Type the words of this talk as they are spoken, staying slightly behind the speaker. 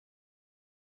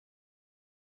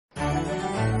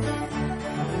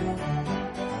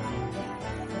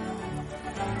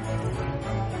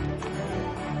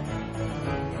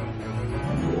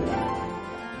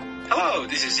Hello,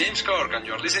 this is James Corck and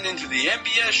you're listening to the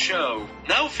MBS Show,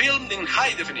 now filmed in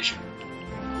high definition.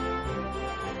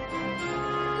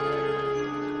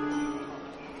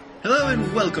 Hello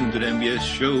and welcome to the MBS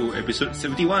Show, episode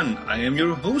 71. I am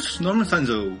your host, Norman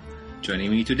Sanzo.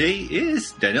 Joining me today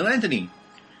is Daniel Anthony.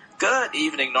 Good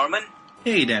evening, Norman.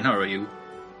 Hey Dan, how are you?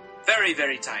 Very,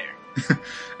 very tired.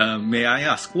 May I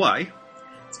ask why?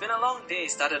 It's been a long day.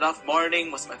 Started off morning,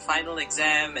 was my final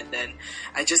exam, and then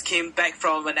I just came back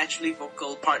from a Naturally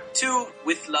Vocal Part 2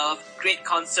 with Love. Great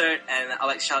concert, and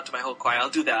I'll shout out to my whole choir. I'll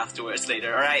do that afterwards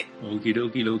later, alright? Okie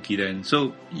dokie then.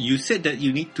 So, you said that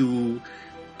you need to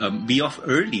be off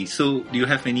early, so do you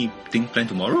have anything planned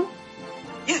tomorrow?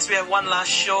 Yes, we have one last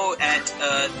show at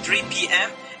 3 p.m.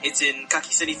 It's in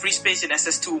Kakisani Free Space in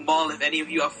SS2 Mall. If any of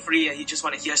you are free and you just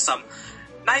want to hear some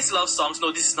nice love songs.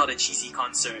 No, this is not a cheesy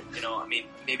concert,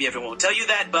 maybe everyone will tell you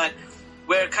that, but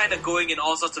we're kind of going in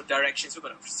all sorts of directions. We're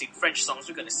going to sing French songs,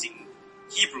 we're going to sing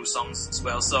Hebrew songs as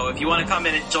well. So if you want to come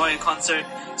and enjoy a concert,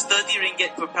 it's 30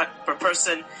 ringgit per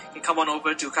person. You can come on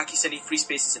over to Kakisani Free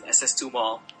Spaces in SS2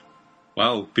 Mall.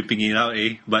 Wow, pimping it out,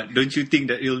 eh? But don't you think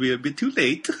that it'll be a bit too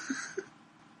late?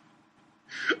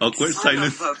 Awkward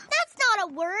silence. That's not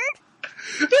a word!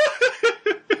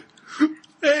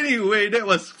 Anyway, that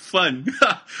was fun.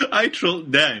 I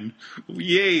trolled Dan.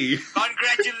 Yay.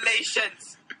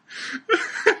 Congratulations!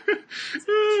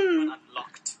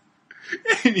 Unlocked.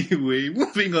 Anyway,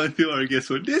 moving on to our guest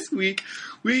for this week,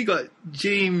 we got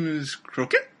James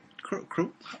Crockett?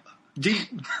 Crochet.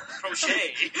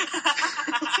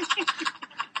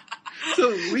 So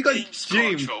we got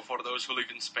James. Corcho, for those who live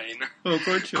in Spain. Oh,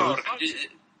 Corcho. Cork.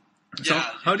 So,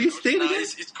 Yeah, how do you say it again?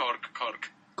 It's Cork.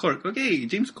 Cork. Okay,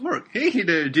 James Corck. Hey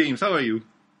there, James. How are you?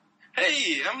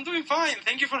 Hey, I'm doing fine.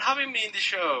 Thank you for having me in the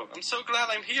show. I'm so glad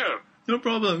I'm here. No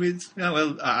problem.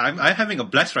 I'm having a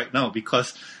blast right now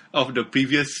because of the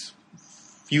previous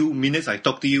few minutes I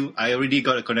talked to you. I already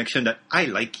got a connection that I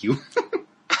like you.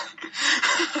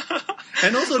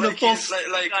 And also the false.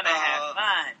 Gonna have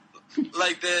fun.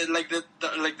 Like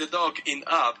the dog in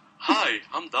Up. Hi,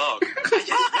 I'm Dog. I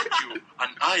met you,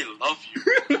 and I love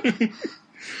you.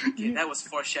 Okay, that was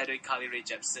foreshadowing Carly Rae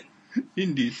Jepsen.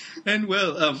 Indeed. And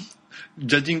well,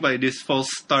 judging by this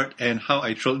false start and how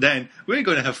I trolled Dan, we're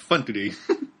going to have fun today.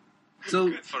 So,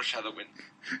 Good foreshadowing.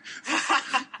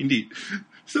 indeed.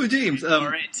 So James,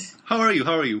 Alright. how are you?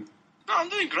 No, I'm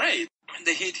doing great.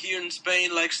 The heat here in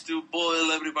Spain likes to boil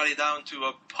everybody down to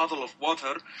a puddle of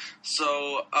water,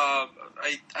 so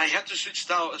I had to switch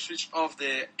off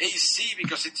the AC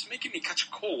because it's making me catch a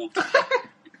cold.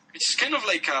 Which is kind of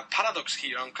like a paradox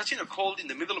here. I'm catching a cold in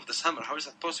the middle of the summer. How is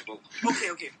that possible?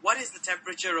 Okay. What is the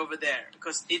temperature over there?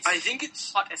 Because I think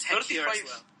it's hot as heck here as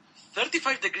well.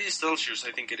 35 degrees Celsius,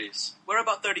 I think it is. We're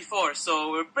about 34,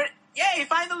 so we're yay!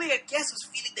 Finally, a guest who's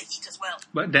feeling the heat as well.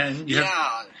 But Dan, you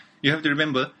have to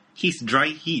remember, he's dry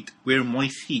heat. We're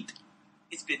moist heat.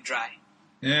 It's been dry.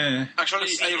 Yeah. Actually,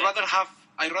 I rather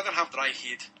have dry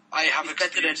heat. I have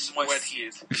experienced wet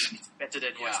heat. It's better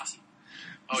than Yeah. moist heat.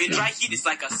 Dry heat is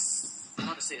like a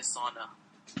sauna.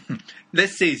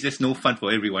 Let's say it's just no fun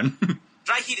for everyone.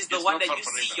 Dry heat is the It's one not that fun you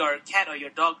for see anyone. your cat or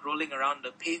your dog rolling around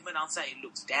the pavement outside. It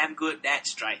looks damn good.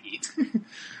 That's dry heat.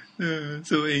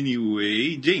 So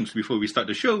anyway, James, before we start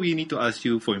the show, we need to ask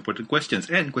you for important questions.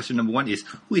 And question number 1 is,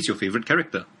 who is your favorite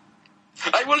character?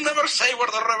 I will never say where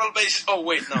the rebel base is. Oh,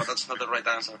 wait, no, that's not the right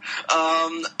answer.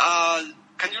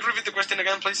 Can you repeat the question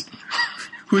again, please?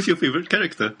 Who's your favorite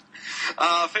character?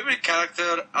 Favorite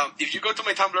character, if you go to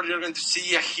my Tumblr, you're going to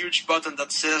see a huge button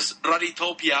that says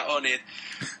Raritopia on it.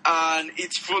 And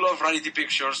it's full of Rarity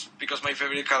pictures, because my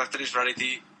favorite character is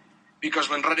Rarity. Because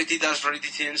when Rarity does Rarity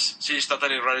things, she's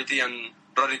totally Rarity and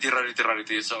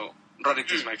Rarity. So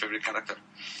Rarity is my favorite character.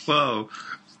 Wow,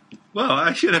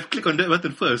 I should have clicked on that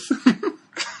button first.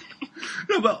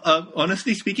 No, but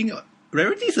honestly speaking,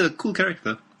 Rarity is a cool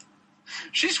character.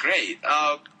 She's great.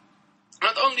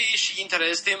 Not only is she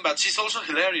interesting, but she's also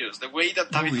hilarious. The way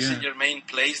that Tabitha St. Germain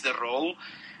plays the role,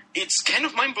 it's kind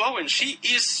of mind-blowing. She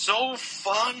is so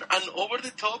fun and over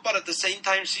the top, but at the same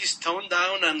time she's toned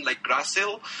down and like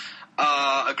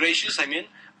gracious, I mean.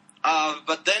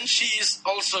 But then she is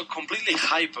also completely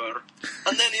hyper,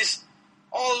 and then is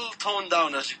all toned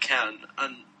down as you can.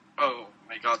 And oh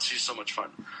my god, she's so much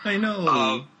fun. I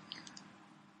know.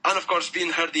 And of course,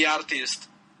 being her the artist,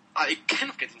 I kind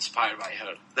of get inspired by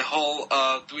her. The whole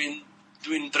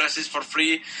doing dresses for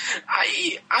free.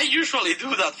 I usually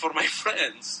do that for my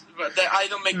friends, but I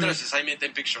don't make dresses. I make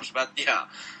them pictures. But yeah.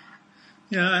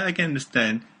 Yeah, I can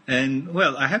understand. And,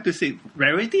 well, I have to say,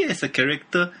 Rarity as a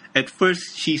character, at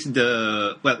first she's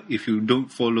the, well, if you don't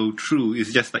follow through,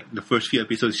 it's just like the first few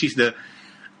episodes, she's the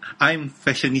I'm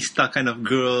fashionista kind of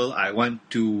girl. I want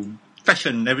to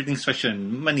fashion, everything's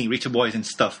fashion, money, richer boys and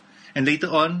stuff. And later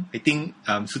on, I think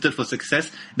Suited for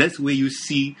Success, that's where you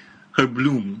see her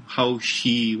bloom, how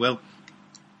she,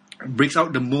 breaks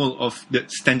out the mold of the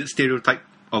standard stereotype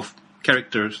of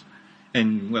characters.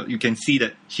 And, you can see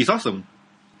that she's awesome.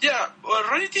 Yeah,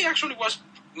 Rarity actually was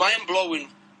mind-blowing.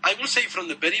 I will say from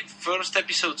the very first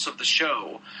episodes of the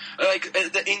show,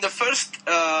 in the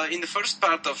first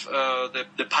part of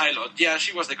the pilot, yeah,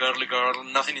 she was the girly girl,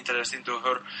 nothing interesting to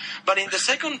her. But in the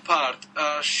second part,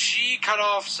 she cut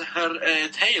off her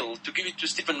tail to give it to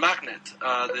Stephen Magnet,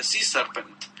 the sea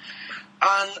serpent,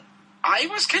 and I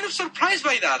was kind of surprised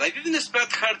by that. I didn't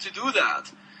expect her to do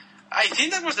that. I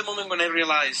think that was the moment when I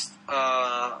realized,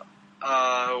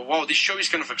 wow, this show is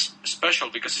kind of special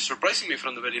because it's surprising me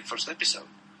from the very first episode.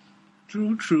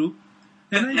 True.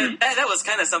 And that was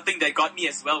kind of something that got me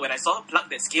as well. When I saw her pluck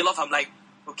that scale off, I'm like,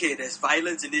 okay, there's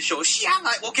violence in this show. I'm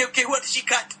like, okay, what did she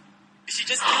cut? Did she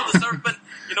just kill the serpent?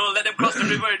 Let them cross the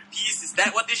river in peace? Is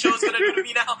that what this show is going to do to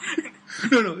me now?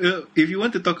 No. If you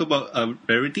want to talk about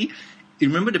Rarity, you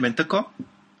remember the Manticore?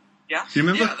 Yeah?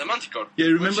 Remember? Yeah, the Manticore. Yeah,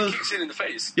 remember? When she kicks it in the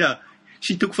face. Yeah,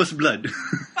 she took first blood.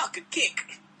 Fucking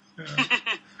kick.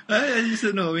 I just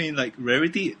don't know. I mean,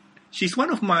 Rarity, she's one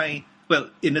of my...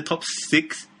 in the top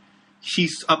 6,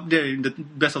 she's up there in the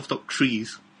best of top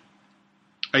 3s.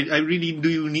 I really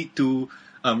do need to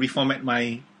reformat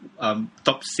my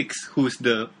top 6. Who's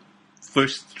the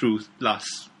first through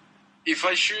last? If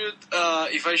I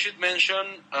should mention,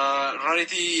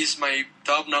 Rarity is my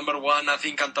top number 1. I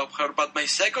think on top her, but my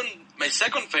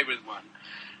second favorite one,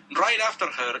 right after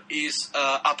her, is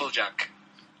Applejack.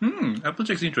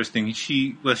 Applejack's interesting.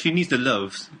 She needs the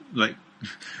love,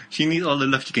 she needs all the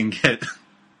love she can get.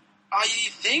 I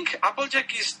think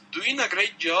Applejack is doing a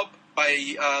great job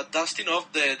by dusting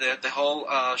off the whole,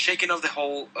 shaking off the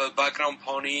whole background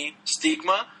pony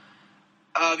stigma.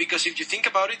 Because if you think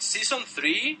about it, season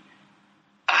 3,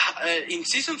 in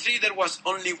season 3 there was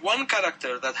only one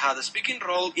character that had a speaking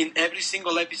role in every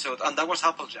single episode, and that was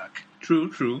Applejack.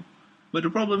 True. But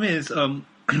the problem is,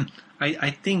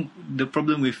 I think the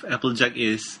problem with Applejack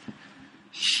is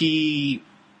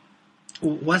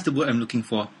what's the word I'm looking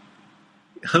for?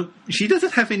 She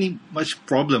doesn't have any much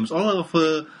problems. All of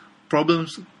her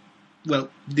problems,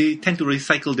 they tend to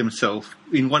recycle themselves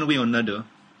in one way or another.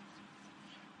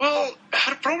 Well,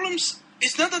 her problems,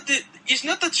 it's not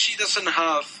that she doesn't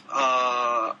have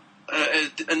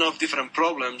enough different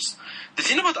problems. The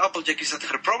thing about Applejack is that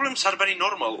her problems are very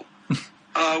normal.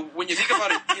 When you think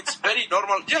about it, it's very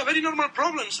normal. Yeah, very normal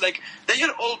problems. They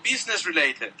are all business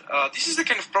related. This is the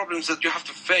kind of problems that you have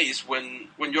to face when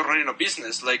you're running a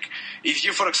business. If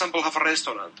you, for example, have a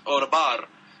restaurant or a bar,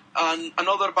 and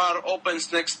another bar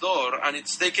opens next door and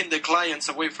it's taking the clients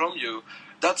away from you,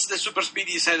 that's the super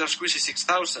speedy cider squeezy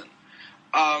 6000.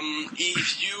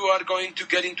 If you are going to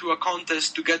get into a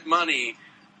contest to get money,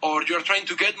 or you're trying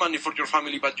to get money for your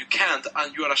family but you can't,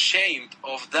 and you are ashamed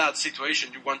of that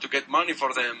situation, you want to get money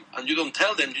for them, and you don't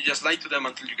tell them, you just lie to them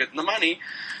until you get the money,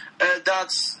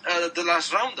 that's the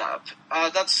last roundup.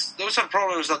 Those are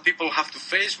problems that people have to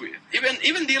face with.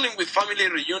 Even dealing with family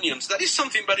reunions, that is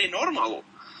something very normal.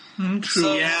 True.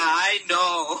 So, yeah, I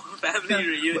know. Family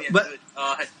reunions. But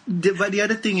the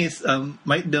other thing is,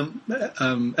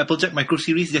 the Applejack micro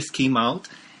series just came out.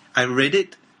 I read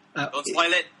it. Don't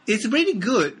spoil it. It's really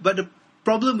good, but the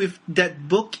problem with that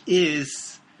book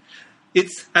is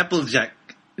it's Applejack,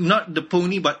 not the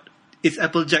pony, but it's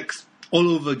Applejack's all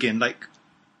over again.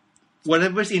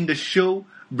 Whatever's in the show,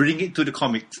 bring it to the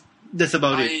comics. That's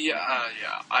about it. Yeah,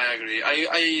 I agree.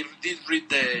 I did read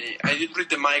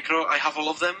the micro. I have all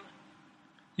of them.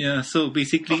 Yeah, so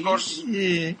basically, of course,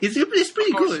 it's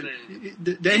pretty good.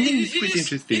 The ending is pretty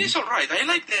interesting. It is alright.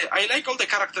 I like all the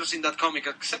characters in that comic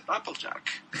except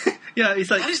Applejack. Yeah, it's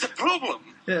that is the problem.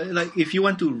 Yeah, if you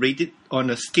want to rate it on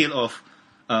a scale of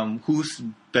who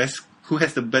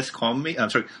has the best comic?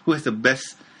 Who has the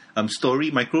best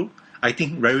story micro? I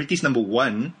think Rarity is number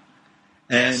 1.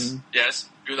 And yes,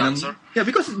 good answer. Yeah,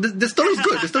 because the story is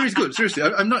good. The story is good. Seriously,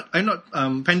 I'm not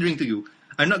pandering to you.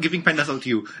 I'm not giving pandas out to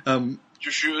you. You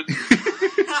should.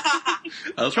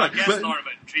 I'll try. Yes,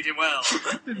 Norman, treat him well.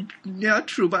 Yeah,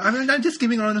 true. But I'm just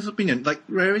giving an honest opinion.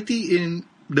 Rarity in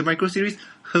the micro series,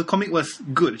 her comic was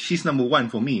good. She's number 1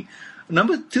 for me.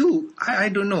 Number 2, I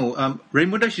don't know.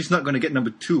 Rainbow Dash is not going to get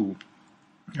number 2.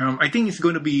 I think it's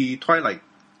going to be Twilight.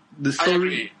 I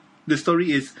agree. The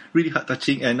story is really heart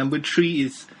touching, and number 3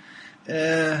 is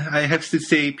I have to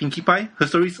say Pinkie Pie. Her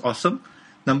story is awesome.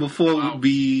 Number 4 would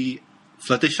be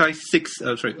Fluttershy.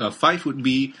 5 would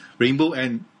be Rainbow,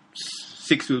 and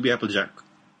 6 will be Applejack.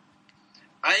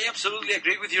 I absolutely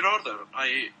agree with your order.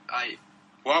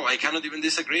 I cannot even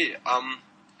disagree.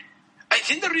 I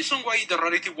think the reason why the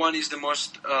Rarity one is the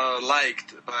most liked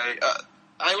by...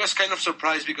 I was kind of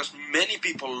surprised because many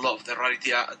people love the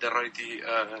Rarity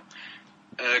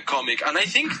comic. And I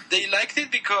think they liked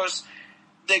it because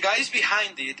the guys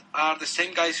behind it are the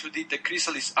same guys who did the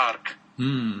Chrysalis arc.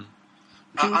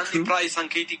 Andy Price and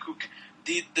Katie Cook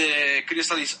did the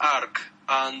Chrysalis arc.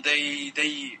 And they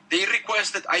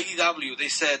requested IDW. They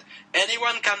said,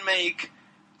 anyone can make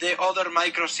the other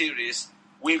micro series.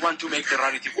 We want to make the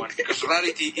Rarity one because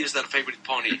Rarity is their favorite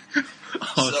pony.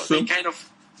 Awesome. So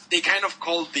they kind of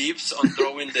called dibs on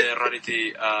throwing the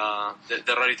Rarity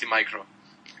the Rarity micro.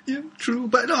 Yeah, true.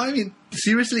 But no, I mean,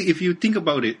 seriously, if you think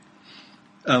about it,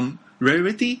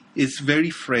 Rarity is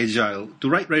very fragile. To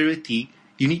write Rarity,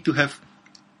 you need to have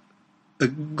a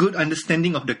good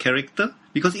understanding of the character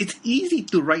because it's easy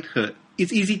to write her.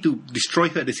 It's easy to destroy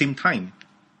her at the same time.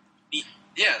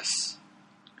 Yes.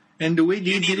 And the way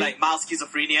they You need did like mild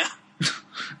schizophrenia.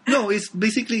 No, it's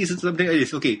basically something like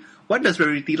this. Okay, what does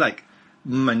Rarity like?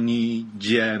 Money,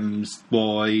 gems,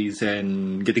 boys,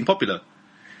 and getting popular.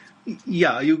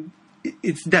 Yeah,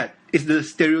 it's that. It's the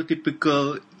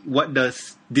stereotypical what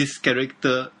does this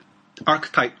character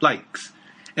archetype likes.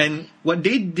 And what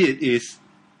they did is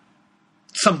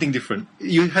something different.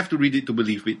 You have to read it to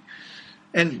believe it.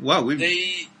 And wow,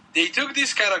 They took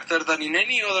this character that in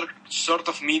any other sort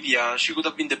of media, she would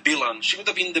have been the villain. She would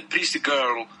have been the priest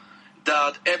girl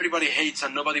that everybody hates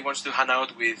and nobody wants to hang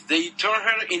out with. They turn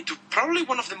her into probably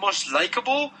one of the most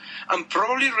likable and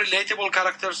probably relatable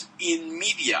characters in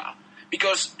media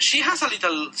because she has a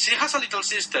little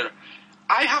sister.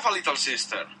 I have a little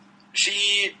sister.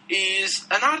 She is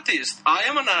an artist. I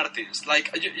am an artist.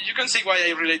 Like you can see why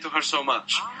I relate to her so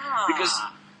much because.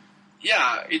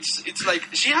 Yeah, it's like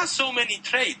she has so many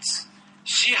traits.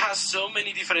 She has so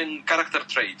many different character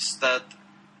traits that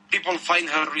people find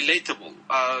her relatable.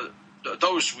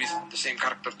 Those with the same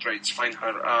character traits find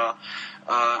her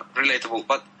relatable.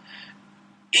 But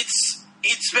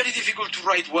it's very difficult to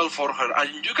write well for her,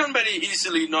 and you can very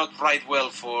easily not write well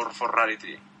for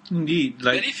Rarity. Indeed,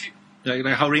 like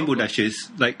how Rainbow Dash is.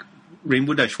 Like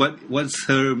Rainbow Dash, what's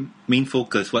her main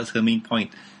focus? What's her main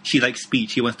point? She likes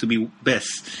speed. She wants to be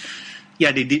best.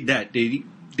 Yeah, they did that.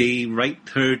 They write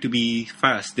her to be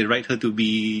fast. They write her to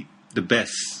be the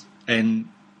best. And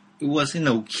it was an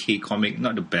okay comic,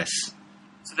 not the best.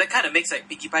 So that kind of makes like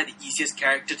Pinkie Pie the easiest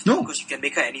character to do because you can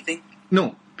make her anything?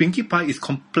 No, Pinkie Pie is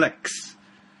complex.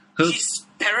 She's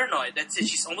paranoid, that's it.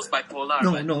 She's almost bipolar.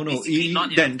 No. Not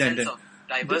in the sense of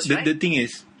diverse, right? The thing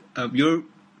is,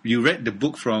 you read the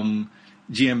book from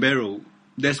G.M. Barrow.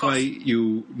 That's why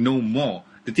you know more.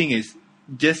 The thing is,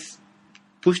 just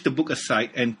push the book aside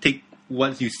and take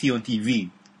what you see on TV.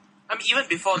 I mean, even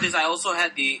before this, I also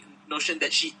had the notion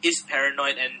that she is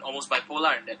paranoid and almost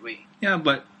bipolar in that way. Yeah,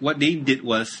 but what they did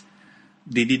was,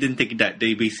 they didn't take that.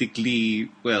 They basically,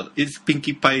 it's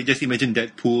Pinkie Pie, just imagine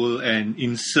Deadpool and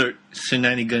insert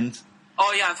shenanigans.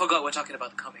 Oh yeah, I forgot we're talking about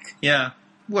the comic. Yeah.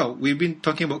 Well, we've been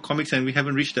talking about comics and we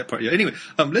haven't reached that part yet. Anyway,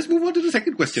 let's move on to the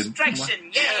second question. Distraction,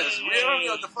 yay! Yes, we're only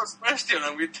on the first question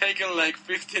and we've taken like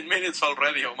 15 minutes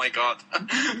already. Oh my god.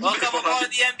 Welcome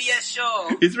aboard the MBS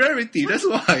Show. It's Rarity, that's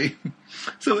why.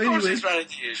 So of anyway. course it's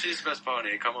Rarity. She's best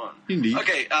pony, come on. Indeed.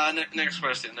 Okay, next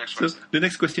question. So the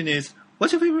next question is,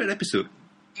 what's your favorite episode?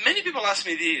 Many people ask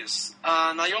me this,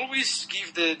 and I always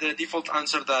give the default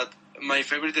answer that my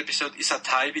favorite episode is a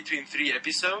tie between 3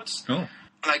 episodes. Oh.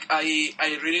 Like,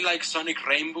 I really like Sonic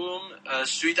Rainboom,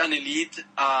 Sweet and Elite,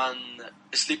 and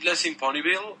Sleepless in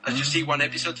Ponyville. As you see, one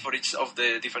episode for each of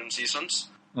the different seasons.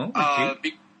 Oh,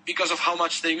 okay. Because of how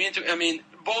much they mean to... I mean,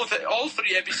 all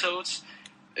 3 episodes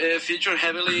feature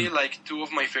heavily, like, 2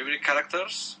 of my favorite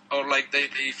characters. Or, like, they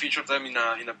feature them in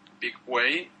a big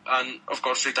way. And, of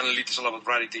course, Sweet and Elite is all about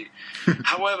Rarity.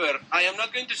 However, I am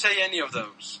not going to say any of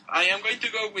those. I am going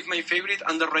to go with my favorite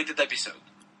underrated episode.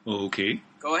 Okay.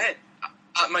 Go ahead.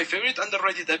 My favorite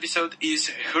underrated episode is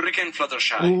Hurricane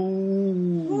Fluttershy.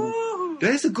 Oh,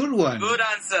 that is a good one. Good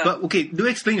answer. But okay, do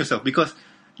explain yourself because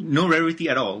no Rarity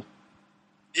at all.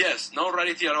 Yes, no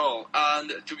Rarity at all.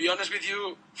 And to be honest with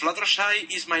you,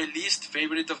 Fluttershy is my least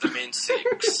favorite of the main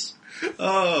 6.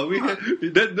 Oh,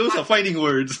 those are fighting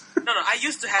words. No, I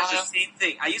used to have the same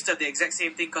thing. I used to have the exact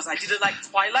same thing because I didn't like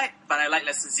Twilight, but I like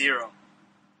Lesson Zero.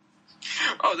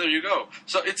 Oh, there you go.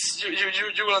 So it's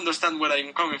you will understand where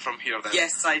I'm coming from here then.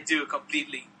 Yes, I do,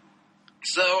 completely.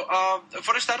 So,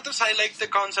 for starters, I like the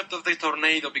concept of the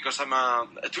tornado because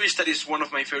Twister is one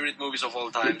of my favorite movies of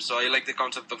all time, so I like the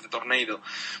concept of the tornado.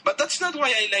 But that's not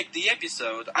why I like the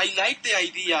episode. I like the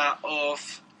idea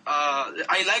of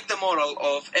I like the moral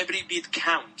of every bit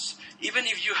counts. Even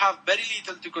if you have very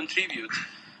little to contribute,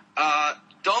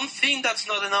 don't think that's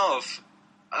not enough.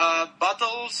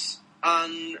 Battles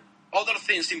and other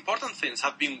things, important things,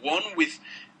 have been won with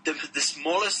the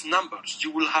smallest numbers.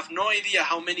 You will have no idea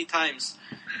how many times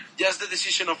just the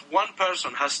decision of one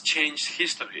person has changed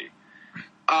history.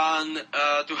 And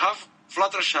to have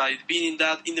Fluttershy being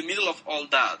in the middle of all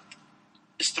that,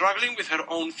 struggling with her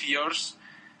own fears,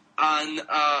 and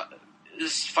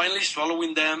is finally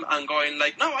swallowing them and going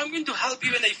like, no, I'm going to help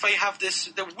even if I have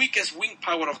the weakest wing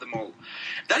power of them all.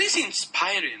 That is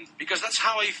inspiring, because that's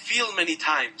how I feel many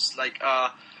times. Like,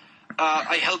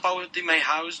 I help out in my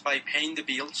house by paying the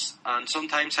bills, and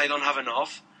sometimes I don't have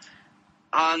enough.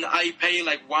 And I pay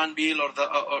like one bill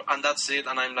and that's it,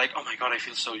 and I'm like, oh my god, I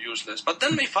feel so useless. But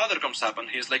then my father comes up and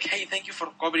he's like, hey, thank you for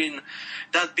covering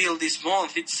that bill this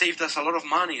month. It saved us a lot of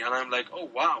money. And I'm like, oh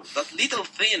wow, that little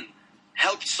thing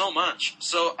helped so much.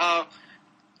 So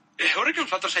Hurricane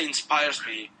Fluttershy inspires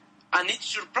me, and it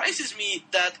surprises me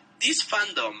that this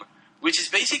fandom, which is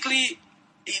basically,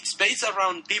 it's based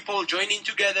around people joining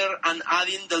together and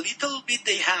adding the little bit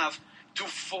they have to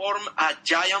form a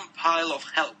giant pile of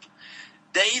help.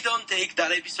 They don't take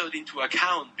that episode into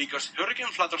account because Hurricane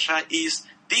Fluttershy is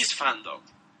this fandom.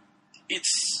 It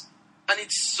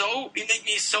made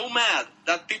me so mad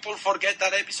that people forget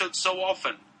that episode so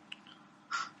often.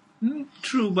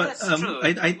 True, but true.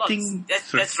 I think...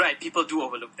 That's right, people do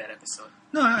overlook that episode.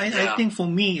 No, I think for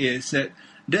me is that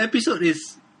the episode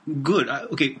is good.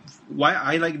 Why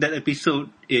I like that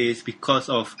episode is because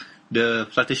of the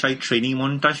Fluttershy training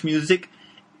montage music.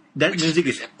 That music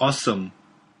is awesome.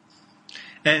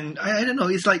 And I don't know,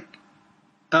 it's like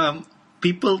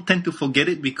people tend to forget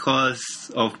it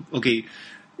because of,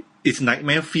 it's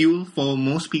nightmare fuel for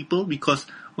most people because,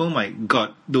 oh my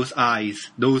god, those eyes.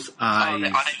 Oh, the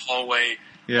eye hallway.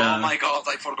 Yeah. Oh my god,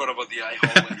 I forgot about the eye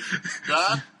hallway.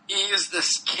 That is the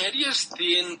scariest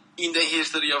thing in the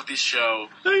history of this show.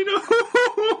 I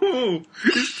know.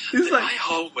 It's the like eye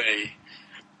hallway.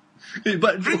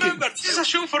 But remember, this is a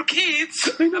show for kids.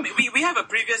 I mean, we have a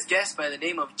previous guest by the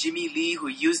name of Jimmy Lee who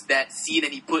used that scene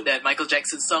and he put that Michael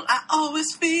Jackson song, I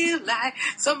always feel like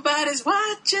somebody's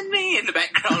watching me in the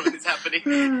background when it's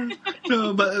happening.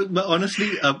 No, but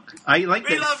honestly, I like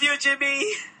We that. love you, Jimmy.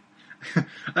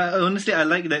 Honestly, I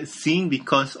like that scene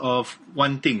because of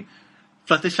one thing.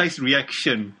 Fluttershy's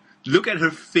reaction. Look at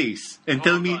her face and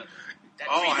tell me... God.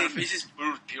 Her face is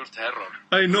pure terror.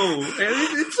 I know.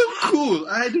 And it's so cool.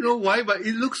 I don't know why, but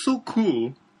it looks so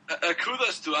cool.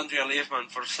 Kudos to Andrea Leifman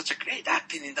for such a great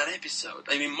acting in that episode.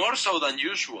 I mean, more so than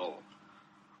usual.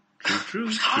 True. It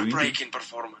was heartbreaking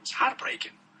performance.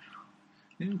 Heartbreaking.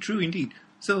 True indeed.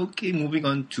 So, moving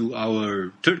on to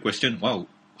our third question. Wow.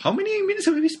 How many minutes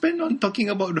have we spent on talking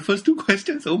about the first two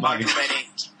questions? Oh my. Too many.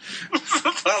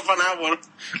 12 an hour.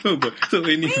 Oh, but, so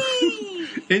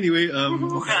anyway,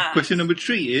 question number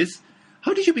 3 is,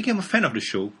 how did you become a fan of the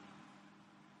show?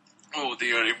 Oh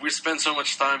dear, if we spend so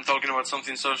much time talking about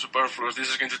something so superfluous, this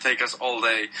is going to take us all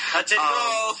day. Touch and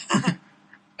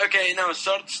go. Okay, now,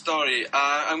 short story.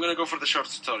 I'm going to go for the short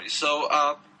story. So,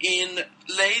 in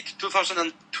late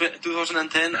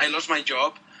 2010, I lost my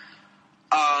job.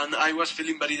 And I was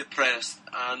feeling very depressed,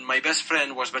 and my best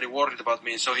friend was very worried about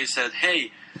me. So he said,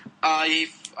 "Hey, I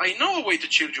know a way to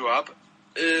cheer you up.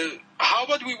 How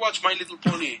about we watch My Little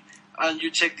Pony, and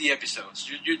you check the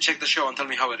episodes. You check the show and tell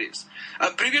me how it is."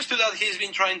 And previous to that, he's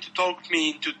been trying to talk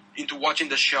me into watching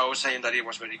the show, saying that it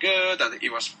was very good, that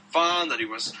it was fun, that it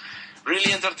was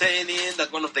really entertaining,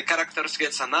 that one of the characters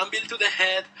gets an anvil to the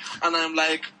head, and I'm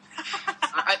like,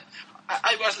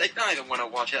 I was like, no, I don't want to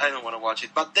watch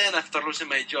it. But then after losing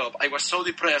my job, I was so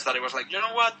depressed that I was like, you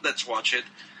know what, let's watch it.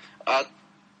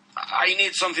 I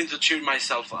need something to cheer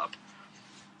myself up.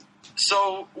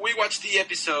 So we watched the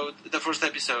first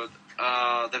episode,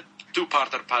 the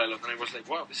 2-parter pilot, and I was like,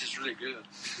 wow, this is really good.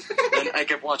 Then I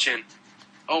kept watching.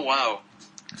 Oh, wow,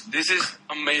 this is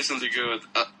amazingly good.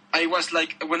 I was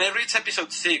like, when I reached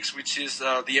episode 6, which is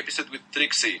the episode with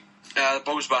Trixie,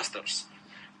 Ghostbusters,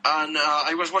 and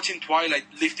I was watching Twilight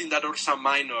lifting that Ursa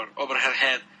Minor over her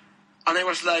head, and I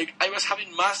was like, I was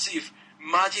having massive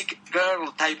Magic Girl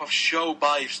type of show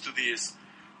vibes to this.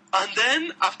 And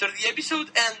then, after the episode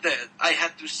ended, I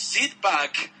had to sit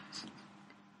back,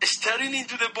 staring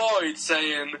into the void,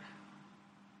 saying,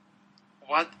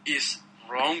 what is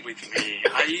wrong with me?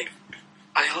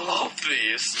 I love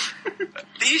this.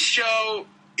 This show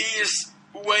is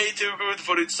way too good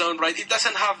for its own right. It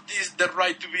doesn't have the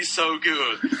right to be so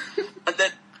good. And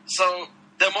then, so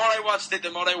the more I watched it,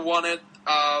 the more I wanted.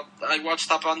 I watched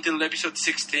up until episode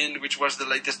 16, which was the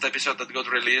latest episode that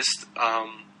got released.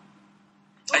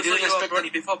 Oh, I didn't so you were a expect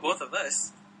brony before both of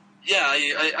us. Yeah,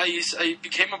 I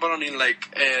became a brony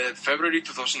in February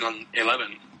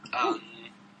 2011.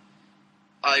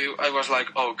 I was like,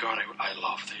 oh god, I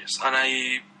love this, and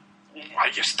I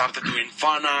just started doing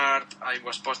fan art. I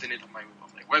was posting it on my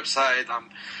website,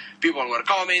 and people were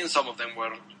commenting. Some of them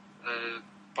were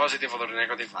positive, other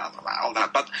negative, all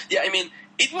that. But yeah, I mean,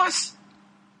 it was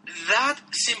that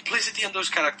simplicity and those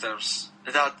characters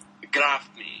that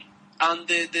grabbed me, and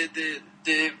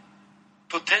the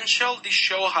potential this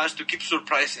show has to keep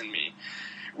surprising me.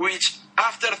 Which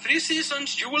after 3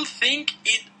 seasons, you will think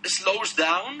it slows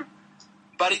down.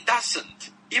 But it doesn't.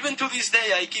 Even to this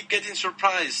day, I keep getting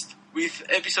surprised with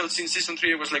episodes in season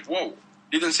 3. I was like, whoa,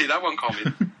 didn't see that one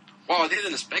coming. Wow, I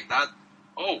didn't expect that.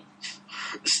 Oh.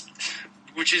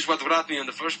 Which is what grabbed me in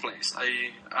the first place.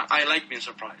 I like being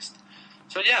surprised.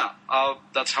 So yeah,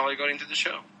 that's how I got into the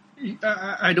show.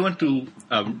 I don't want to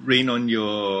rain on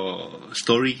your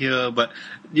story here, but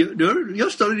your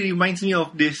story reminds me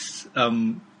of this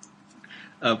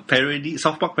parody,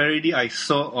 South Park parody I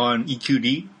saw on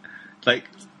EQD. Like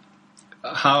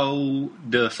how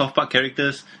the South Park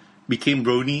characters became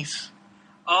bronies.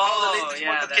 Oh, the latest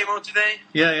one that came out today?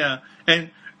 Yeah.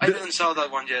 And I didn't saw that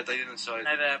one yet. I didn't saw it.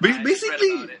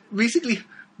 Basically,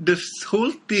 this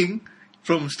whole thing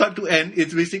from start to end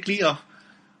is basically of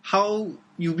how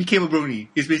you became a brony.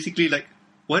 It's basically like,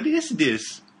 what is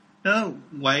this? No,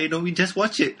 why don't we just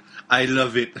watch it? I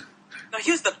love it. Now,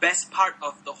 here's the best part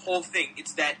of the whole thing.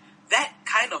 It's that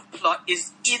kind of plot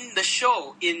is in the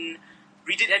show, in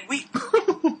Read It and Weep.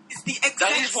 It's the exact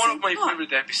That is one of my plot.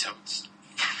 favorite episodes.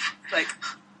 Like,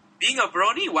 being a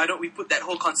brony, why don't we put that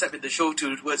whole concept in the show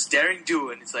towards daring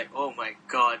do? And it's like, oh my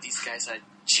god, these guys are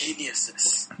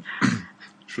geniuses.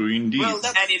 True indeed. Well,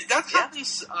 that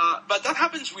happens, but that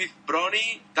happens with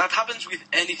brony. That happens with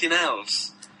anything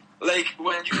else. Like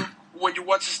when you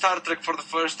watch Star Trek for the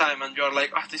first time and you're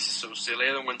like, oh, this is so silly,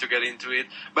 I don't want to get into it.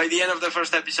 By the end of the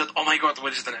first episode, oh my god,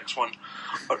 what is the next one?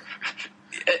 Or,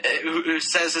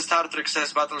 Star Trek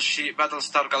says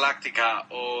Battlestar Galactica,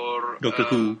 or Doctor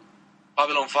Who.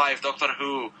 Babylon 5, Doctor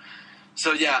Who.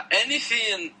 So yeah,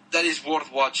 anything that is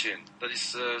worth watching, that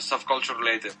is subculture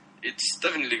related, it's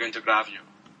definitely going to grab you.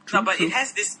 No, but it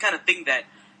has this kind of thing that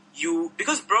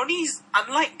because bronies,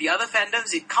 unlike the other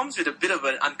fandoms, it comes with a bit of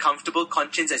an uncomfortable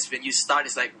conscience as when you start,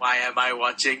 it's like, why am I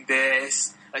watching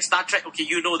this? Like Star Trek, okay,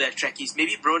 you know they're Trekkies.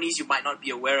 Maybe bronies, you might not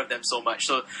be aware of them so much.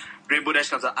 So Rainbow Dash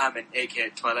comes out, I'm an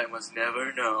egghead, Twilight must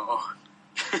never know.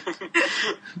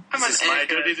 I'm This is my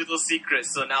dirty little secret.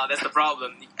 So now that's the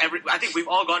problem. I think we've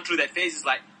all gone through that phase. It's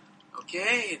like,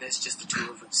 okay, there's just the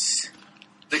two of us.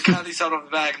 The cat is out of the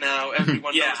bag now.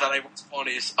 Everyone knows that I watch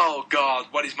Ponies. Oh God,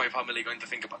 what is my family going to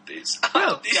think about this?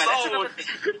 Well,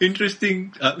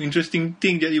 interesting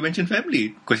thing that you mentioned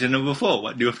family. Question number 4.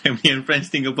 What do your family and friends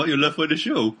think about your love for the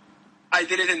show? I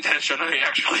did it intentionally,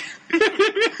 actually.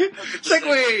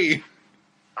 Segue!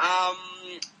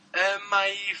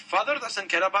 My father doesn't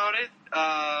care about it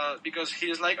because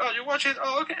he's like, oh, you watch it?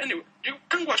 Oh, okay. Anyway, you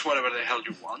can watch whatever the hell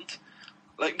you want.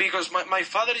 Like, because my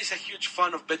father is a huge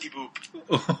fan of Betty Boop.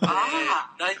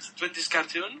 1920s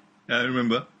cartoon. I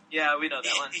remember. Yeah, we know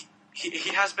that one. He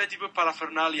has Betty Boop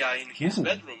paraphernalia in his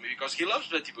bedroom because he loves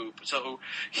Betty Boop. So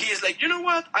he is like, you know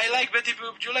what? I like Betty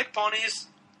Boop. Do you like Ponies?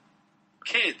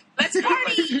 Kid. Let's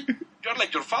party! You're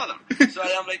like your father. So I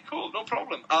am like, cool, no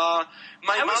problem. I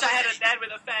wish I had a dad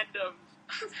with a fandom.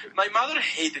 My mother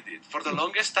hated it. For the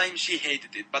longest time, she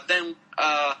hated it. But then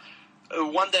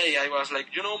one day I was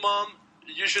like, you know, Mom,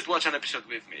 you should watch an episode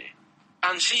with me.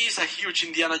 And she is a huge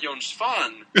Indiana Jones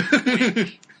fan.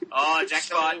 Oh,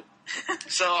 jackpot.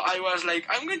 So I was like,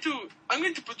 I'm going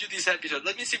to put you this episode.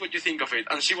 Let me see what you think of it.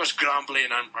 And she was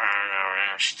grumbling and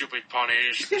stupid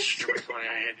ponies, stupid pony.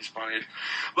 I hate these ponies.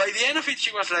 By the end of it,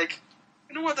 she was like,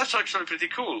 you know what? That's actually pretty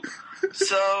cool.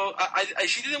 So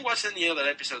she didn't watch any other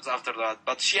episodes after that,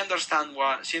 but she understands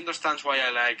why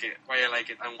I like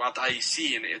it, and what I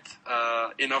see in it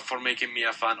enough for making me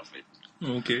a fan of it.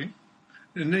 Okay.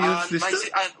 And I'm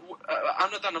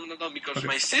not done because okay.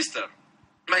 My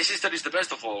sister is the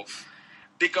best of all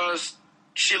because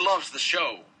she loves the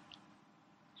show.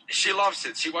 She loves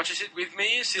it. She watches it with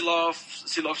me. She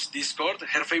loves Discord.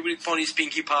 Her favorite pony is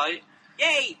Pinkie Pie.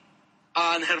 Yay!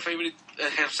 And her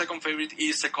second favorite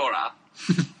is Sakura.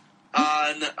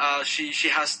 And she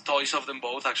has toys of them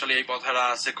both. Actually, I bought her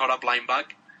a Sakura blind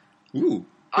bag. Ooh.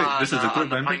 Wait, this is a Sakura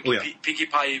blind bag? Oh, yeah. Pinkie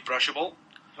Pie brushable.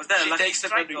 Was that a Lucky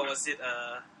Strike or was it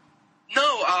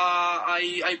No,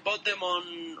 I bought them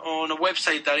on a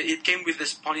website that it came with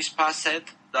this Ponies Pass set.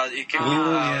 That it came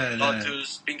with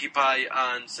Lotus, Pinkie Pie,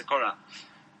 and Sakura.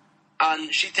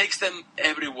 and she takes them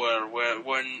everywhere.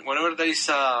 Whenever there is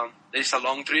a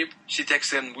long trip, she takes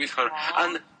them with her. Aww.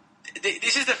 And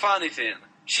this is the funny thing.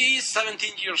 She is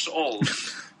 17 years old.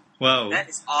 Wow. That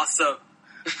is awesome.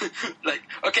 Like,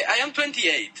 okay, I am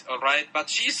 28, all right, but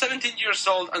she's 17 years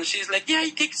old, and she's like, yeah, I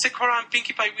take Sakura and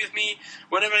Pinkie Pie with me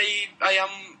whenever I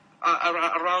am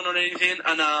around or anything,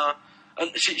 and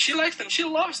she likes them. She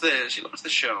loves the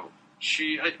show.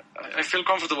 I feel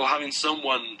comfortable having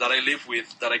someone that I live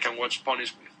with that I can watch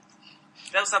Ponies with.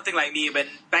 That was something like me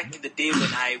back in the day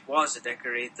when I was a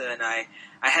decorator, and I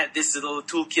had this little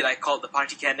toolkit I called the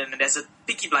Party Cannon, and there's a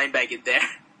Pinkie blind bag in there.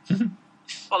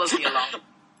 Follows me along.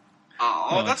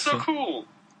 Oh, that's so cool.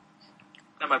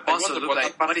 And my boss would look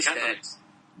like, what is that? Is.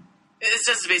 It's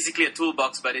just basically a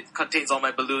toolbox, but it contains all my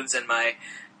balloons and my,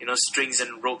 strings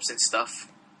and ropes and stuff.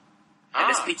 And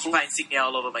there's Pinkie Pie insignia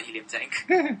all over my helium tank.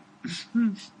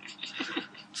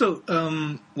 So,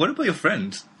 what about your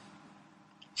friends?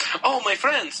 Oh, my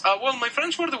friends. Well, my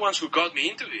friends were the ones who got me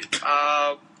into it.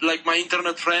 Like my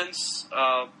internet friends,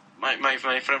 my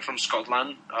friend from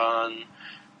Scotland and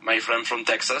my friend from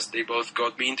Texas, they both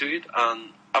got me into it.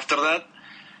 And after that,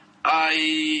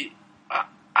 I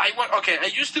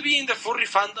used to be in the furry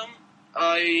fandom.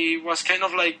 I was kind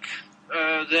of like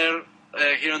there,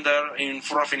 here and there in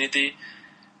Fur Affinity.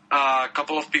 A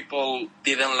couple of people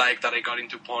didn't like that I got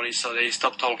into ponies, so they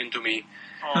stopped talking to me.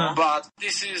 Aww. But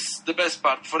this is the best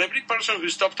part. For every person who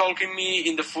stopped talking to me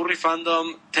in the furry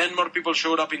fandom, 10 more people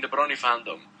showed up in the brony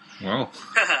fandom. Wow.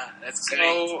 That's great.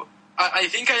 So I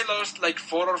think I lost like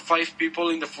 4 or 5 people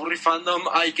in the furry fandom.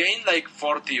 I gained like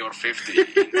 40 or 50.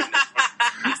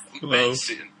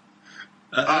 Amazing.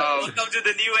 Welcome to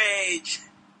the new age.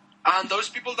 And those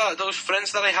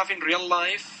friends that I have in real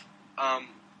life,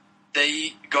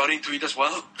 they got into it as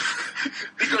well.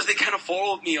 Because they kind of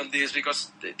followed me on this,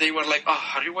 because they were like,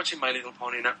 oh, are you watching My Little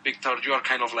Pony? Victor, you are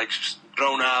kind of like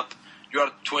grown up. You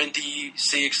are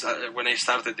 26 when I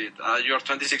started it. You are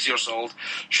 26 years old.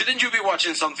 Shouldn't you be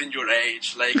watching something your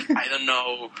age? Like, I don't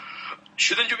know.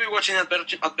 Shouldn't you be watching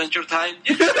Adventure Time?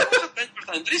 Yeah, Adventure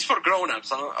Time. This is for grown-ups.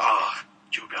 I'm like, oh,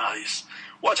 you guys.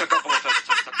 Watch a couple of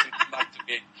episodes and come back to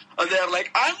me. And they're like,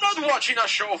 I'm not watching a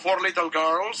show for little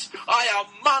girls. I am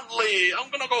manly. I'm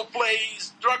going to go play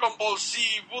Dragon Ball Z,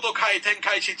 Budokai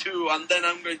Tenkaichi 2, and then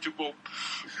I'm going to go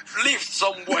lift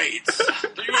some weights.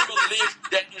 Do you even lift?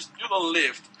 Then you don't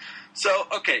lift. So,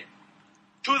 okay.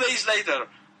 2 days later,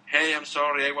 hey, I'm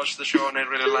sorry, I watched the show and I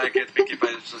really like it. Pinkie Pie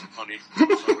is just funny.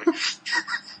 I'm sorry.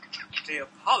 They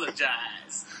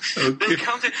apologize. Okay. They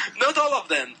counted. Not all of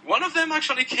them. One of them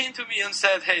actually came to me and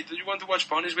said, hey, do you want to watch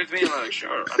Ponies with me? And I'm like,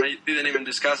 sure. And I didn't even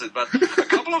discuss it. But a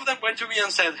couple of them went to me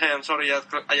and said, hey, I'm sorry, I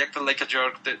acted like a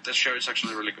jerk. The show is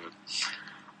actually really good.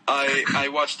 I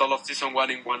watched all of season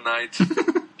 1 in one night.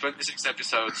 26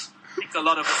 episodes. I think a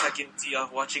lot of us are guilty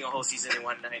of watching a whole season in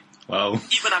one night. Wow.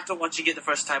 Even after watching it the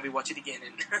first time, we watch it again.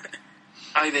 And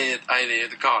I did.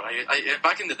 God, I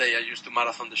back in the day, I used to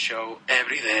marathon the show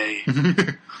every day.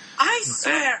 I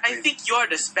swear, I think you're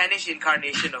the Spanish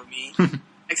incarnation of me.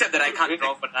 Except that I can't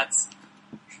draw for nuts.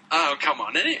 Oh, come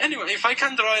on. Anyway, if I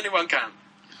can draw, anyone can.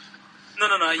 No.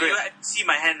 Great. You see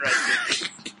my handwriting.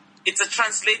 It's a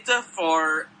translator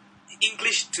for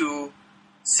English to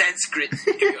Sanskrit,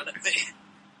 if you want to say.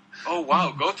 Oh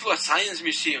wow! Go to a science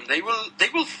museum. They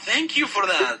will thank you for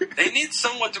that. They need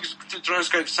someone to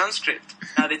transcribe Sanskrit.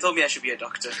 They told me I should be a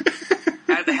doctor.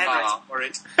 I have the handwriting for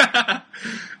it.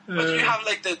 But you have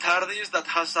like the TARDIS that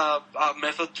has a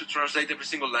method to translate every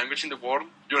single language in the world.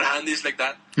 Your hand is like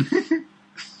that.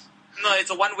 No, it's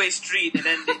a one-way street, and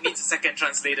then it needs a second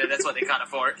translator. That's what they can't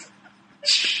afford.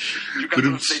 You can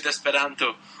translate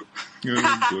Esperanto.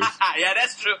 Yeah,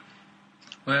 that's true.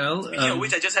 Well, Speaking of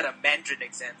which, I just had a Mandarin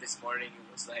exam this morning.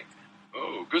 It was like,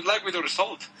 oh, good luck with the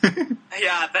result.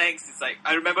 yeah, thanks. It's like,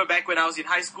 I remember back when I was in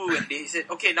high school and they said,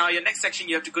 okay, now your next section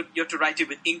you have to write it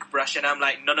with ink brush, and I'm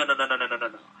like, no.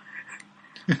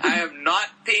 I am not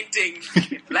painting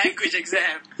language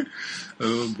exam.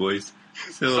 Oh boys.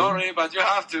 So, sorry, but you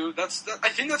have to. I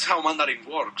think that's how Mandarin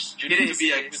works. You need to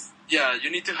be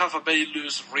you need to have a very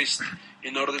loose wrist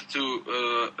in order to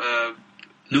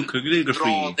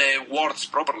draw the words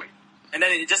properly. And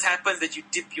then it just happens that you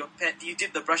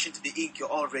dip the brush into the ink,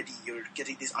 you're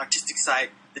getting this artistic side.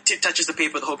 The tip touches the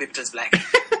paper, the whole paper turns black.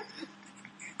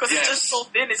 Because it's just so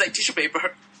thin, it's like tissue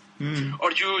paper.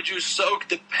 Or you soak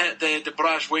the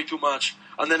brush way too much,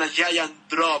 and then a giant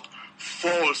drop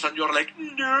falls, and you're like,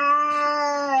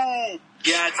 no!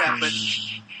 Yeah, it's happened.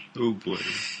 Oh boy.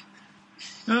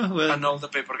 Oh, well. And all the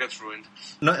paper gets ruined.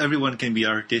 Not everyone can be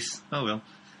artists. Oh well.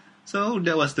 So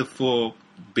that was the 4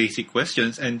 basic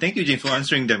questions, and thank you, James, for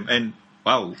answering them. And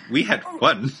Wow, we had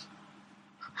fun.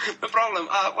 No problem.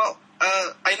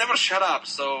 I never shut up,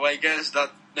 so I guess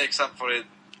that makes up for it.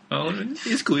 Oh,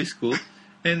 it's cool.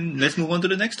 And let's move on to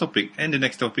the next topic. And the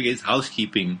next topic is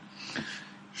housekeeping.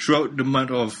 Throughout the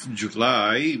month of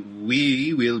July,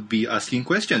 we will be asking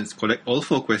questions. Collect all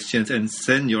 4 questions and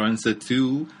send your answer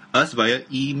to us via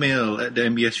email at the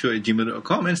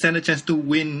mbsshow@gmail.com and stand a chance to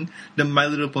win the My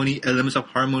Little Pony Elements of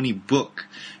Harmony book.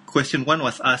 Question 1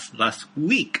 was asked last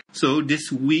week. So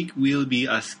this week we'll be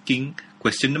asking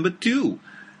question number 2.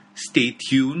 Stay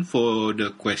tuned for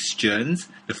the questions.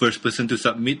 The first person to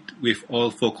submit with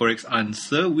all 4 correct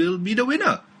answers will be the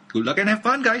winner. Good luck and have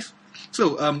fun, guys.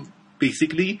 So,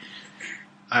 basically,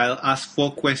 I'll ask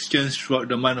 4 questions throughout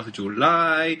the month of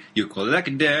July. You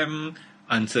collect them,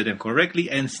 answer them correctly,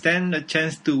 and stand a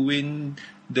chance to win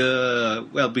the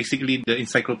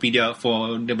encyclopedia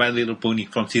for the My Little Pony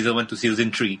from Season 1 to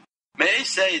Season 3. May I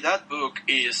say that book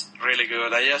is really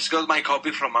good. I just got my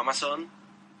copy from Amazon.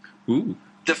 Ooh.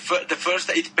 The first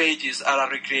 8 pages are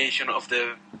a recreation of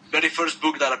the very first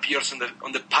book that appears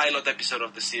on the pilot episode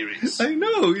of the series. I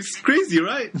know, it's crazy,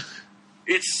 right?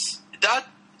 It's that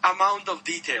amount of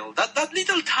detail, that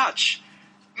little touch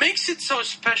makes it so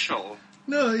special.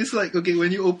 No, it's like, okay,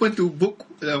 when you open to book,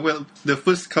 the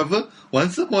first cover,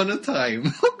 Once Upon a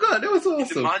Time. Oh god, that was awesome.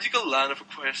 It's the magical land of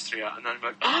Equestria, and I'm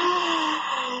like,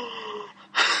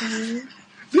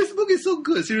 This book is so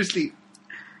good, seriously.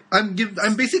 I'm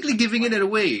basically giving it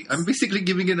away.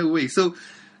 So,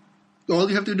 all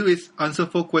you have to do is answer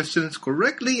 4 questions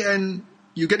correctly and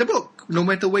you get the book, no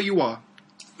matter where you are.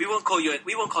 We won't call you an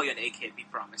egghead, we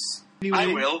promise. Anyway. I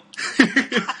will.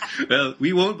 Well,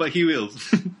 we won't, but he will.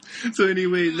 So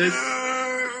anyway, let's...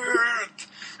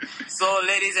 So,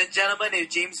 ladies and gentlemen, if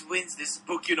James wins this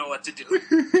book, you know what to do.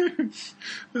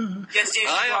 Yes,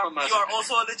 James, you are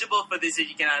also eligible for this if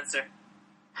you can answer.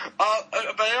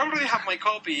 But I already have my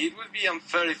copy. It would be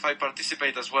unfair if I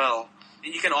participate as well.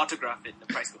 You can autograph it. The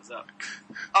price goes up.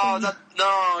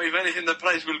 No. If anything, the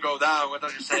price will go down. What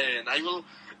are you saying? I will.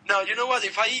 No, you know what?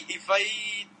 If I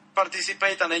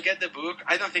participate and I get the book,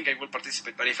 I don't think I will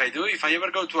participate. But if I do, if I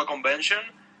ever go to a convention,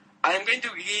 I am going to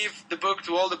give the book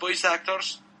to all the voice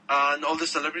actors and all the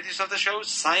celebrities of the show,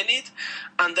 sign it,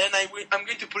 and then I'm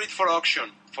going to put it for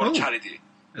auction for charity.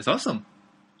 That's awesome.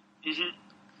 Mm-hmm.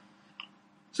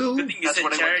 So good thing you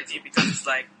said charity because it's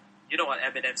like, you know what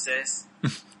Eminem says?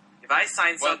 If I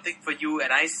sign something for you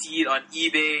and I see it on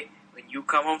eBay, when you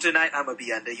come home tonight, I'm going to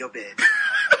be under your bed.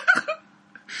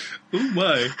 Oh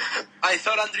my. I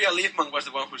thought Andrea Leifman was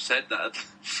the one who said that.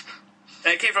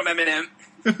 That came from Eminem.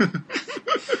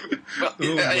 Well,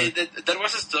 there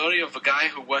was a story of a guy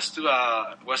who was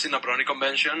in a brony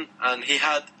convention and he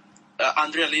had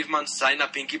Andrea Leifman sign a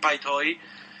Pinkie Pie toy.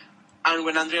 And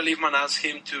when Andrea Leifman asked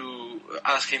him,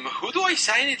 who do I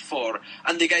sign it for?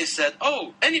 And the guy said,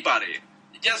 oh, anybody.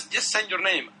 Just sign your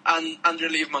name. And Andrea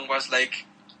Leifman was like,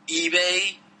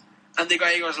 eBay? And the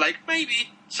guy was like,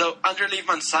 maybe. So Andrea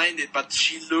Leifman signed it, but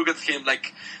she looked at him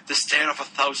like the stare of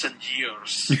 1,000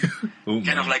 years.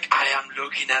 Kind of like, I am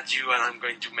looking at you and I'm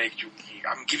going to make you,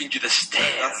 I'm giving you the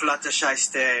stare. A Fluttershy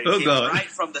stare. Oh, It came right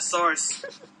from the source.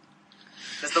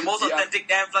 That's the most authentic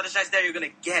damn Fluttershy stare you're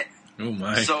going to get. Oh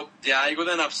my. So, yeah, I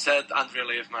wouldn't upset Andrea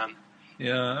Leifman.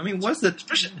 Yeah, I mean, what's the...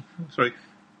 Sorry.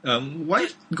 Why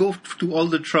go to all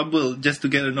the trouble just to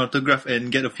get an autograph and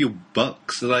get a few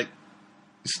bucks? Like,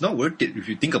 it's not worth it if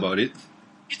you think about it.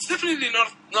 It's definitely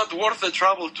not worth the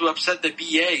trouble to upset the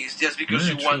BAs just because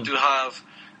you want to have...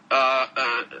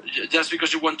 just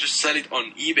because you want to sell it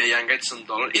on eBay and get some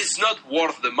dollars. It's not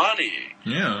worth the money.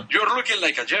 Yeah. You're looking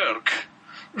like a jerk.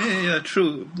 Yeah,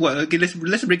 true. Well, okay,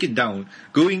 let's break it down.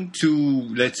 Going to,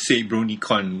 let's say,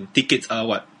 BronyCon, tickets are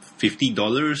what, $50,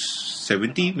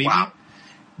 $70 maybe? Wow.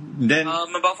 Then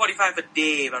about $45 a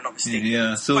day, if I'm not mistaken.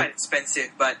 Yeah, it's so quite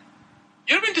expensive, but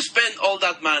you're going to spend all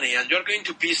that money and you're going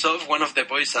to piss off one of the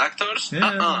voice actors?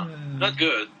 Yeah. Not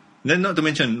good. Then, not to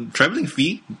mention traveling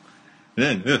fee.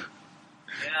 Then,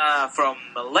 yeah, from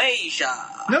Malaysia.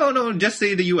 No, just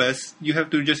say the US. You have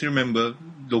to just remember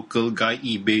local guy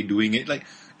eBay doing it. Like,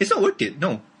 it's not worth it.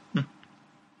 No.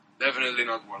 Definitely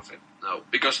not worth it. No,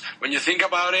 because when you think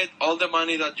about it, all the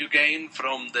money that you gain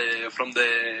from the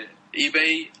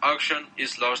eBay auction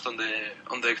is lost on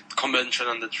the convention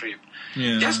and the trip.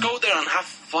 Yeah. Just go there and have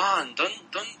fun.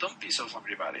 Don't piss off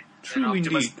everybody. True Then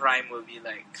Optimus indeed. Prime will be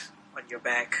like on your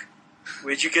back.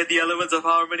 Where'd you get the elements of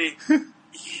harmony?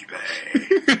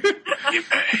 eBay.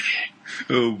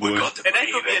 Oh boy. And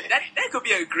that could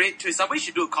be a great twist. Somebody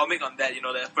should do a comic on that. You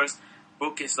know, the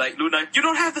book is like, Luna, you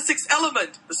don't have the sixth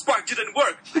element. The spark didn't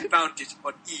work. I found it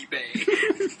on eBay.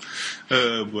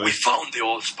 Boy. We found the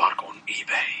old spark on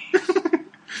eBay.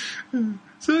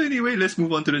 So anyway, let's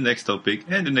move on to the next topic.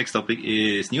 And the next topic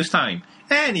is news time.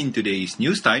 And in today's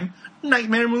news time,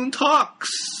 Nightmare Moon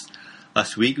talks.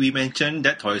 Last week we mentioned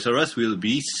that Toys R Us will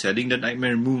be selling the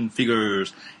Nightmare Moon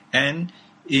figures. And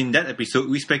in that episode,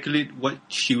 we speculate what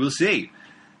she will say.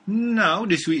 Now,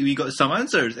 this week we got some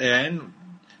answers. And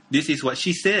this is what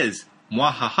she says.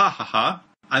 Mwahahaha.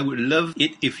 I would love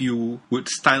it if you would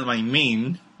style my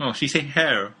mane. Oh, she said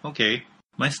hair. Okay.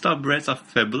 My star breads are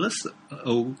fabulous.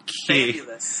 Okay.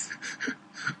 Fabulous.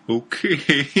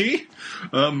 Okay.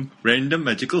 Random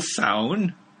magical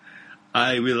sound.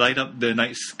 I will light up the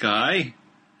night sky.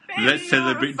 Let's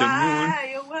celebrate the moon.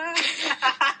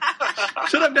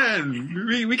 Shut up,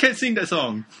 Dan. We can't sing that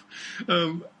song.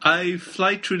 I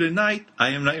fly through the night. I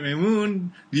am Nightmare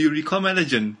Moon. Do you recall my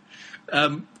legend?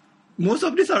 Most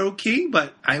of these are okay,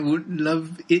 but I would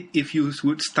love it if you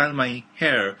would style my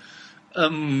hair.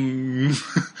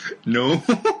 No.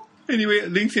 Anyway,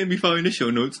 links can be found in the show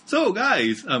notes. So,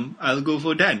 guys, I'll go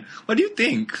for Dan. What do you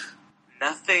think?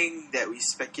 Nothing that we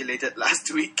speculated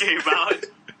last week came out.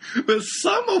 Well,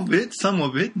 some of it.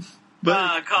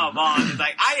 But Come on. It's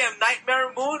like, I am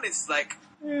Nightmare Moon. It's like,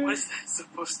 what is that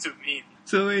supposed to mean?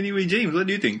 So anyway, James, what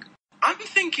do you think? I'm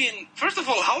thinking, first of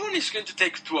all, how long is it going to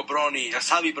take to a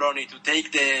savvy brony, to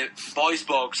take the voice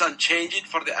box and change it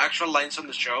for the actual lines on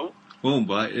the show? Oh,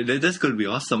 but that's going to be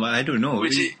awesome. I don't know.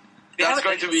 That's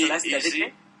going to be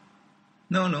easy.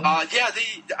 No.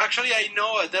 Actually, I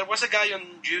know there was a guy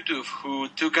on YouTube who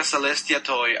took a Celestia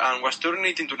toy and was turning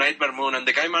it into Nightmare Moon, and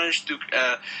the guy managed to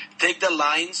take the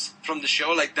lines from the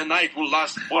show, like the night will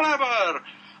last forever,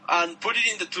 and put it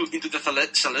into the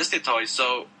Celestia toy.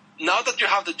 So now that you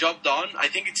have the job done, I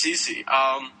think it's easy.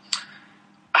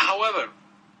 However,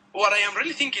 what I am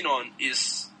really thinking on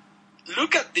is,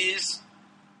 look at this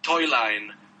toy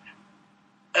line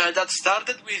that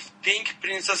started with Pink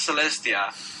Princess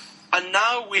Celestia, and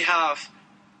now we have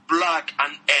black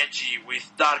and edgy with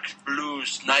dark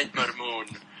blues Nightmare Moon,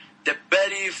 the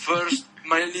very first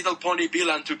My Little Pony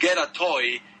villain to get a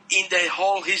toy in the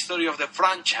whole history of the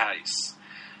franchise.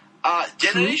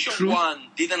 Generation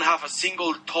 1 didn't have a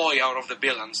single toy out of the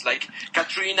villains, like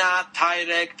Katrina,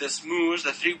 Tyrek, the Smooths,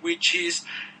 the Three Witches.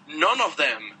 None of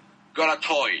them got a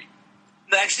toy.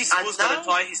 No, actually, Smooth's got a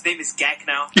toy. His name is Gak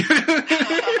now.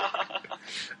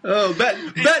 Oh, bad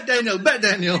Daniel.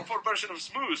 For version of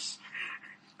Smooths.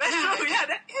 That's true, yeah,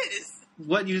 that is.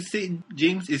 What you said,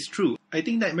 James, is true. I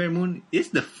think Nightmare Moon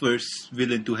is the first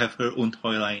villain to have her own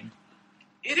toy line.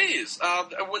 It is.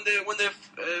 When the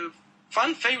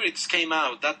fan favorites came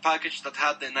out, that package that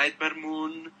had the Nightmare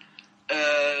Moon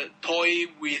toy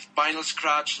with Vinyl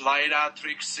Scratch, Lyra,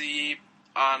 Trixie,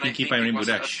 and Pinkie Pie and Rainbow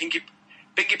Dash. Pinkie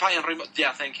Pie and Rainbow.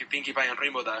 Yeah, thank you, Pinkie Pie and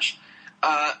Rainbow Dash.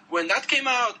 When that came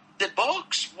out, the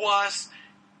box was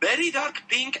very dark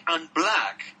pink and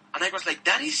black, and I was like,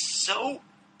 that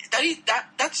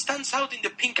stands out in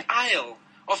the pink aisle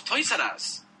of Toys R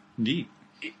Us. Indeed.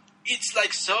 It's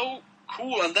like so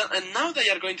cool, and now they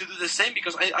are going to do the same,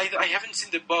 because I haven't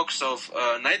seen the box of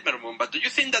Nightmare Moon, but do you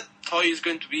think that toy is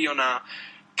going to be on a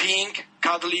pink,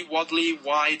 cuddly, waddly,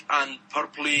 white, and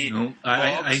purpley box?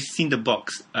 I've seen the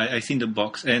box. I've seen the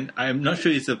box, and I'm not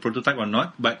sure it's a prototype or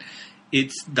not, but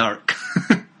it's dark.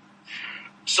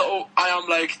 So I am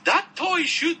like, that toy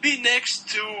should be next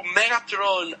to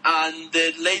Megatron and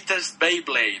the latest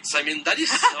Beyblades. I mean, that is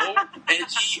so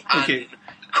edgy and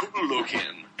cool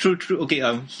looking. True. Okay,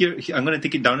 here I'm gonna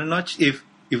take it down a notch. If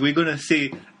we're gonna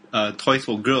say toys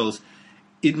for girls,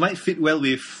 it might fit well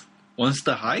with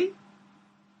Monster High.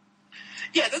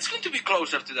 Yeah, that's going to be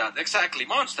closer to that. Exactly,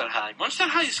 Monster High. Monster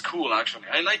High is cool, actually.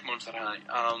 I like Monster High.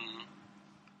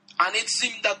 And it's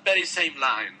in that very same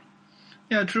line.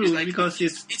 Yeah, true. It's like, because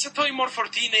it's a toy more for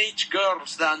teenage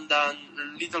girls than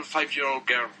little 5-year-old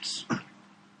girls.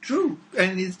 True,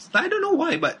 and I don't know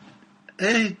why, but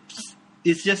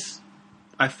it's just,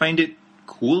 I find it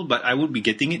cool, but I would be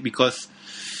getting it because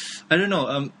I don't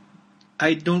know.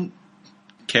 I don't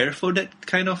care for that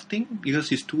kind of thing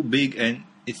because it's too big and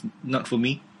it's not for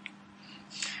me.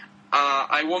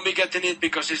 I won't be getting it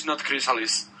because it's not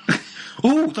Chrysalis.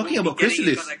 Oh, talking about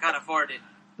Chrysalis. Because I can't afford it.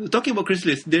 Talking about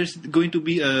Chrysalis, there's going to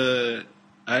be I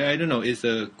don't know, it's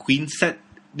a Queen set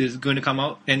that's going to come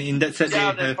out, and in that set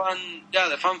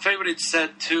the fan favorite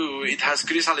set too. It has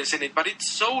Chrysalis in it, but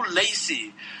it's so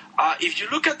lazy. If you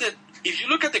look at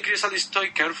the Chrysalis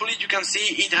toy carefully, you can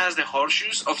see it has the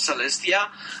horseshoes of Celestia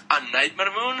and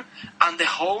Nightmare Moon, and the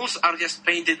holes are just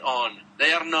painted on.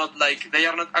 They are not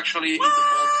actually in the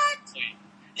mold.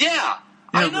 Yeah,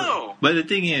 I know. But the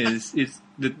thing is,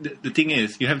 the thing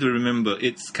is, you have to remember,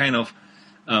 it's kind of,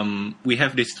 we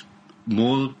have this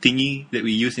mold thingy that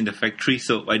we use in the factory,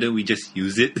 so why don't we just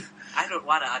use it? I don't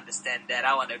want to understand that.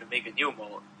 I want them to make a new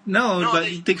mold. No, but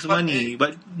it takes money.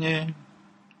 But yeah.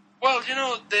 Well,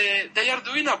 they are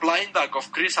doing a blind bag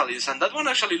of Chrysalis, and that one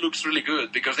actually looks really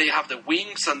good because they have the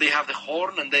wings and they have the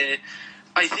horn, and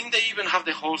I think they even have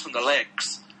the holes on the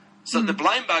legs. So the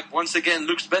blind bag, once again,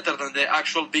 looks better than the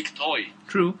actual big toy.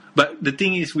 True, but the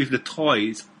thing is, with the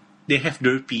toys, they have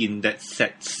Derpy in that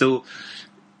set, so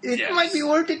it might be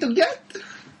worth it to get.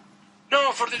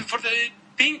 No, for the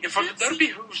Derpy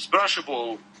who's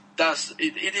brushable,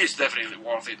 it is definitely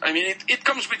worth it. I mean, it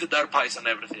comes with the Derp eyes and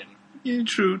everything. Yeah,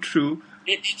 true.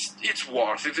 It's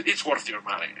worth your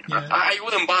money. Yeah. I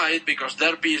wouldn't buy it because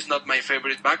Derpy is not my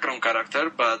favorite background character,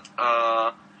 but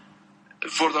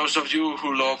for those of you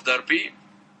who love Derpy,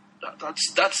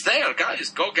 that's there, guys.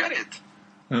 Go get it.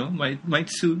 Well,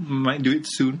 might do it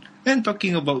soon. And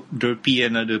talking about Derpy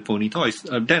and other pony toys,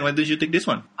 Dan, why don't you take this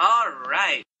one? All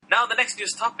right. Now the next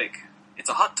news topic. It's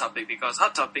a hot topic because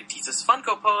Hot Topic teases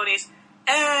Funko ponies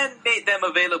and made them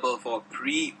available for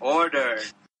pre-order.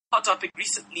 Hot Topic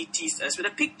recently teased us with a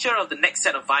picture of the next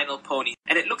set of vinyl ponies,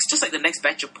 and it looks just like the next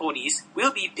batch of ponies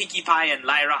will be Pinkie Pie and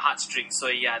Lyra Heartstrings, so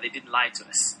yeah, they didn't lie to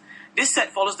us. This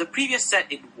set follows the previous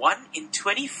set in 1 in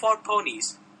 24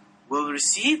 ponies will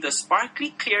receive the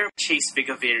sparkly clear chase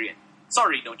figure variant.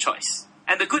 Sorry, no choice.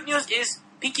 And the good news is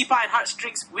Pinkie Pie and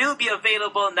Heartstrings will be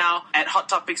available now at Hot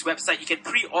Topic's website. You can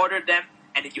pre-order them,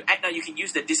 and if you act now, you can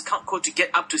use the discount code to get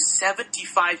up to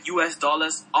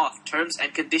 $75 off. Terms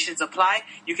and conditions apply.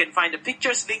 You can find the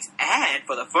pictures, links, and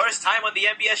for the first time on the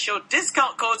MBS Show,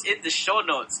 discount codes in the show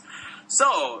notes.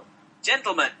 So,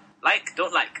 gentlemen, like,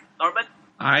 don't like. Norman?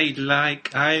 I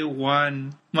like, I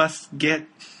want, must get.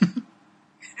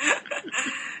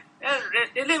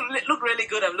 It look really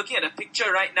good. I'm looking at a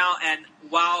picture right now, and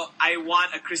wow, I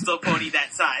want a crystal pony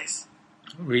that size.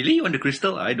 Really? You want the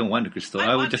crystal? I don't want the crystal.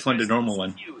 I would just want the normal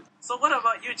one. Cute. So what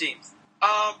about you, James?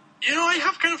 I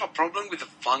have kind of a problem with the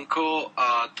Funko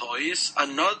toys,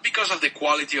 and not because of the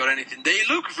quality or anything. They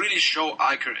look really show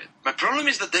accurate. My problem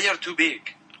is that they are too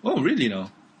big. Oh, really?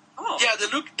 No. Oh. Yeah,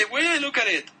 the way I look at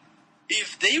it,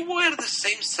 if they were the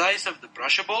same size of the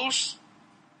brushables,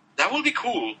 that would be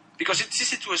cool because it's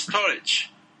easy to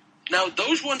storage. Now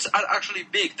those ones are actually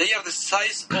big. They are the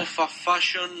size of a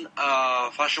fashion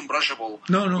brushable,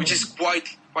 No. which is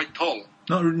quite tall.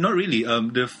 No, not really.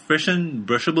 The fashion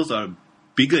brushables are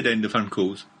bigger than the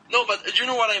Funkos. No, but you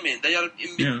know what I mean. They are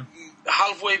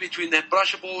halfway between the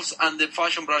brushables and the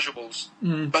fashion brushables,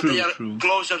 but they are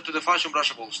closer to the fashion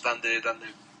brushables than the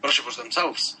brushables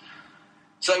themselves.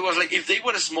 So it was like, if they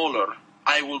were smaller,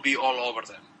 I will be all over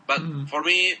them. But for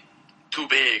me, too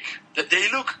big.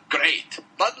 They look great,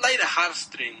 but like the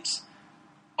heartstrings.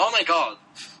 Oh my god,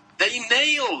 they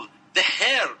nailed the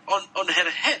hair on her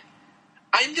head.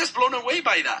 I'm just blown away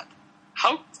by that.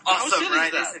 How Awesome, silly right?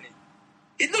 is that? Isn't it?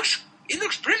 It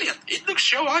looks brilliant. It looks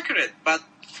so accurate, but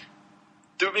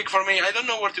too big for me. I don't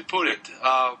know where to put it.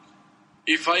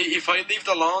 If I lived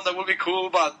alone, that would be cool.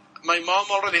 But my mom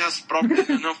already has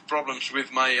enough problems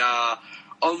with my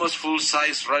almost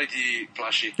full-size Rarity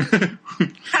plushie.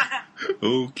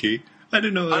 Okay. I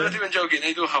don't know. I'm not even joking.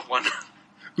 I do have one.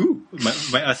 Ooh,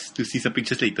 might ask to see some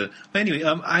pictures later. But anyway,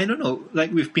 I don't know.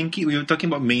 Like with Pinkie, we were talking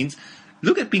about mains.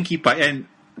 Look at Pinkie Pie, and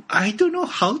I don't know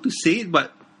how to say it,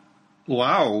 but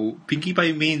wow, Pinkie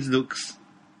Pie mains looks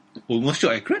almost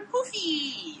so accurate.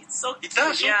 Poofy! It's so cute. It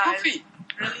does, so poofy.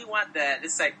 I really want that.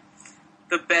 It's like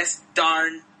the best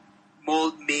darn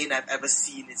mold mane I've ever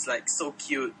seen. It's like so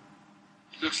cute.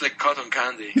 Looks like cotton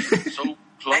candy. So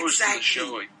close to the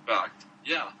show, in fact.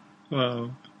 Yeah.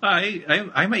 Wow.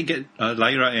 I might get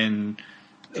Lyra and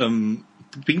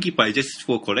Pinkie Pie just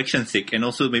for collection's sake, and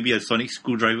also maybe a sonic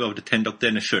screwdriver of the 10th Doctor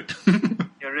and a shirt.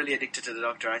 You're really addicted to the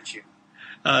Doctor, aren't you?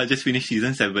 Just finished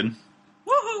season 7.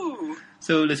 Woohoo!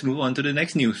 So let's move on to the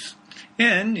next news.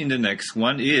 And in the next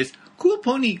one is cool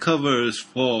pony covers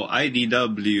for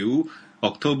IDW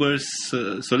October's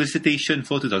solicitation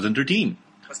for 2013.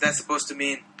 What's that supposed to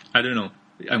mean? I don't know.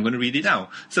 I'm going to read it now.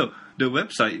 So, the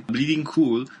website Bleeding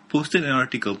Cool posted an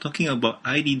article talking about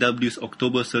IDW's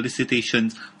October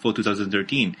solicitations for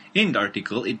 2013. In the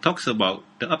article, it talks about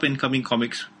the up-and-coming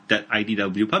comics that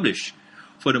IDW publish.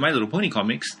 For the My Little Pony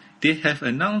comics, they have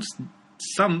announced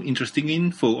some interesting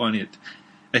info on it.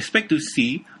 Expect to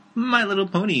see My Little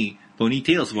Pony, Pony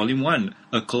Tales Volume 1,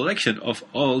 a collection of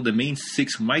all the main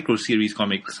 6 micro-series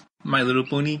comics. My Little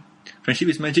Pony Friendship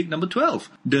is Magic number 12,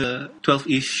 the 12th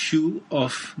issue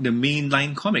of the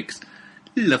mainline comics.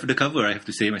 Love the cover, I have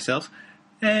to say myself.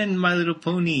 And My Little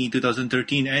Pony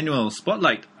 2013 Annual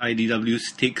Spotlight,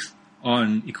 IDW's takes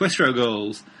on Equestria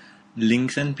Girls.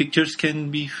 Links and pictures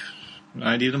can be...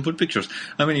 I didn't put pictures.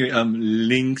 Anyway,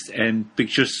 links and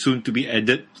pictures soon to be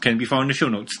added can be found in the show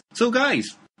notes. So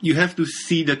guys, you have to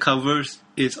see the covers.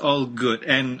 It's all good.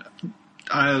 And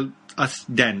I'll ask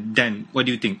Dan. Dan, what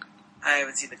do you think? I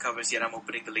haven't seen the covers yet. I'm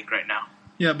opening the link right now.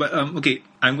 Yeah, but okay,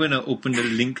 I'm going to open the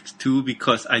link too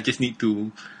because I just need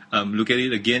to look at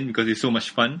it again because it's so much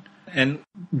fun. And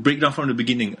break down from the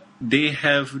beginning. They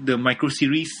have the micro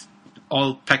series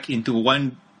all packed into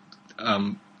one...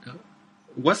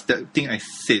 what's the thing I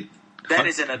said? That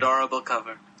is an adorable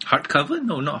cover. Hardcover?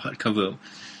 No, not hardcover.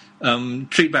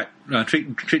 Trade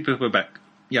paperback.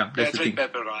 Yeah, that's the trade thing.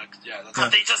 paperback. Yeah, that's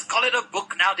Can't they just call it a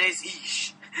book nowadays?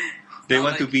 Eesh. They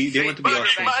want to be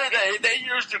awesome. They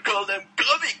used to call them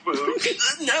comic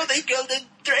books. Now they call them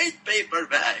trade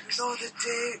paperbacks. No,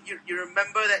 you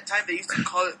remember that time they used to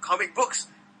call it comic books?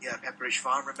 Yeah, Pepperidge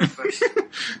Farm remembers.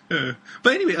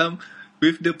 But anyway,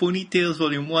 with the Ponytails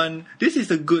Volume 1, this is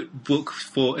a good book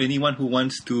for anyone who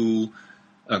wants to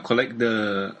collect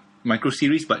the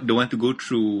micro-series but don't want to go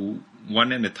through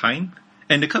one at a time.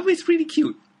 And the cover is pretty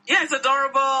cute. Yeah, it's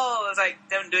adorable. It's like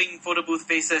them doing photo booth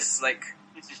faces, like...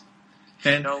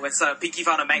 And when Pinky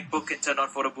found a MacBook and turned on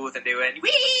photo booth and they went,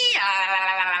 wee!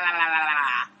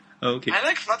 Okay. I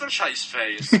like Fluttershy's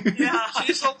face. Yeah.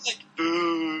 She's all like,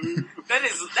 That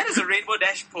is a Rainbow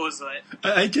Dash pose, right?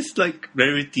 I just like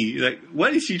Rarity. Like,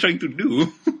 what is she trying to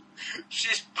do?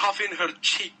 She's puffing her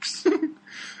cheeks.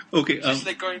 Okay. She's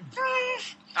like going...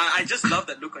 I just love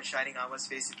that look on Shining Armor's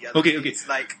face in the other. Okay. It's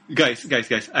like... Guys,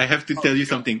 I have to tell you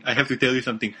something.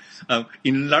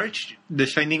 Enlarge the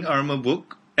Shining Armor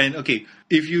book. And okay,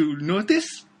 if you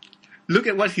notice, look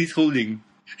at what he's holding.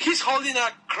 He's holding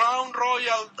a Crown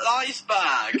Royal ice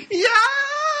bag.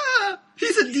 Yeah!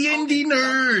 He's a D&D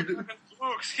nerd.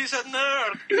 Books. He's a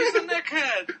nerd. He's a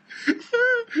neckhead.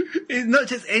 It's not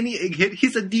just any egghead.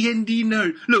 He's a D&D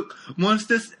nerd. Look,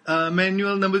 Monsters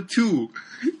Manual number 2.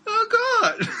 Oh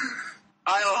God!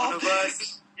 I love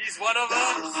us. He's one of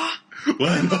us.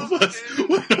 One of us.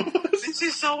 This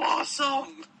is so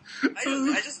awesome.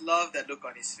 I just love that look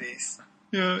on his face.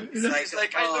 Yeah, it's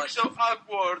like I look so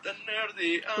awkward and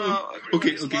nerdy.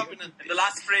 Okay. Loving it. And the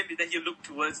last frame that you look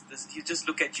towards this, you just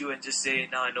look at you and just say,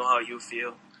 "Now I know how you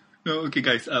feel." No, okay,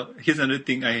 guys. Here's another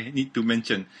thing I need to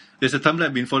mention. There's a Tumblr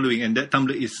I've been following, and that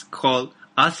Tumblr is called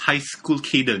Us High School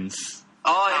Cadence.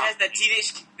 Oh, it has that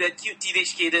cute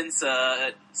teenage cadence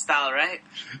style, right?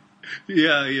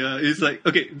 Yeah. It's like,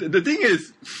 okay, the thing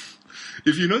is,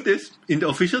 if you notice, in the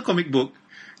official comic book,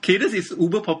 Cadence is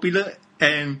uber popular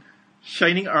and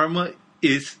Shining Armor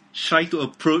is shy to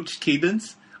approach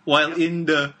Cadence, while in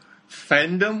the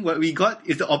fandom, what we got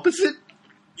is the opposite.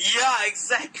 Yeah,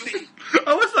 exactly.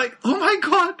 I was like, oh my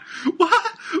God,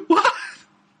 what?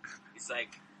 It's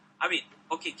like, I mean,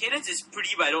 okay, Cadence is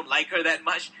pretty, but I don't like her that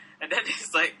much. And then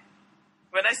it's like,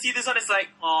 when I see this one, it's like,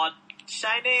 oh,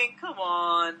 Shining, come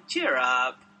on, cheer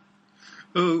up.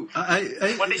 Oh,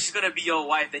 One day she's gonna be your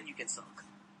wife, then you can sulk.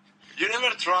 You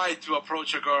never tried to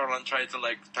approach a girl and try to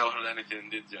tell her anything,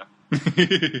 did you?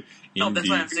 No, that's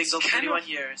why I'm single It's for kind 21 of-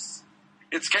 years.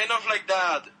 It's kind of like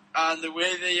that, and the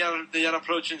way they are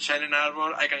approaching Shining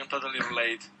Armor, I can totally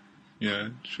relate.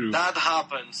 Yeah, true. That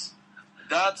happens.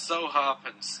 That so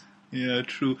happens. Yeah,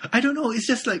 true. I don't know. It's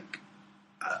just like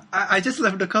I just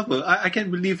love the cover. I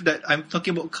can't believe that I'm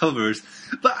talking about covers,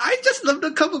 but I just love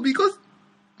the cover because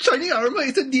Shining Armor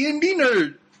is a D&D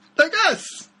nerd like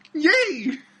us.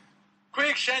 Yay!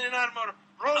 Quick, Shining Armor,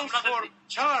 roll for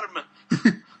charm.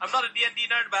 I'm not a D&D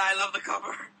nerd, but I love the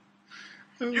cover.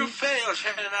 You fail,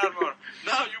 Shining Armor.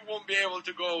 Now you won't be able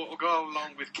to go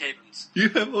along with Cadence. You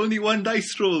have only one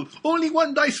dice roll. Only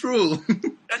one dice roll.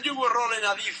 And you were rolling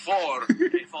a D4.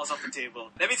 It falls off the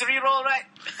table. That means reroll, right?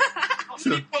 How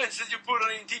many points did you put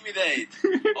on Intimidate?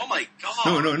 Oh my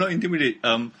God. No, not Intimidate.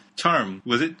 Charm.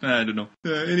 Was it? I don't know.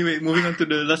 Anyway, moving on to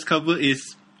the last cover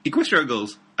is Equestria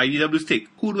Girls. IDW's take.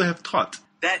 Who do I have thought?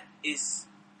 That is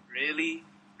really,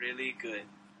 really good.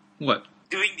 What?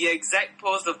 Doing the exact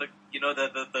pose of the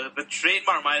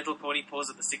trademark My Little Pony pose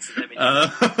of the 6 of them.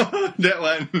 That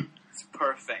one. It's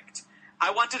perfect.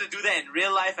 I wanted to do that in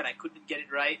real life and I couldn't get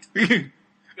it right.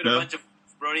 Got a bunch of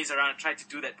bronies around and tried to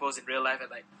do that pose in real life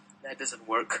and that doesn't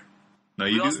work. Now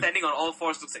we all standing on all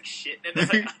fours looks like shit. And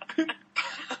it's like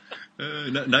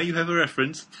now you have a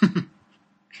reference.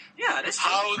 Yeah, that's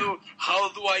How do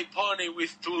I pony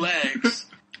with 2 legs?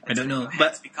 I don't know,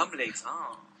 hands become legs.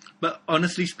 Oh. But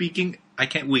honestly speaking, I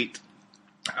can't wait.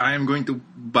 I am going to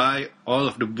buy all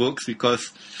of the books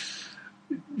because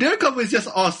their cover is just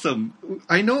awesome.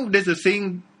 I know there's a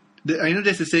saying.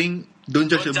 Don't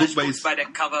judge a book by the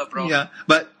cover, bro. Yeah,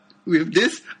 but with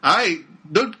this, I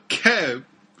don't care.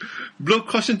 Blow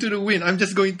caution to the wind. I'm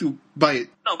just going to buy it.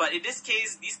 No, but in this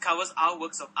case, these covers are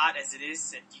works of art as it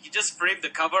is, and you can just frame the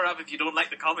cover up if you don't like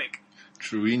the comic.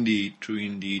 True indeed.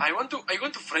 I want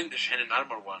to frame the Shannon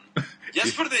Armor one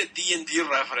just for the D&D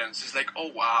reference. It's like,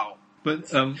 oh wow.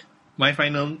 But my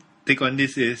final take on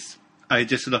this is I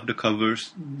just love the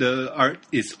covers. The art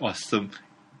is awesome,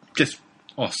 just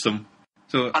awesome.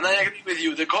 So, and I agree with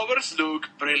you. The covers look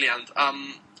brilliant.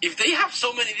 If they have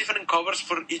so many different covers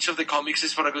for each of the comics,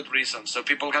 it's for a good reason, so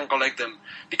people can collect them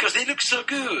because they look so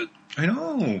good. I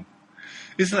know.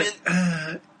 It's like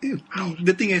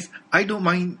the thing is, I don't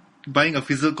mind buying a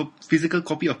physical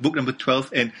copy of book number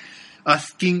 12 and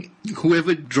asking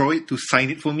whoever draw it to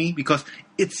sign it for me because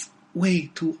it's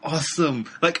way too awesome.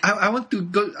 Like I want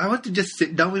to just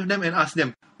sit down with them and ask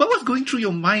them, what was going through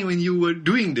your mind when you were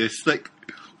doing this? Like,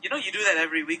 you know, you do that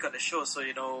every week on the show, so,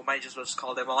 might just well just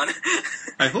call them on.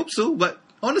 I hope so, but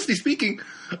honestly speaking,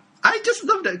 I just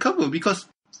love that cover because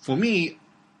for me,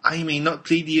 I may not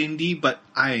play D&D, but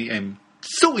I am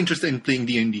so interested in playing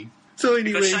D&D. So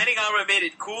anyway... Because Shining Armor made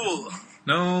it cool.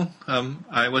 No,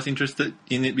 I was interested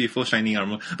in it before Shining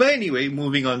Armor. But anyway,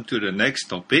 moving on to the next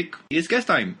topic, it's guest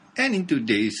time. And in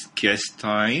today's guest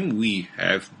time, we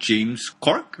have James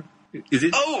Corck. Is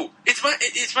it? Oh, it's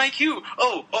my cue.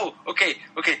 Oh, okay.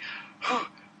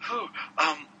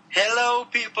 Hello,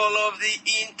 people of the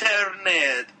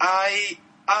internet. I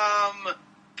am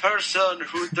person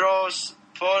who draws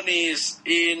ponies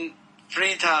in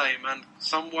free time and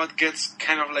somewhat gets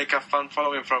kind of like a fun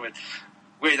following from it.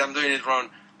 Wait, I'm doing it wrong.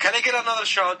 Can I get another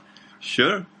shot?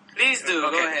 Sure. Please do.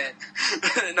 Okay. Go ahead.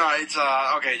 No, it's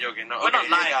okay, joking. No, we're okay, not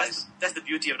live. hey guys. That's the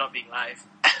beauty of not being live.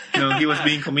 No, he was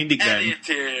being comedic then.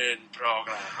 Editing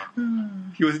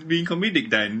program. He was being comedic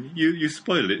then. You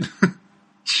spoiled it.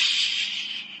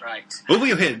 Right. Over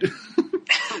your head.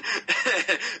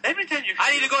 Every time you...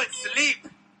 I need to go and sleep.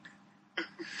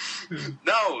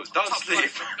 No, don't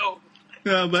sleep. No.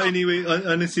 No, but anyway,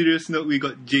 on a serious note, we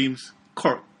got James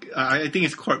Corck. I think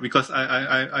it's Corck because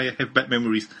I have bad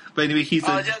memories. But anyway, he's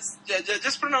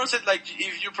just pronounce it like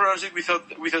if you pronounce it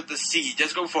without the C.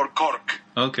 Just go for Cork.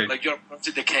 Okay. Like you're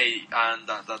pronouncing the K, and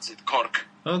that's it. Cork.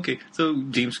 Okay, so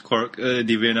James Corck,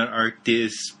 DeviantArt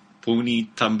artist, pony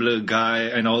Tumblr guy,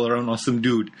 and all-around awesome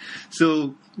dude.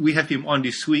 So we have him on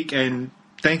this week, and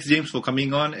thanks, James, for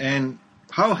coming on. And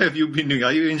how have you been doing?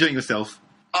 Are you enjoying yourself?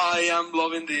 I am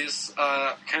loving this.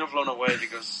 Kind of blown away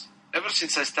because ever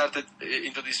since I started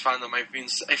into this fandom,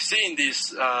 I've seen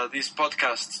these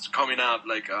podcasts coming up,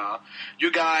 like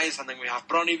you guys, and then we have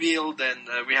Brony Build, and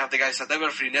we have the guys at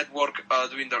Everfree Network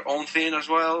doing their own thing as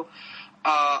well.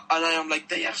 And I am like,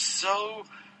 they are so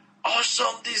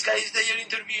awesome. These guys, they are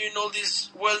interviewing all these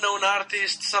well-known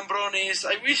artists and bronies.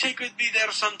 I wish I could be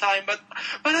there sometime, but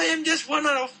I am just one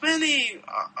out of many.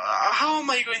 How am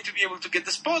I going to be able to get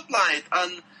the spotlight?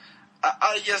 And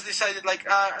I just decided, like,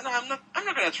 no, I'm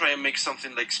not gonna try and make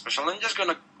something like special. I'm just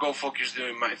gonna go focus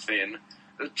doing my thing.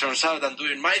 It turns out I'm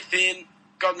doing my thing.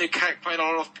 Got me quite a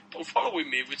lot of people following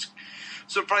me, which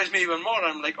surprised me even more.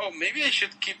 I'm like, oh, maybe I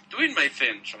should keep doing my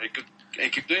thing. So I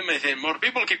keep doing my thing. More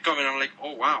people keep coming. I'm like,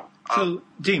 oh wow. So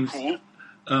James, cool.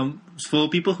 For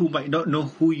people who might not know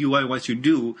who you are, what you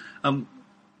do,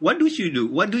 what do you do?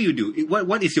 What do you do?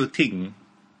 What is your thing?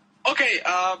 Okay.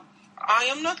 I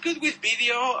am not good with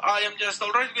video. I am just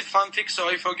alright with fanfic, so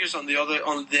I focus on the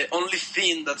only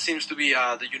thing that seems to be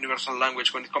the universal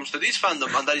language when it comes to this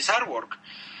fandom, and that is artwork.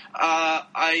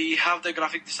 I have the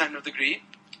graphic designer degree,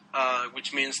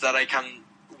 which means that I can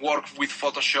work with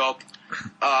Photoshop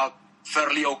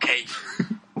fairly okay.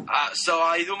 So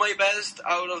I do my best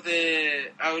out of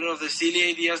the silly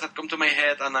ideas that come to my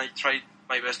head, and I try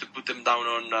my best to put them down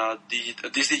on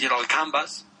this digital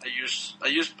canvas. I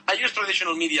use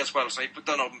traditional media as well, so I put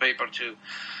them on paper too.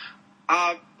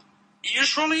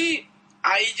 Usually,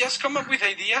 I just come up with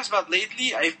ideas, but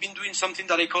lately I've been doing something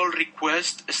that I call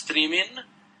request streaming.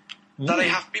 Ooh. That I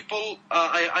have people.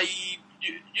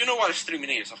 You know what streaming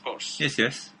is, of course.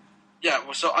 Yes.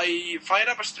 Yeah. So I fire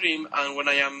up a stream, and when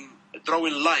I am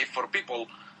drawing live for people,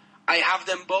 I have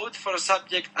them vote for a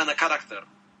subject and a character.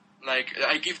 Like,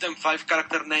 I give them 5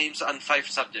 character names and 5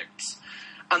 subjects.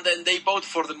 And then they vote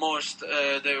for the most,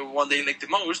 the one they like the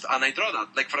most, and I draw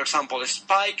that. Like, for example,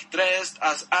 Spike dressed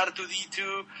as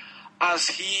R2-D2 as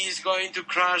he is going to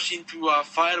crash into a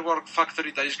firework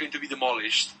factory that is going to be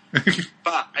demolished.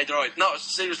 But I draw it. No,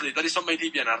 seriously, that is on my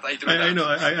DeviantArt. I drew that. I know,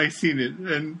 I seen it,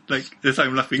 and, like, that's why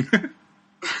I'm laughing.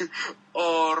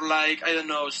 or like, I don't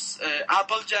know,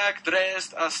 Applejack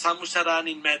dressed as Samus Aran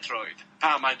in Metroid.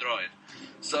 My droid.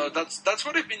 So that's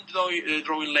what I've been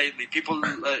drawing lately. People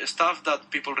stuff that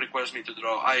people request me to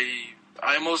draw.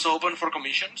 I'm also open for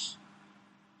commissions.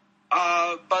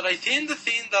 But I think the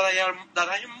thing that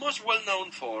I am most well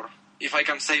known for, if I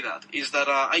can say that, is that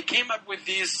I came up with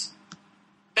this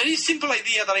very simple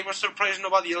idea that I was surprised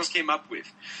nobody else came up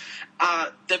with.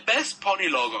 The best pony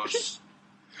logos,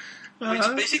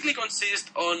 which basically consist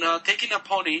on taking a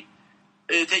pony,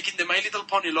 taking the My Little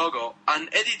Pony logo, and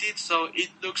edit it so it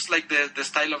looks like the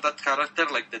style of that character,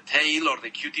 like the tail or the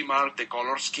cutie mark, the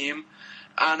color scheme.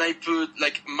 And I put,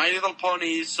 like, My Little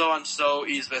Pony so-and-so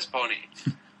is best pony.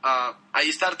 I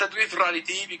started with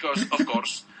Rarity because, of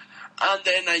course, and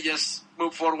then I just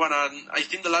moved forward, and I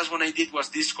think the last one I did was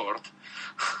Discord.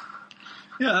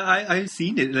 Yeah, I've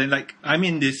seen it. Like, I'm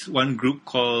in this one group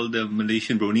called the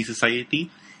Malaysian Brony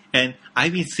Society, and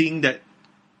I've been seeing that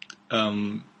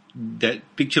that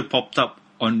picture popped up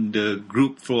on the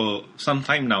group for some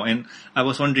time now, and I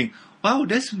was wondering, wow,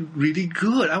 that's really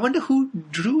good. I wonder who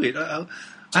drew it.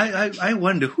 I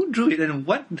wonder who drew it and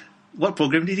what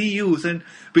program did he use, and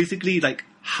basically like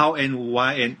how and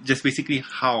why, and just basically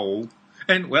how.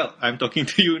 And well, I'm talking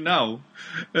to you now.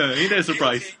 Ain't that a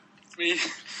surprise?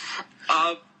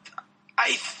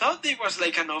 I thought it was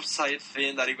like an offside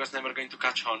thing that it was never going to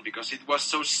catch on because it was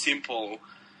so simple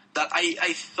that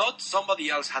I thought somebody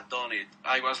else had done it.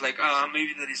 I was like,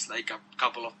 maybe there is like a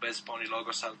couple of best pony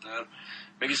logos out there.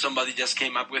 Maybe somebody just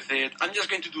came up with it. I'm just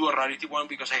going to do a Rarity one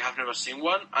because I have never seen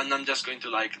one, and I'm just going to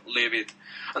like leave it.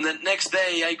 And then next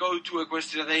day I go to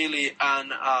Equestria Daily,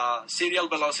 and Serial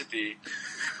Velocity,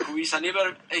 who is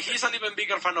he's an even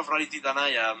bigger fan of Rarity than I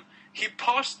am. He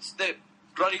posts the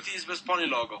Rarity's best pony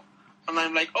logo, and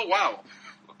I'm like, oh wow,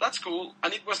 that's cool.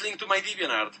 And it was linked to my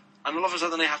DeviantArt. And all of a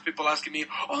sudden I have people asking me,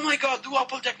 oh my god, do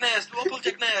Applejack Nest,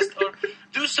 or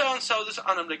do so-and-so,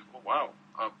 and I'm like, oh wow,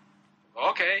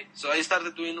 okay. So I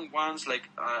started doing ones like,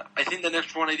 I think the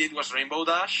next one I did was Rainbow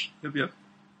Dash. Yep.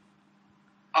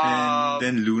 And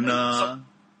then Luna.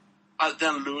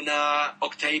 Then Luna,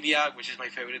 Octavia, which is my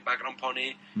favorite background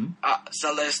pony,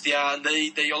 Celestia, and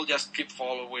they all just keep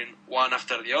following one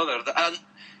after the other. And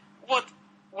what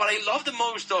I love the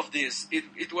most of this,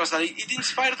 it was that it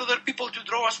inspired other people to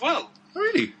draw as well.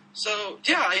 Really? So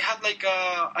yeah,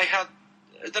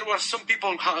 there were some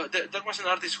people. There was an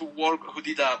artist who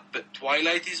did a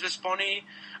Twilight is best pony,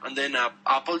 and then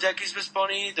Applejack is best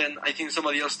pony. Then I think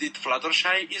somebody else did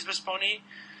Fluttershy is best pony.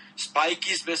 Spike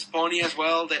is best pony as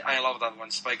well. I love that one.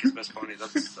 Spike is best pony.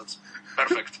 That's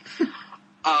perfect.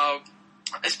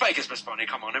 Spike is best pony.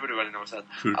 Come on, everybody knows that.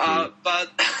 True.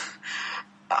 But.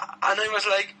 And I was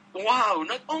like, wow,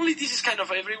 not only this is kind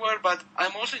of everywhere, but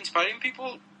I'm also inspiring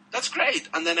people. That's great.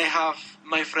 And then I have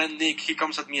my friend Nick, he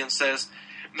comes at me and says,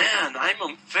 man, I'm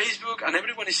on Facebook and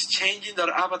everyone is changing their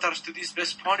avatars to these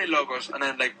best pony logos. And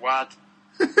I'm like, what?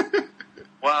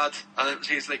 What? And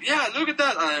he's like, yeah, look at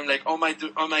that. And I'm like, oh my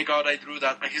God, I drew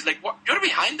that. And he's like, what? You're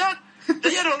behind that?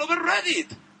 They are all over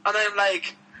Reddit. And I'm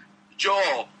like,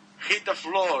 Joe, hit the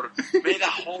floor, made a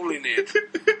hole in it.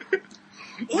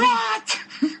 What?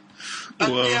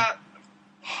 And yeah,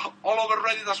 all over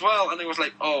Reddit as well. And it was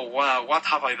like, oh wow, what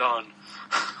have I done?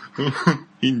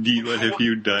 Indeed, what have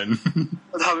you done?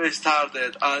 What have I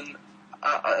started? And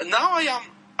now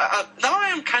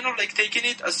I am kind of like taking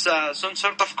it as some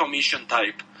sort of commission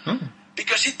type.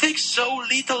 Because it takes so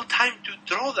little time to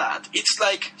draw that. It's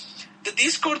like, the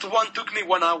Discord one took me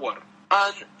 1 hour.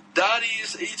 And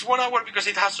it's 1 hour because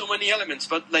it has so many elements.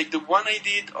 But like the one I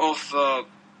did of...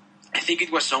 I think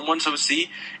it was Someone's OC.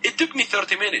 It took me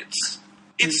 30 minutes.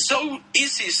 It's so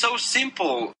easy, so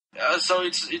simple. So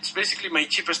it's basically my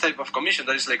cheapest type of commission.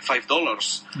 That is like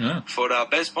 $5 for a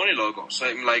best pony logo. So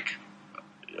I'm like,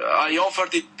 I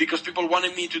offered it because people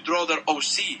wanted me to draw their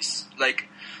OCs. Like,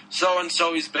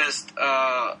 so-and-so is best,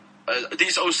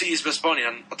 this OC is best pony.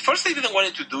 And at first I didn't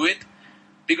want to do it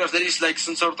because there is like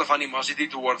some sort of animosity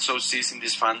towards OCs in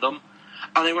this fandom.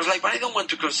 And I was like, but I don't want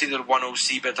to consider one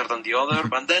OC better than the other.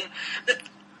 But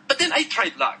then I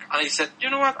tried luck. And I said, you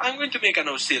know what? I'm going to make an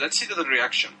OC. Let's see the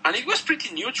reaction. And it was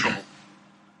pretty neutral.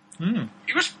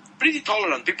 It was pretty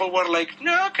tolerant. People were like,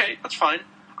 no, okay, that's fine.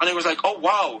 And I was like, oh,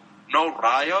 wow. No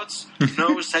riots.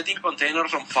 No setting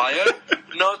containers on fire.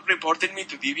 Not reporting me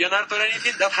to DeviantArt or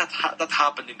anything. That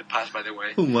happened in the past, by the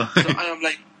way. Oh, my. So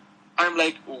I'm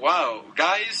like, wow,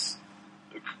 guys...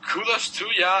 Kudos to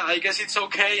I guess it's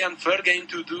okay and fair game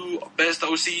to do best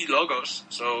OC logos.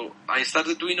 So I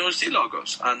started doing OC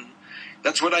logos, and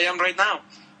that's where I am right now.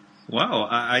 Wow,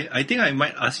 I think I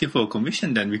might ask you for a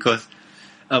commission then, because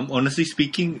honestly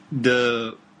speaking,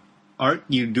 the art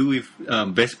you do with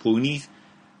Best Ponies,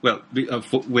 well,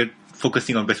 we're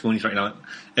focusing on Best Ponies right now,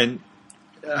 and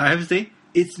I have to say,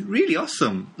 it's really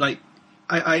awesome. Like,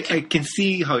 I can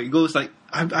see how it goes. Like,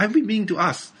 I've been meaning to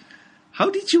ask, how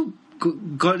did you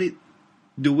got it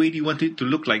the way you want it to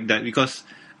look like that? Because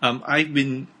I've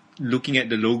been looking at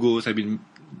the logos. I've been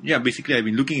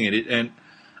looking at it, and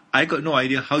I got no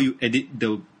idea how you edit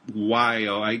the Y,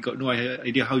 or I got no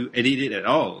idea how you edit it at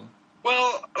all.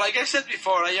 Well, like I said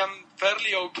before, I am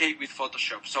fairly okay with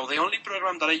Photoshop. So the only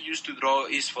program that I use to draw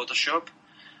is Photoshop.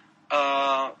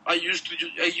 I used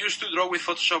to draw with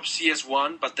Photoshop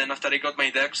CS1, but then after I got my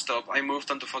desktop, I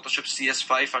moved on to Photoshop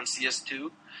CS5 and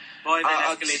CS2. Boy,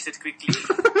 that escalated quickly.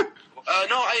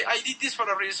 No, I did this for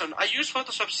a reason. I use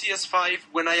Photoshop CS5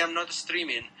 when I am not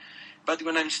streaming, but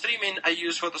when I'm streaming, I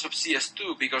use Photoshop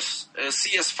CS2 because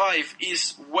CS5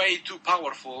 is way too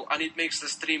powerful and it makes the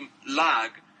stream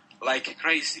lag like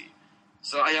crazy.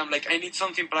 So I am like, I need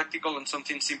something practical and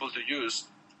something simple to use.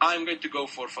 I'm going to go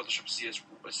for Photoshop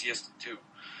CS2.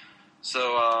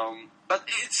 So, but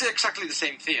it's exactly the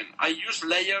same thing. I use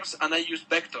layers and I use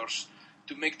vectors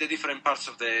to make the different parts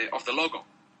of the logo.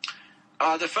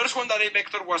 The first one that I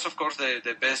vectored was, of course,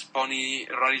 the Best Pony,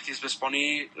 Rarity's Best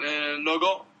Pony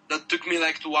logo. That took me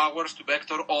like 2 hours to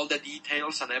vector all the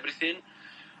details and everything.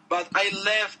 But I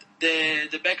left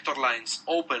the vector lines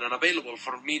open and available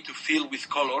for me to fill with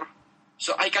color.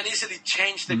 So I can easily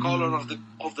change the color of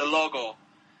the logo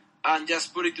and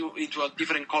just put it into a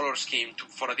different color scheme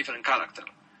for a different character.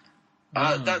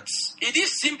 It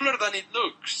is simpler than it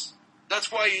looks.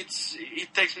 That's why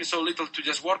it takes me so little to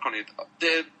just work on it.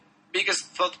 The biggest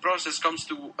thought process comes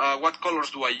to what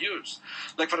colors do I use?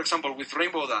 Like, for example, with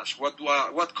Rainbow Dash, what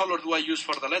color do I use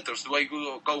for the letters? Do I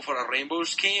go for a rainbow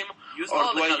scheme? Use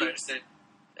all the colors.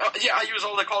 I use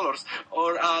all the colors.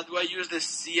 Or do I use the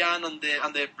cyan and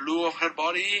the blue of her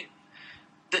body?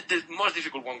 The most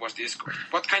difficult one was Discord.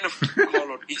 What kind of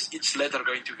color is each letter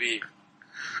going to be?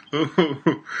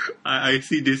 Oh, I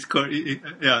see Discord.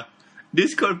 Yeah,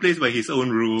 Discord plays by his own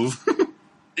rules.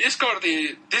 Discord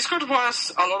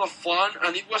was a lot of fun,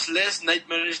 and it was less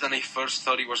nightmarish than I first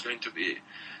thought it was going to be.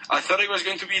 I thought I was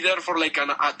going to be there for like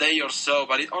a day or so,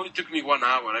 but it only took me 1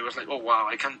 hour. I was like, oh wow,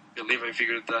 I can't believe I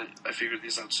figured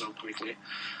this out so quickly.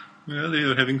 Well, they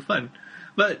were having fun.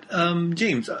 But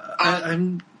James,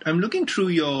 I'm looking through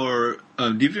your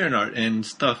DeviantArt and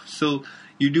stuff. So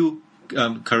you do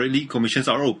currently commissions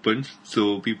are open.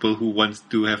 So people who want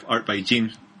to have art by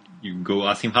James, you go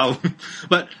ask him how.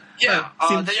 But yeah,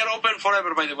 they are open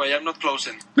forever. By the way, I'm not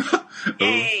closing.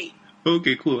 Yay!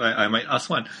 Okay, cool. I might ask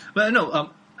one. But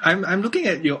no, I'm looking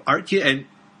at your art here, and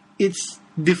it's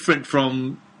different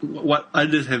from what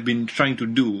others have been trying to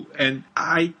do. And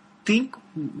I think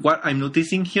what I'm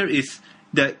noticing here is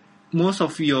that most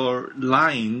of your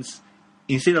lines,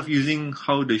 instead of using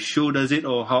how the show does it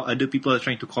or how other people are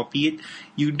trying to copy it,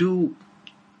 you do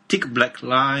thick black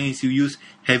lines, you use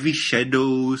heavy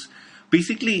shadows.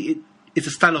 Basically, it's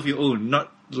a style of your own,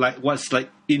 not like what's like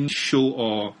in show,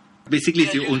 or basically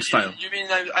it's your own style. You mean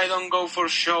I don't go for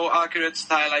show accurate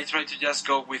style? I try to just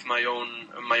go with my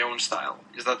own style.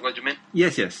 Is that what you mean?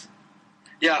 Yes.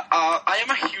 Yeah, I am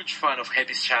a huge fan of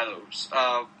heavy shadows.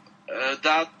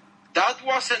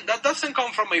 That doesn't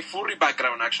come from my furry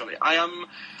background, actually.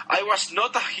 I was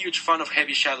not a huge fan of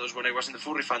heavy shadows when I was in the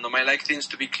furry fandom. I like things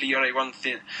to be clear. I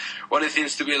wanted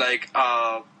things to be like,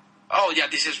 oh yeah,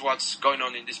 this is what's going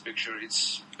on in this picture.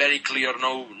 It's very clear,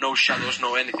 no shadows,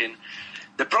 no anything.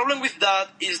 The problem with that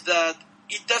is that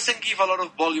it doesn't give a lot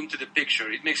of volume to the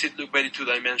picture. It makes it look very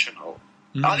two-dimensional.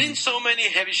 Adding so many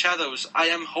heavy shadows, I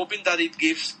am hoping that it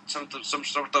gives some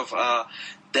sort of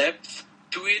depth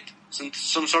to it,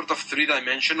 some sort of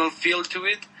three-dimensional feel to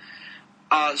it.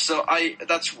 So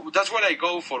that's what I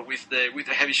go for with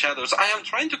the heavy shadows. I am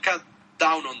trying to cut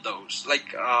down on those.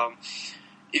 Like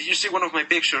if you see one of my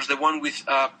pictures, the one with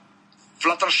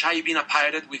Fluttershy being a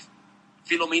pirate with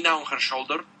Philomena on her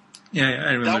shoulder. Yeah,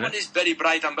 I remember that one is very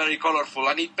bright and very colorful,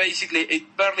 and it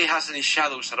barely has any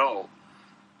shadows at all.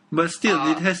 But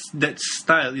still, it has that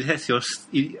style. It has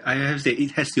I have to say,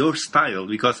 it has your style,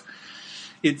 because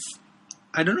it's,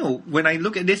 I don't know, when I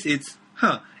look at this, it's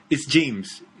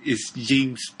James. It's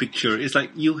James' picture. It's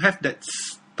like you have that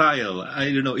style.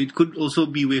 I don't know. It could also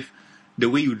be with the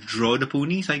way you draw the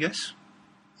ponies, I guess.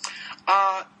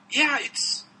 Yeah,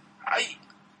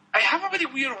 I have a very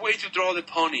weird way to draw the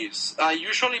ponies. I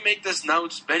usually make the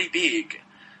snouts very big,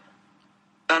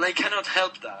 and I cannot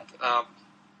help that.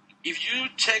 If you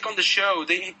check on the show,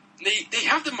 they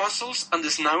have the muscles and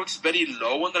the snouts very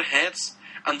low on their heads,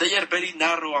 and they are very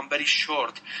narrow and very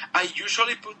short. I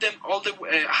usually put them all the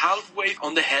way, halfway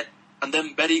on the head, and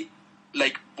then very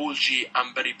like bulgy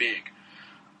and very big.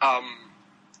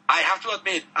 I have to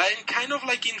admit, I'm kind of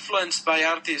like influenced by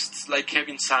artists like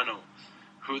Kevin Sano,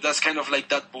 who does kind of like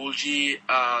that bulgy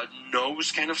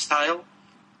nose kind of style.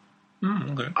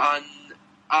 Okay.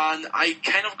 And I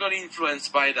kind of got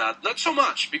influenced by that. Not so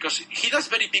much, because he does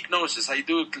very big noses. I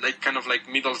do like kind of like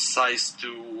middle-sized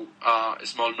to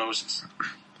small noses.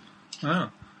 Oh.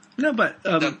 No, but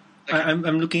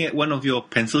I'm looking at one of your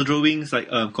pencil drawings, like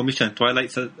commissioned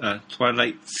Twilight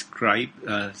Scriber?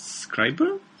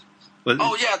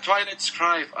 Oh yeah, Twilight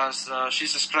Scribe, as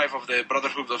she's a scribe of the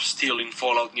Brotherhood of Steel in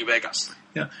Fallout New Vegas.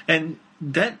 Yeah, and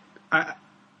that I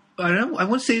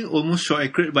won't say almost so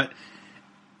accurate, but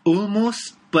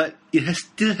almost, but it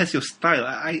still has your style.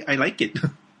 I like it.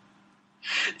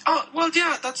 Oh well,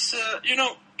 yeah. That's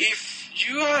if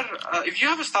you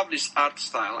have established art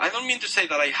style. I don't mean to say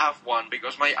that I have one,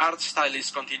 because my art style is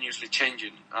continuously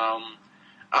changing.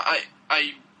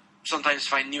 I sometimes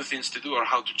find new things to do or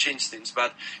how to change things.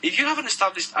 But if you have an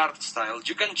established art style,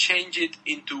 you can change it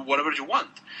into whatever you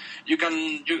want. You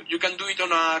can do it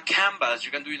on a canvas.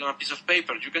 You can do it on a piece of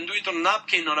paper. You can do it on a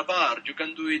napkin on a bar. You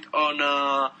can do it on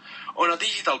a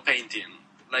digital painting,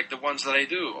 like the ones that I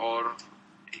do.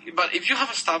 But if you have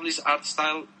established art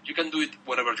style, you can do it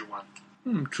whatever you want.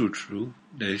 True.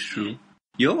 That is true.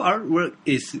 Your artwork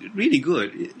is really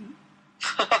good.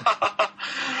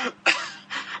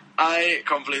 I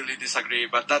completely disagree,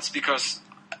 but that's because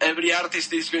every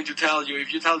artist is going to tell you,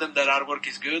 if you tell them their artwork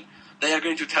is good, they are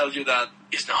going to tell you that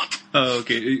it's not. Oh,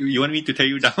 okay. You want me to tear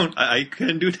you down? I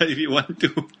can do that if you want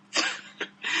to.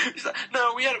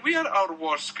 No, we are our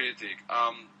worst critic.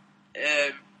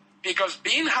 Because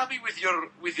being happy with your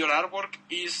artwork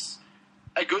is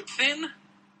a good thing,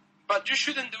 but you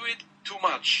shouldn't do it too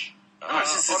much. Or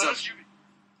else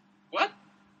what?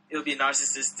 It'll be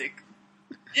narcissistic.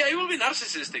 Yeah, it will be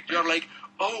narcissistic. You're like,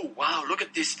 oh, wow, look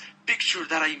at this picture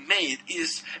that I made.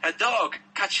 Is a dog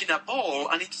catching a ball,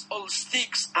 and it's all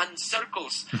sticks and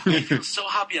circles. I feel so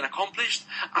happy and accomplished.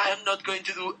 I am not going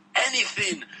to do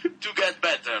anything to get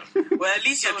better. Well, at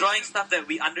least you're drawing stuff that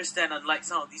we understand, unlike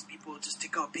some of these people who just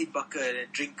take out a paint bucket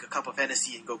and drink a cup of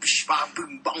Hennessy and go bish, bang,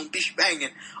 boom, bang, bish, bang,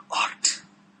 and art.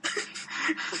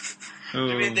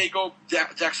 You mean they go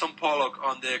Jackson Pollock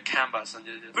on the canvas? And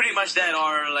pretty much that,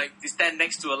 or like they stand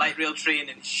next to a light rail train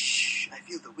and shh, I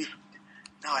feel the wind.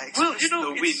 Now I express the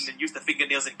wind and use the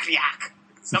fingernails and crack.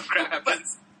 Some crap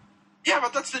happens. Yeah,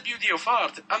 but that's the beauty of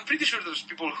art. I'm pretty sure there's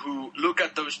people who look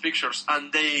at those pictures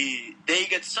and they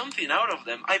get something out of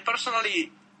them. I can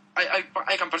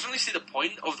personally see the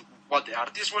point of what the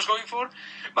artist was going for,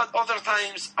 but other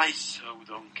times I so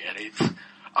don't get it.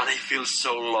 And I feel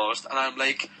so lost. And I'm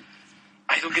like,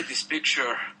 I don't get this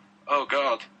picture. Oh,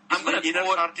 God. I'm going to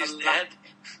quote artist dead.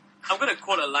 I'm going to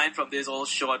quote a line from this old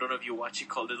show. I don't know if you watch it,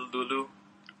 called Little Lulu.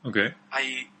 Okay.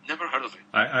 I never heard of it.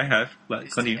 I have, but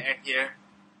continue. Here.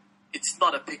 It's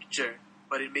not a picture,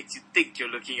 but it makes you think you're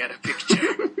looking at a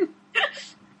picture.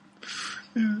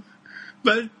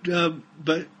 But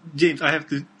James, I have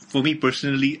to. For me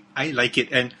personally, I like it,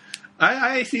 and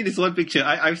I see this one picture.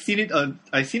 I've seen it on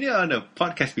a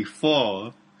podcast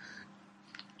before,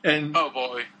 and oh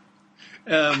boy,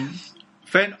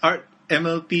 fan art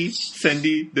MLP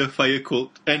Sandy the Fire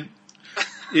Cult, and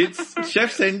it's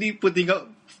Chef Sandy putting out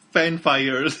fan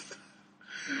fires.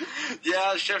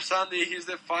 Yeah, Chef Sandy, he's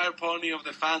the fire pony of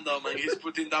the fandom, and he's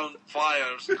putting down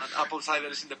fires, and Apple Cider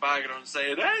is in the background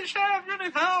saying, "Hey, Chef, you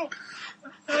need help!"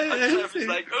 And Chef is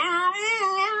like,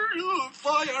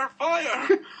 "Fire,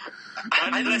 fire!"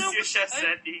 I don't know, Chef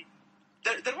Sandy.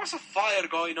 There was a fire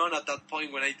going on at that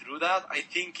point when I drew that. I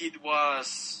think it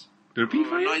was... The repeat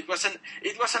fire? No, it wasn't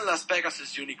Las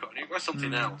Vegas' Unicorn. It was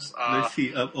something else. Let's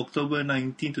see, October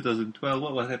 19, 2012,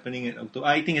 what was happening in October?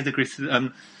 I think it's the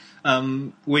Christmas...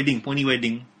 wedding, pony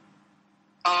wedding.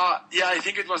 Yeah, I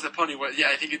think it was the pony wedding. Yeah,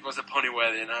 I think it was the pony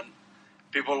wedding, and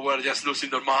people were just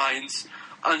losing their minds.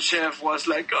 And Chef was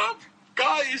like, "Oh,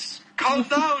 guys, calm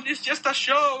down. It's just a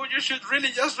show. You should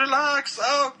really just relax.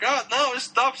 Oh God, no,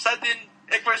 stop setting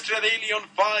Equestria Daily on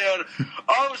fire.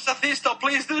 Oh, Sathisto,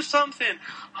 please do something."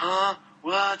 Huh?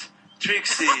 What?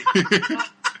 Trixie?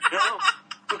 No.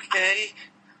 Okay.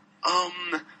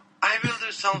 I will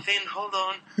do something. Hold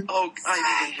on. Oh,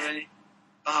 I didn't really.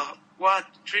 What?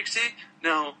 Trixie?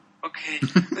 No. Okay.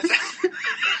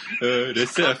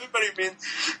 That's Seth.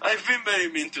 I've been very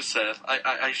mean to Seth.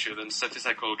 I shouldn't. Seth is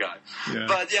a cool guy. Yeah.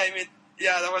 But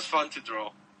yeah, that was fun to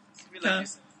draw. We like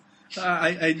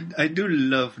I do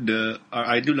love your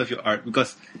art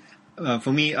because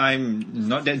For me, I'm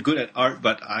not that good at art,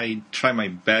 but I try my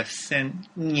best, and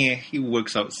it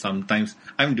works out sometimes.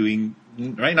 Right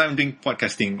now I'm doing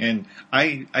podcasting, and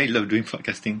I love doing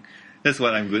podcasting. That's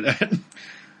what I'm good at.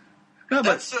 No,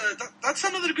 but that's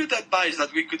another good advice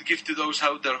that we could give to those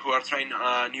out there who are trying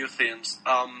new things.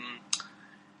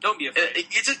 Don't be afraid.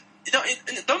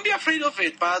 Don't be afraid of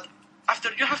it, but after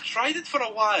you have tried it for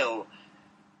a while,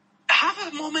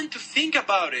 have a moment to think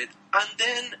about it, and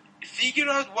then figure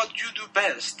out what you do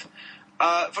best.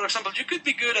 For example, you could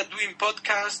be good at doing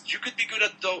podcasts, you could be good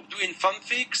at doing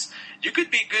fanfics, you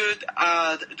could be good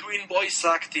at doing voice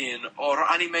acting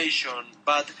or animation,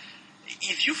 but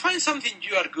if you find something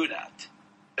you are good at,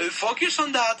 focus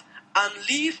on that and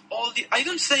leave I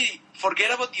don't say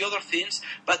forget about the other things,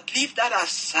 but leave that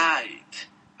aside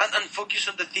and focus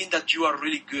on the thing that you are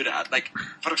really good at. Like,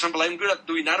 for example, I'm good at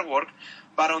doing artwork,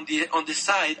 but on the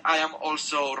side, I am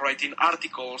also writing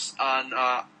articles and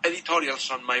editorials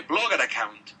on my Blogger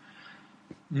account.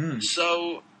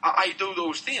 So I do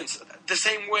those things. The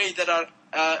same way there are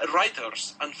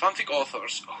writers and fanfic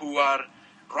authors who are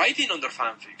writing on their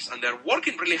fanfics, and they're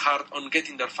working really hard on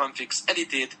getting their fanfics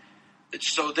edited,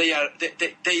 so they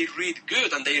read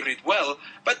good and they read well,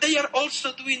 but they are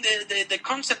also doing the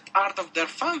concept art of their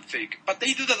fanfic, but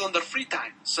they do that on their free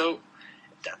time. So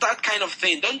that kind of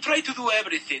thing. Don't try to do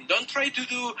everything. Don't try to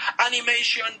do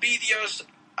animation, videos,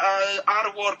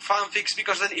 artwork, fanfics,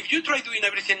 because then if you try doing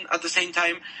everything at the same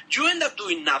time, you end up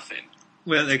doing nothing.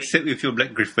 Well, except if you're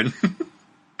Black Griffin.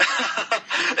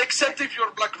 Except if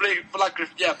you're Black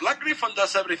Griffin. Yeah, Black Griffin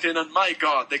does everything, and my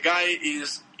God, the guy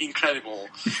is incredible.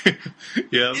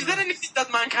 Yeah. Is there anything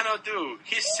that man cannot do?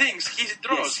 He sings, he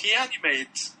draws, he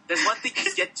animates. There's one thing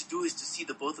he's yet to do is to see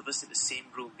the both of us in the same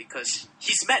room, because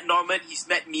he's met Norman, he's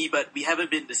met me, but we haven't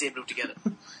been in the same room together.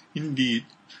 Indeed.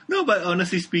 No, but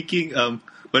honestly speaking,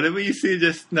 whatever you say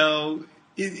just now,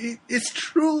 it's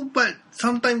true. But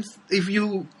sometimes, if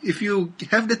you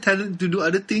have the talent to do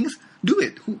other things, do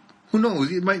it. Who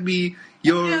knows? It might be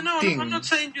your thing. I'm not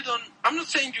saying you don't. I'm not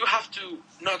saying you have to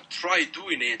not try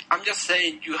doing it. I'm just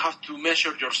saying you have to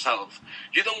measure yourself.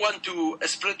 You don't want to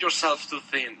spread yourself too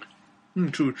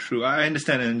thin. True. I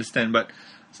understand. But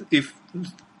if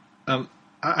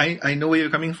I know where you're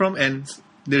coming from, and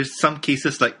there's some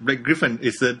cases like Black Griffin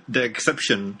is the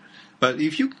exception. But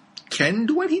if you can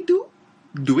do what he do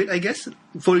it, I guess.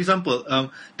 For example,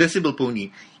 Decibel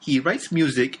Pony. He writes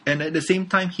music, and at the same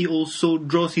time, he also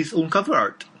draws his own cover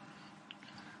art.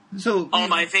 So,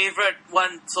 my favorite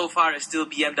one so far is still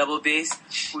BM Double Bass,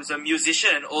 who's a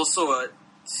musician and also a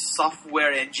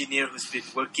software engineer who's been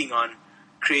working on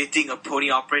creating a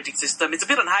pony operating system. It's a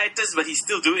bit on hiatus, but he's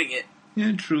still doing it.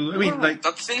 Yeah, true. I mean, like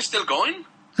that thing's still going.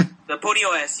 The Pony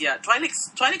OS, yeah.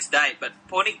 Twilix died, but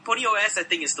Pony OS, I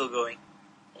think, is still going.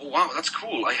 Oh, wow, that's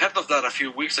cool. I heard of that a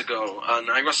few weeks ago,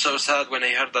 and I was so sad when I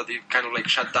heard that it kind of like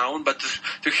shut down, but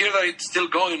to hear that it's still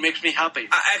going makes me happy.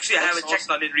 I haven't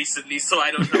checked on it recently, so I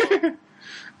don't know.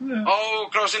 Yeah. Oh,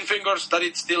 crossing fingers that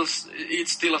it's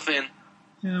still a thing.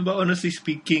 Yeah, but honestly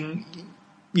speaking,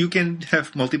 you can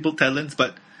have multiple talents,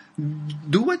 but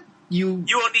do what you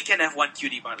only can have one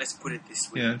cutie mark, let's put it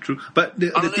this way. Yeah, true. But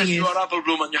the unless thing you is, are Apple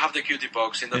Bloom and you have the cutie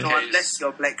box in that No, case. unless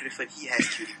you're Black Griffin, he has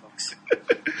cutie box.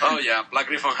 Oh yeah, Black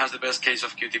Griffin has the best case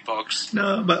of cutie box.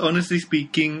 No, but honestly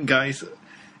speaking, guys,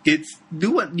 it's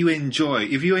do what you enjoy.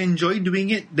 If you enjoy doing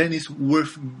it, then it's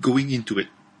worth going into it.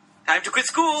 Time to quit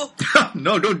school!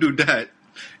 No, don't do that.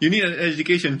 You need an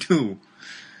education too.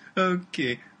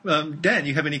 Okay. Dan,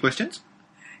 you have any questions?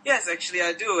 Yes, actually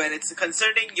I do, and it's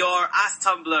concerning your Ask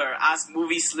Tumblr, Ask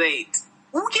Movie Slate.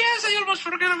 Oh yes, I almost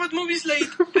forgot about Movie Slate.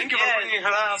 Thank you for bringing her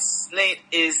up. Slate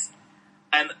is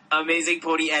an amazing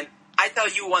pony, and I tell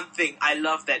you one thing, I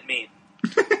love that mane.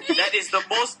 That is the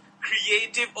most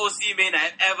creative OC mane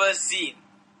I've ever seen.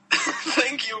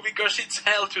 Thank you, because it's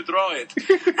hell to draw it.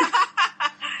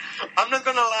 I'm not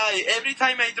gonna lie, every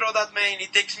time I draw that mane,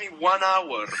 it takes me 1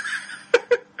 hour.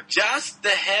 Just the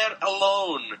hair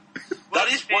alone. That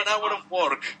is 1 hour of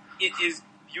work. It is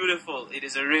beautiful. It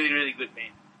is a really, really good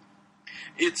mane.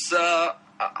 It's,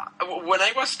 when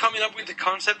I was coming up with the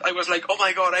concept, I was like, oh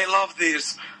my god, I love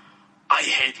this. I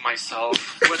hate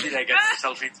myself. What did I get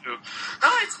myself into?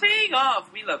 Oh, it's paying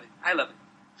off. We love it. I love it.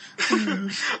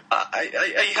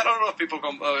 I had a lot of people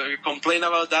complain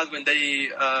about that when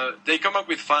they come up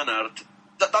with fan art.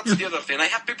 That's the other thing. I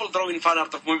have people drawing fan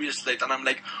art of Movie Slate, and I'm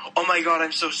like, oh my god,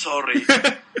 I'm so sorry.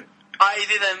 I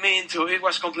didn't mean to. It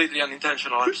was completely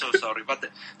unintentional. I'm so sorry. But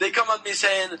they come at me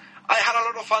saying, I had a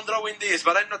lot of fun drawing this,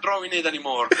 but I'm not drawing it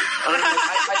anymore. And I'm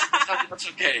like, that's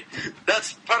okay.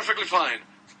 That's perfectly fine.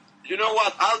 You know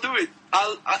what? I'll do it.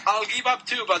 I'll give up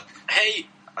too, but hey,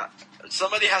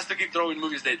 somebody has to keep drawing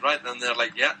Movie Slate, right? And they're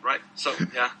like, yeah, right. So,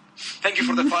 yeah. Thank you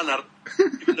for the fan art.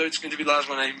 Even though it's going to be the last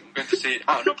one I'm going to see.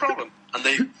 Oh, no problem. And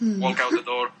they walk out the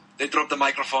door. They drop the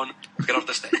microphone, get off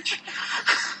the stage.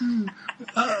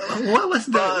 What was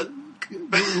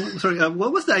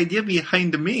what was the idea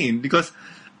behind the mane? Because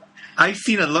I've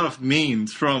seen a lot of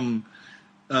manes, from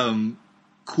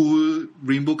cool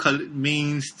rainbow-colored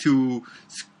manes to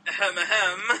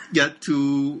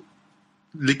to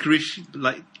licorice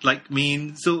like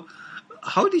mane. So,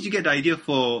 how did you get the idea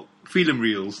for film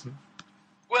reels?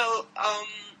 Well,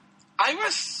 I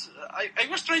was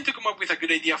trying to come up with a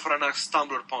good idea for an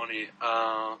Tumblr pony,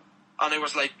 and I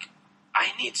was like,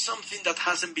 I need something that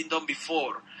hasn't been done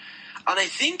before. And I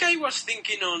think I was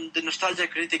thinking on the Nostalgia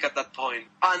Critic at that point,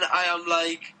 and I am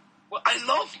like, well, I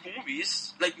love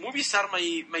movies. Like, movies are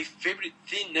my favorite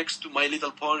thing next to My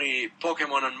Little Pony,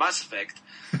 Pokemon, and Mass Effect.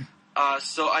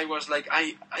 So I was like,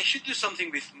 I should do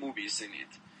something with movies in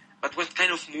it. But what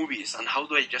kind of movies, and how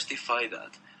do I justify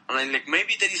that? And I'm like,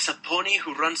 maybe there is a pony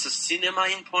who runs a cinema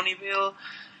in Ponyville,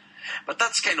 but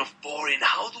that's kind of boring.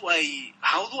 How do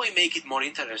I make it more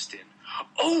interesting?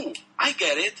 Oh, I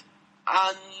get it.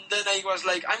 And then I was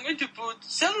like, I'm going to put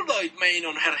celluloid mane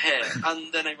on her head.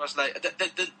 And then I was like,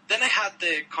 then I had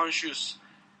the conscious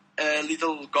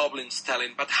little goblins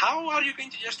telling, but how are you going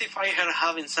to justify her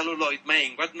having celluloid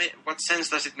mane? What sense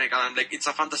does it make? And I'm like, it's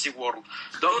a fantasy world.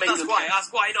 Don't ask why,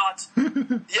 ask why not.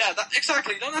 Yeah,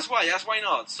 exactly. Don't ask why, ask why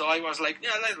not. So I was like,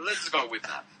 yeah, let's go with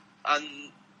that.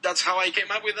 And that's how I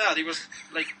came up with that. It was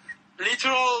like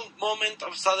literal moment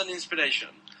of sudden inspiration.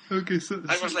 Okay, so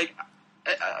I was like,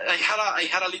 I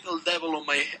had a little devil on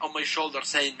my shoulder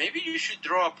saying, maybe you should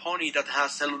draw a pony that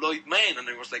has celluloid mane. And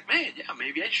I was like, man, yeah,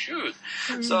 maybe I should.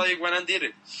 So I went and did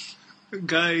it.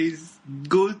 Guys,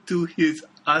 go to his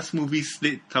Ask Movie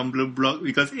Slate Tumblr blog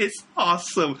because it's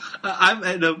awesome. I'm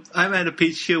at a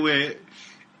page here where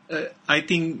I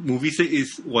think Movie Slate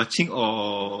is watching,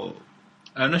 or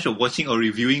I'm not sure, watching or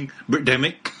reviewing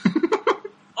Birdemic.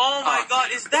 Oh my god,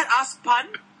 is that Ask Pun?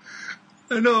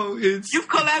 No, it's... You've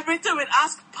collaborated with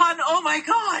Ask Pun, oh my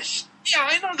gosh! Yeah,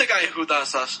 I know the guy who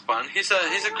does Ask Pun. He's a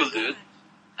cool dude.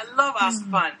 I love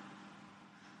Ask Pun.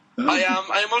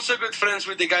 I am also good friends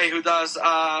with the guy who does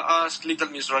Ask Little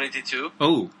Miss Rarity too.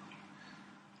 Oh.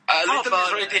 Little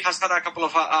Miss Rarity has had a couple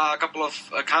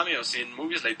of cameos in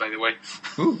Movies Late, by the way.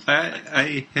 Oh,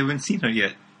 I haven't seen her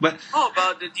yet. But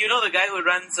do you know the guy who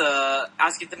runs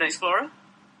Ask Internet Explorer?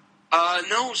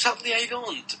 No, sadly I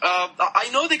don't. I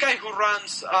know the guy who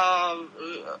runs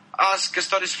Ask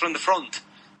Stories from the Front.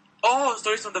 Oh,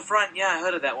 Stories from the Front. Yeah, I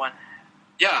heard of that one.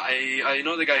 Yeah, I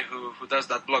know the guy who does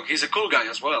that blog. He's a cool guy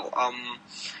as well.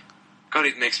 God,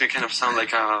 it makes me kind of sound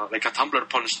like a Tumblr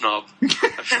pun snob. I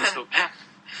feel so bad.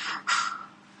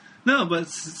 No, but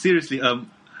seriously,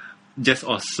 just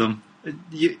awesome.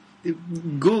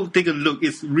 Go take a look.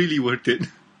 It's really worth it.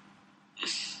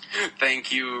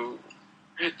 Thank you.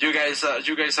 You guys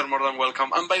are more than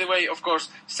welcome. And by the way, of course,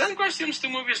 send questions to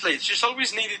Movie Slate. She's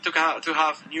always needed to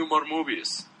have more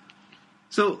movies.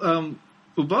 So,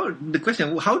 about the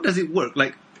question, how does it work?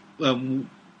 Like, I'm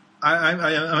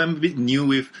a bit new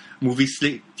with Movie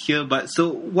Slate here, but so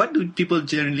what do people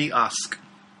generally ask?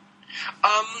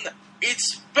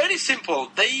 It's very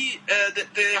simple. The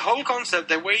whole concept,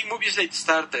 the way Movie Slate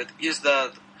started, is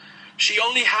that she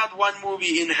only had one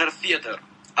movie in her theater.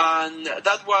 And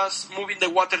that was Moving the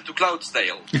Water to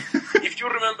Cloudsdale. If you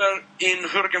remember in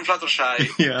Hurricane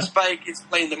Fluttershy, Spike is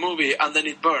playing the movie and then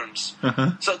it burns.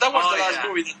 Uh-huh. So that was the last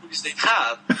movie that Movie Slate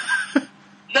had.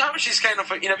 Now she's kind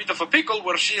of in a bit of a pickle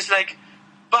where she's like,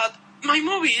 but my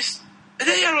movies,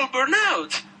 they are all burned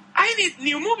out. I need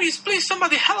new movies. Please,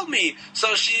 somebody help me.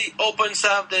 So she opens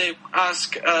up the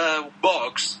Ask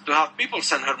box to have people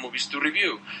send her movies to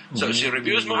review. So she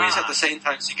reviews movies at the same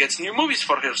time she gets new movies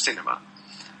for her cinema.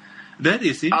 That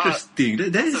is interesting.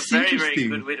 That's a very, very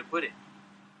good way to put it.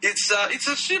 It's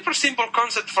a super simple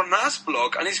concept for an Ask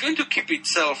blog, and it's going to keep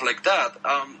itself like that.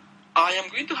 I am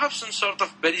going to have some sort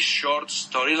of very short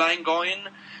storyline going,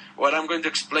 where I'm going to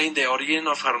explain the origin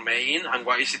of her mane and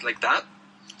why is it like that.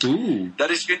 Ooh. That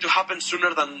is going to happen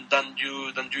sooner than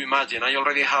you imagine. I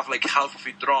already have like half of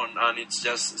it drawn, and it's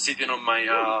just sitting on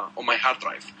my hard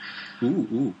drive.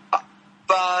 Ooh.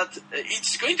 But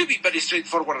it's going to be very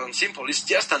straightforward and simple. It's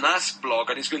just an Ask blog,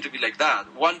 and it's going to be like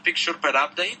that. One picture per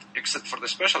update, except for the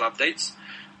special updates,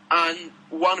 and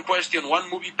one question, one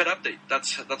movie per update.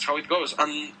 That's how it goes.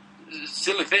 And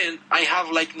silly thing, I have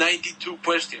like 92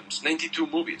 questions, 92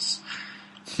 movies.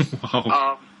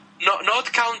 Wow.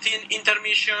 Not counting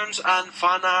intermissions and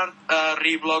fan art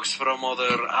reblogs from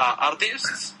other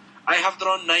artists. I have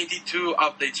drawn 92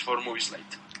 updates for Movie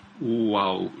Slate.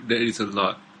 Wow, that is a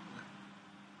lot.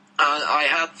 And I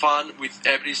had fun with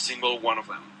every single one of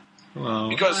them. Wow.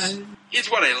 Because it's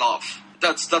what I love.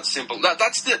 That's simple.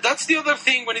 That's the other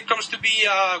thing when it comes to be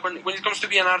when it comes to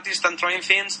be an artist and trying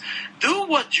things. Do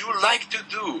what you like to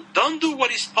do. Don't do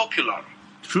what is popular.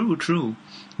 True.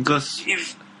 Because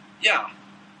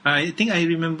I think I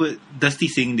remember Dusty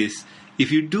saying this.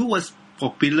 If you do what's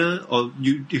popular, or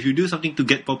if you do something to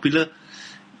get popular,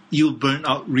 you'll burn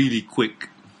out really quick.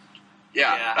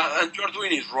 Yeah. And you're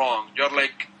doing it wrong. You're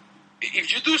like,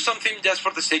 if you do something just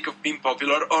for the sake of being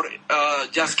popular or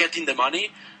just getting the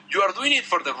money, you are doing it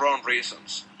for the wrong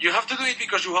reasons. You have to do it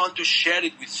because you want to share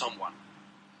it with someone.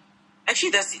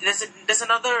 Actually, there's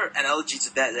another analogy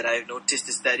to that I've noticed,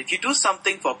 is that if you do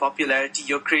something for popularity,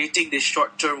 you're creating this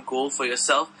short-term goal for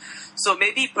yourself. So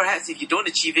maybe perhaps if you don't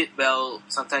achieve it, well,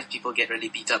 sometimes people get really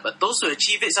beat up. But those who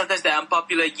achieve it, sometimes they're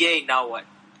unpopular. Yay, now what?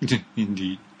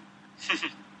 Indeed.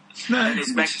 And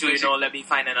it's back to, let me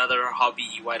find another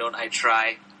hobby. Why don't I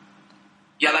try?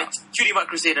 Yeah, like Cutie Mark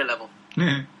Crusader level.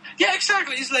 Yeah,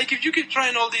 exactly. It's like if you keep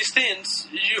trying all these things,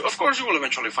 of course you will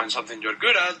eventually find something you're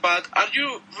good at, but are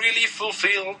you really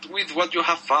fulfilled with what you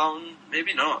have found?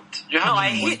 Maybe not. I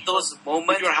hate those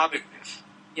moments. You're happy with.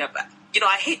 Yeah, but,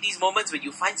 I hate these moments when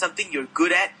you find something you're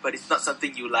good at, but it's not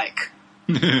something you like.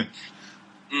 I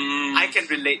can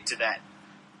relate to that.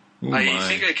 Oh I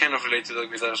think I kind of relate to that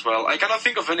with that as well. I cannot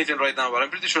think of anything right now, but I'm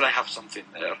pretty sure I have something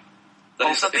there.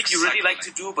 Something you really like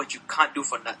to do, but you can't do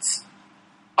for nuts.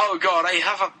 Oh God, I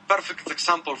have a perfect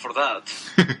example for that.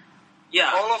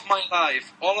 Yeah. All of my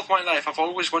life, I've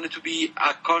always wanted to be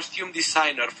a costume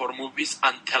designer for movies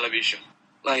and television.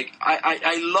 Like,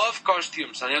 I love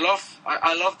costumes, and I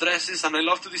love dresses, and I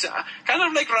love to design. Kind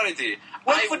of like Rarity.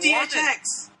 Work for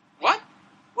DHX. What?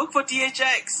 Work for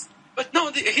DHX. But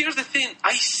no, here's the thing.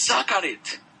 I suck at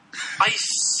it. I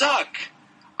suck.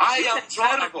 I am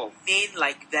terrible. Name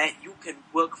like that, you can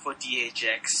work for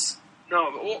DHX.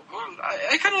 No,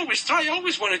 I can always try. I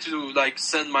always wanted to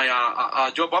send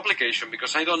my job application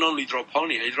because I don't only draw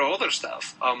Pony, I draw other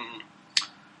stuff.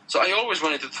 So I always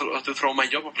wanted to throw my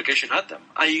job application at them.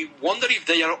 I wonder if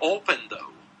they are open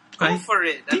though. Go for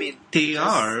it. I mean, they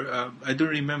are. I don't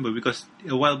remember because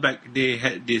a while back they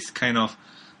had this kind of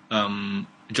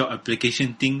job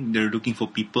application thing. They're looking for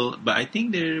people, but I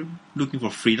think they're looking for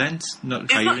freelance,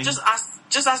 not hiring. Just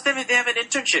ask them if they have an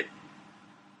internship.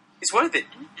 It's worth it.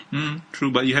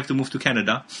 True, but you have to move to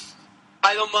Canada.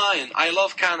 I don't mind. I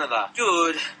love Canada.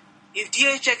 Dude, if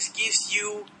DHX gives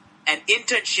you an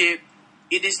internship,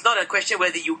 it is not a question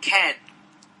whether you can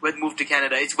move to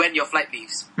Canada. It's when your flight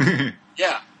leaves.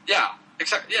 Yeah,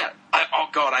 exactly. Yeah. Oh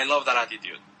God, I love that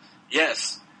attitude.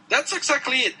 Yes, that's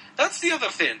exactly it. That's the other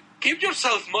thing. Keep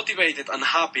yourself motivated and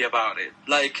happy about it.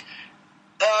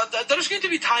 There's going to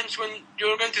be times when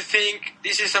you're going to think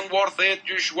this isn't worth it.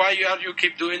 Why are you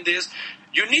keep doing this?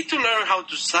 You need to learn how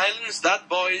to silence that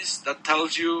voice that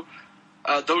tells you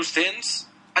those things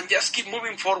and just keep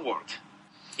moving forward.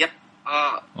 Yep.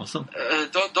 Awesome.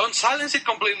 Don't silence it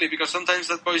completely because sometimes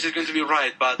that voice is going to be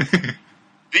right, but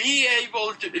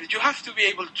you have to be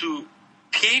able to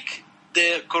pick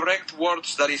the correct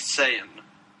words that it's saying.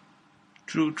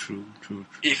 True.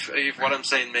 If what I'm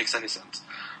saying makes any sense.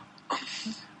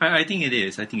 I think it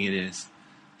is.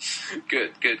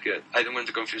 Good. I don't want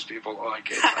to confuse people. Oh, I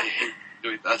hate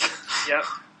doing that. Yep.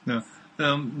 No.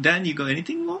 Dan, you got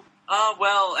anything more?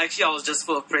 Well, actually, I was just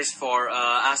full of praise for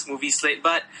Ask Movie Slate,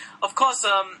 but of course,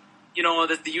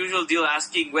 that's the usual deal,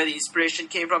 asking where the inspiration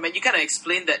came from, and you kind of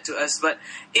explained that to us. But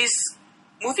is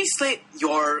Movie Slate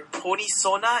your pony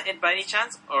Sona by any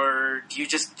chance, or do you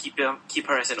just keep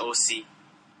her as an OC?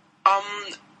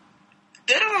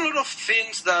 There are a lot of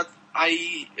things that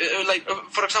I like.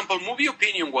 For example, movie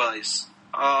opinion-wise,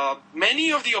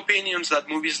 many of the opinions that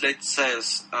Movie Slate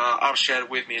says are shared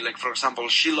with me. Like, for example,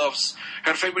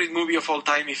 her favorite movie of all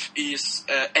time is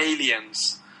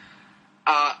Aliens.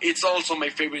 It's also my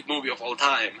favorite movie of all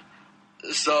time.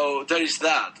 So there is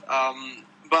that.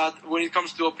 But when it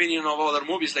comes to opinion of other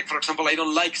movies, like, for example, I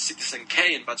don't like Citizen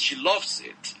Kane, but she loves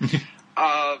it.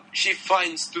 She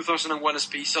finds 2001: A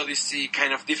Space Odyssey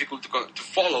kind of difficult to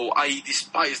follow. I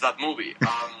despise that movie.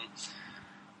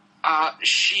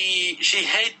 She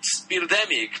hates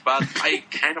Birdemic, but I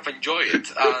kind of enjoy it.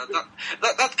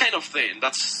 That kind of thing.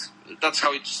 That's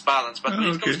how it's balanced. But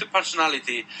when it comes to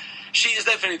personality, she is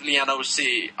definitely an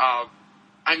OC.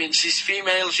 I mean, she's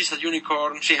female. She's a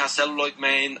unicorn. She has celluloid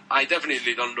mane. I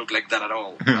definitely don't look like that at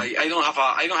all. I don't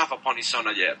have a pony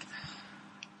Sona yet.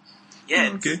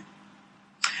 Yet. Okay.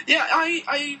 Yeah,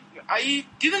 I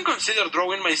didn't consider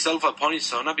drawing myself a pony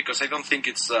Sona because I don't think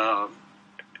it's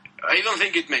I don't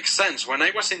think it makes sense. When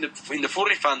I was in the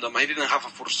furry fandom, I didn't have a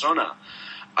fursona.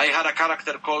 I had a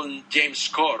character called James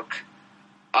Corck,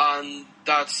 and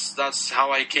that's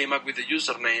how I came up with the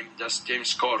username, just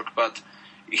James Corck. But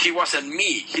he wasn't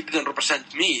me. He didn't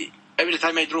represent me. Every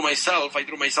time I drew myself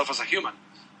as a human.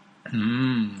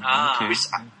 Okay. Which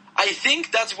I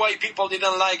think that's why people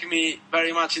didn't like me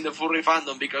very much in the furry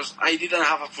fandom, because I didn't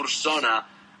have a fursona,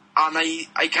 and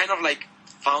I kind of like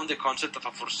found the concept of a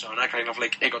fursona kind of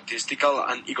like egotistical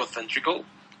and egocentrical.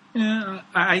 Yeah,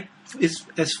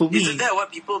 as for me, isn't that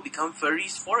what people become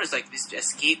furries for? It's like this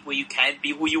escape where you can't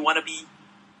be who you want to be,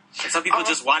 and some people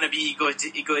just want to be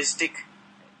egoistic.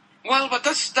 Well, but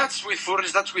that's with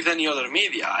furries. That's with any other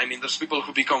media. I mean, there's people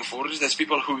who become furries. There's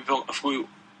people who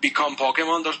become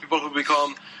Pokemon. There's people who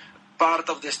become part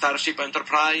of the Starship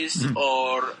Enterprise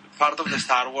or part of the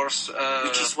Star Wars.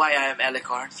 Which is why I am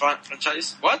Alicorn.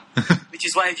 Franchise. What? Which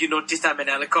is why, if you noticed, I'm an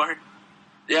Alicorn.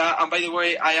 Yeah, and by the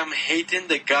way, I am hating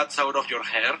the guts out of your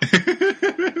hair.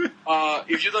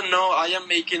 If you don't know, I am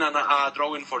making a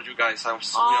drawing for you guys. We are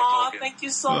talking. Thank you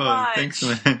so much. Thanks,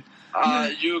 man.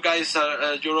 You guys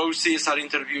are your OCs are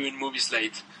interviewing Movie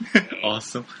Slate.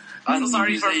 Awesome. I'm so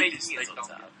sorry for making it so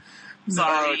sad.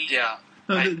 Sorry. Yeah.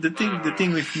 No, the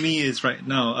thing with me is right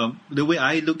now, the way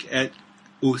I look at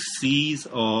OCs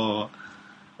or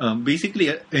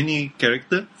basically any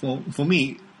character, for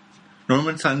me,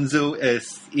 Norman Sanzo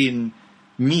as in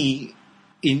me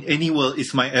in any world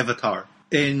is my avatar.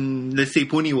 In, let's say,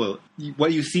 Pony World,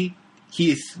 what you see,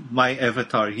 he is my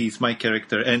avatar, he is my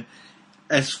character. And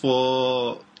as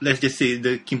for, let's just say,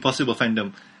 the Kim Possible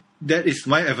fandom, that is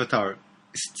my avatar.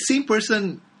 Same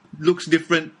person, looks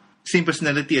different, same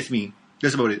personality as me.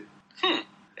 That's about it.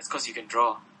 It's because you can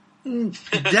draw.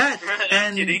 That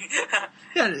and kidding.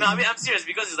 Yeah, No, I mean, I'm serious,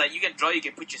 because it's like you can draw, you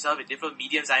can put yourself in different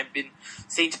mediums. I've been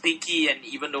Saint Pinky, and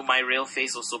even though my real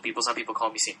face also, some people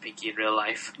call me Saint Pinky in real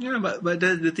life. yeah, but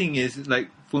the thing is, like,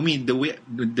 for me, the way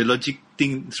the logic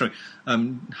thing,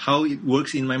 how it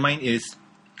works in my mind is,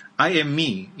 I am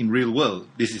me in real world.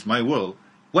 This is my world.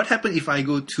 What happens if I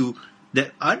go to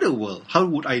that other world? How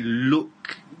would I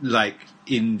look like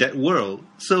in that world?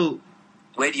 So,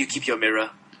 Where do you keep your mirror?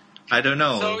 I don't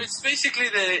know. So it's basically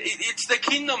it's the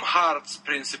Kingdom Hearts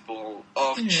principle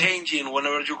of changing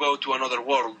whenever you go to another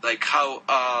world, like how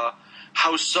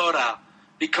Sora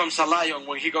becomes a lion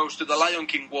when he goes to the Lion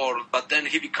King world, but then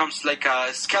he becomes like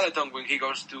a skeleton when he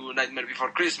goes to Nightmare Before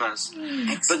Christmas.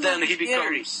 But then he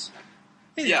becomes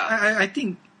I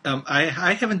think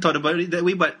I haven't thought about it that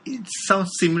way, but it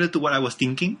sounds similar to what I was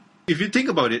thinking. If you think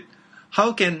about it,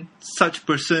 how can such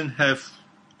person have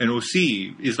an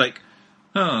OC? It's like,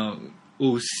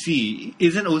 OC.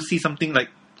 Isn't OC something like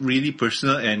really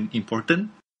personal and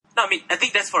important? No, I mean, I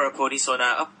think that's for a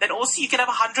Ponisona. Then OC, you can have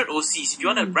 100 OCs. If you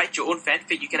want to write your own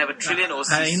fanfic, you can have 1 trillion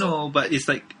OCs. I know, but it's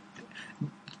like,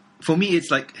 for me, it's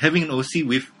like having an OC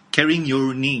with carrying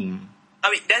your name.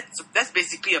 I mean, that's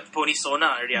basically a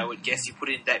Ponisona already, I would guess. You put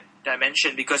it in that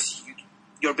dimension, because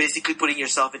you're basically putting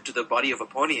yourself into the body of a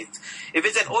pony. If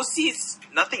it's an OC, it's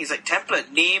nothing. It's like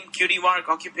template, name, cutie mark,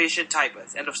 occupation, type.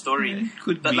 End of story. It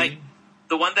could but be. like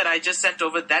the one that I just sent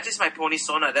over, that is my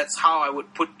Ponisona. That's how I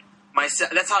would put myself.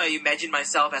 That's how I imagine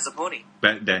myself as a pony.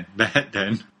 Bad then.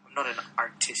 I'm not an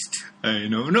artist. I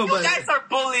know. No, You but guys are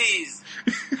bullies.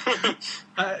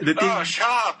 the thing. Oh, shut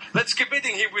up! Let's keep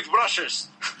beating him with brushes.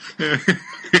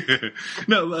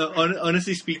 No,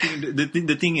 honestly speaking,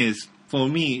 the thing is, for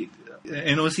me,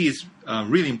 an OC is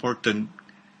really important.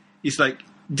 It's like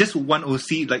just one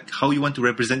OC, like how you want to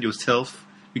represent yourself,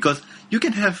 because you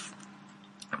can have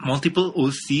multiple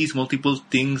OCs, multiple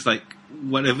things, like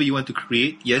whatever you want to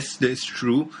create. Yes, that's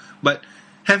true, but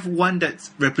have one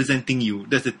that's representing you.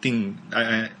 That's the thing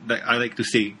I like to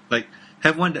say. Like,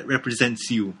 have one that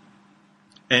represents you.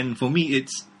 And for me,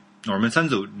 it's Norman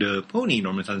Sanzo, the pony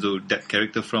Norman Sanzo, that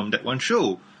character from that one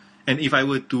show. And if I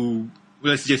were to,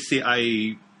 let's just say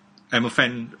I'm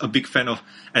a big fan of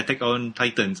Attack on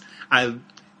Titans, I'll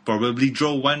probably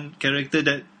draw one character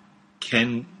that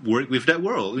can work with that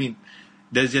world. I mean,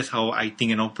 that's just how I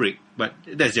think and operate, but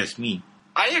that's just me.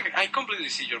 I completely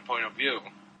see your point of view.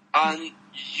 And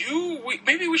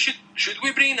maybe we should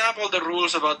we bring up all the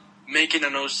rules about making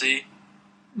an OC?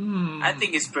 I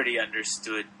think it's pretty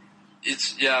understood.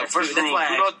 It's That's first good. rule: That's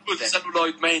why do I not put said-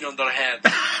 celluloid mane on their head.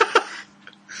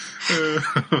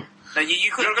 Now, you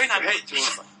You're going to can't hate put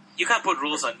rules on- You can't put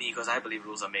rules on me, because I believe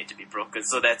rules are made to be broken.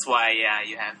 So that's why,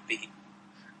 you have me.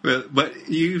 Well, but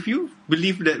if you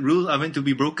believe that rules are meant to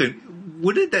be broken,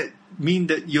 wouldn't that mean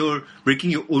that you're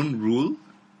breaking your own rule?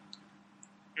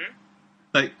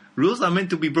 Like, rules are meant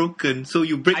to be broken, so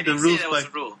you break I the didn't rules say that was a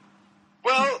rule.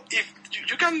 Well, if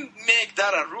you can make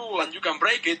that a rule and you can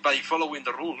break it by following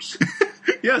the rules.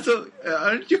 Yeah, so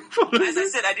aren't you following? As I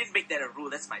said, I didn't make that a rule.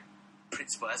 That's my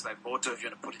principle. That's my motto. If you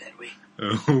want to put it that way.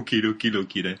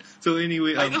 Okie then. So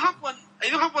anyway, I do have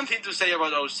one thing to say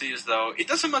about OCs though. It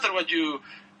doesn't matter what you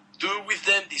do with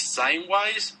them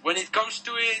design-wise. When it comes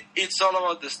to it, it's all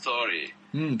about the story.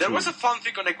 There was a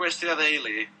fanfic on Equestria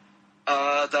Daily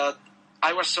that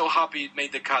I was so happy it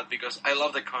made the cut because I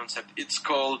love the concept. It's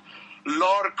called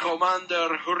Lord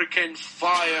Commander Hurricane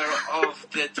Fire of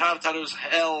the Tartarus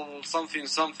Hell something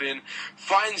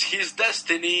finds his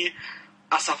destiny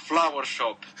as a flower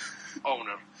shop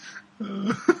owner.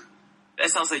 That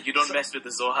sounds like you don't mess with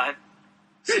the Zohan.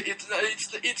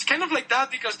 It's kind of like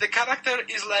that because the character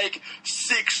is like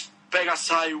 6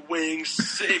 Pegasi wings,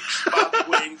 6 bat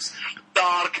wings,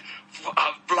 dark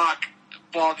black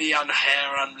body and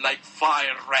hair and like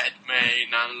fire red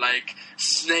mane and like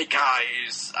snake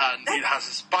eyes and it has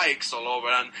spikes all over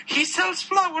and he sells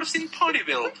flowers in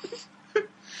Ponyville.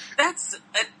 That's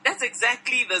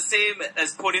exactly the same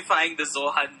as ponifying the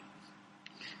Zohan.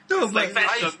 No, it's like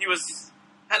Phantom, he was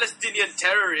Palestinian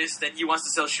terrorist and he wants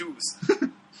to sell shoes.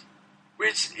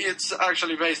 Which it's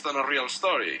actually based on a real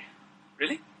story.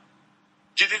 Really?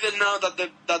 You didn't know that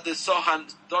the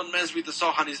Zohan, Don't Mess with the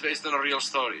Zohan is based on a real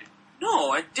story?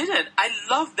 No, I didn't. I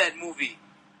love that movie.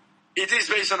 It is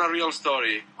based on a real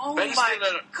story. Oh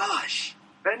gosh.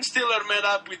 Ben Stiller met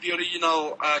up with the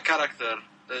original character,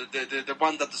 the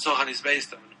one that the Zohan is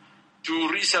based on, to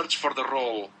research for the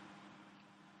role.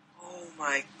 Oh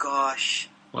my gosh.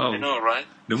 Wow. I know, right?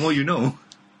 The more you know.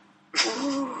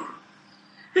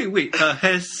 Hey, wait,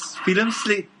 has Film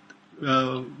Slate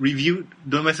reviewed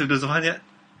Don't Mess with the Zohan yet?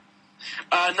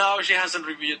 No, she hasn't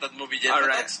reviewed that movie yet.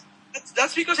 Alright.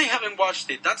 That's because I haven't watched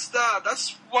it. That's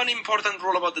one important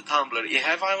rule about the Tumblr.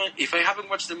 If I haven't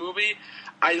watched the movie,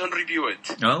 I don't review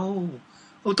it. Oh,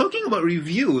 talking about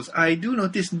reviews, I do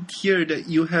notice here that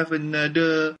you have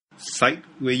another site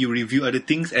where you review other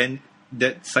things, and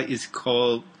that site is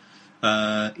called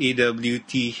AWTHRE.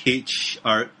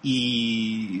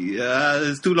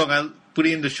 It's too long. I'll put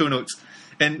it in the show notes.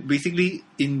 And basically,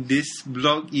 in this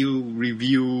blog, you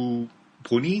review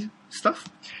pony stuff.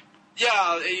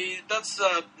 Yeah, that's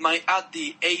my at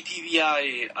the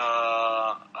ATDI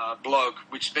blog,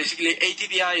 which basically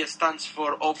ATDI stands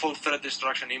for Awful Threat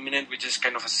Destruction Imminent, which is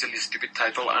kind of a silly, stupid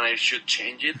title, and I should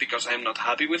change it because I'm not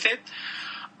happy with it.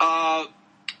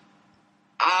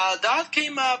 That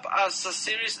came up as a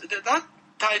series. That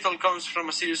title comes from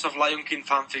a series of Lion King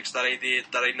fanfics that I did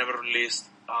that I never released.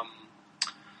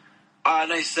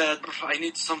 And I said I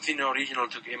need something original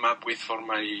to come up with for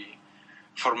my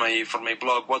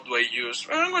blog. What do I use?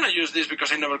 Well, I'm going to use this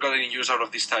because I never got any use out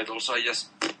of this title, so I just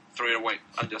threw it away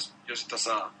and just use it as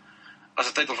a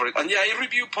title for it. And yeah, I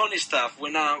review pony stuff.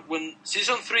 When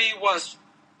season 3 was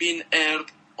being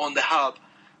aired on the Hub,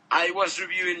 I was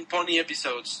reviewing pony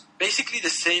episodes basically the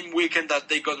same weekend that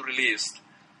they got released.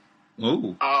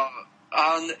 Oh.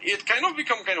 And it kind of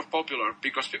become kind of popular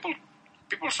because people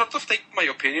sort of take my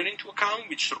opinion into account,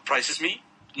 which surprises me.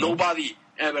 Nobody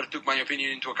ever took my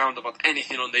opinion into account about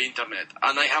anything on the internet.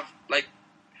 And I have, like,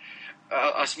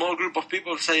 a small group of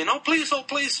people saying, oh, please,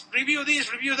 review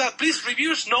this, review that. Please,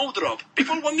 review Snowdrop.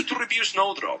 People want me to review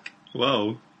Snowdrop.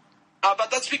 Wow. But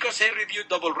that's because I reviewed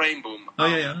Double Rainbow. Oh,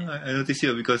 yeah. I noticed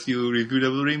here because you reviewed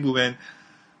Double Rainbow, and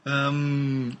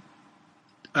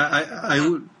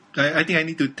I think I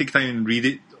need to take time and read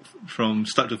it from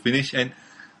start to finish. And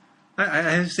I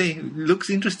have to say, it looks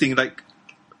interesting. Like,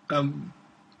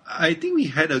 I think we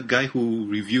had a guy who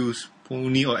reviews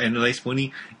pony or analyze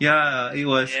pony. Yeah, it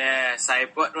was. Yeah,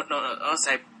 what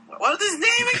was his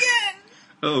name again?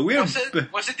 Oh, was it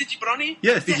DigiBrony?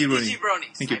 Yes, DigiBrony.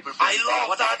 DigiBrony. Thank you. I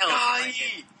love that guy.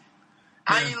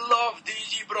 I love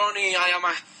DigiBrony. I am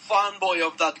a fanboy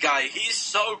of that guy. He's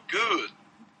so good.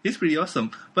 He's pretty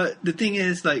awesome. But the thing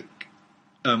is, like,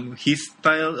 his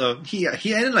style, he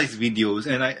analyzes videos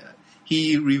and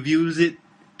he reviews it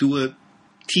to a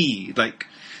T. Like,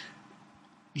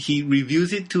 he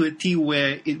reviews it to a T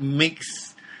where it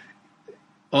makes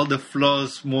all the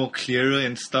flaws more clearer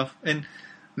and stuff. And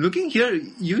looking here,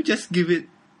 you just give it,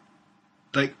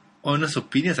 like, honest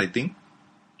opinions, I think.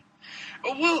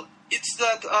 Well, it's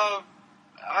that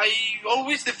I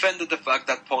always defended the fact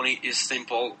that pony is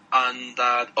simple and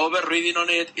that over-reading on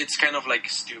it, it's kind of, like,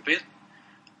 stupid.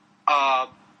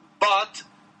 But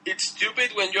it's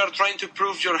stupid when you're trying to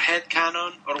prove your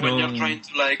headcanon or when you're trying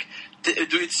to, like,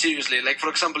 do it seriously. Like, for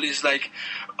example, it's like,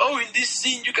 oh, in this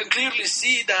scene you can clearly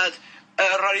see that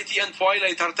Rarity and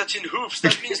Twilight are touching hoops.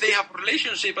 That means they have a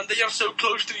relationship and they are so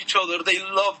close to each other. They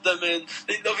love them and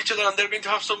they love each other and they're going to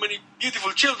have so many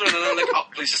beautiful children. And I'm like, oh,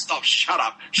 please stop. Shut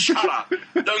up.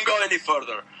 Don't go any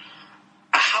further.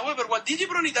 However, what DJ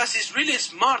Brony does is really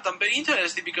smart and very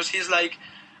interesting because he's like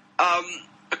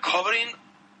covering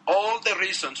all the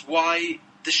reasons why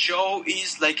the show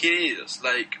is like it is.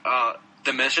 Like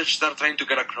the message they're trying to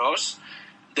get across,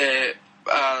 the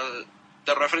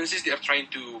references they are trying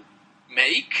to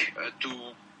make to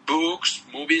books,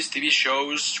 movies, TV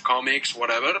shows, comics,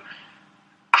 whatever,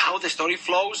 how the story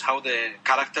flows, how the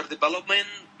character development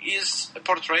is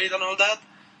portrayed and all that.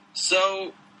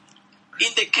 So, in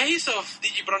the case of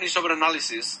DJ Brony's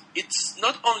over-analysis, it's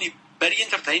not only very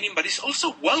entertaining, but it's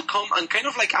also welcome and kind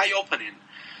of like eye-opening.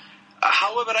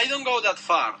 However, I don't go that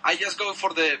far. I just go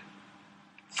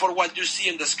for what you see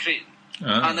on the screen.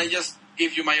 And I just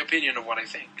give you my opinion of what I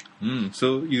think.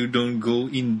 So you don't go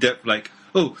in depth like,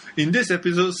 oh, in this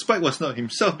episode, Spike was not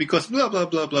himself because blah, blah,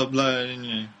 blah, blah, blah.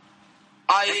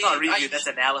 That's not review, that's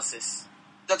analysis.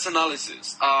 That's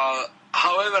analysis.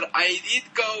 However, I did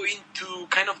go into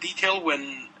kind of detail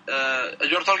when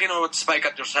you're talking about Spike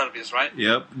at your service, right?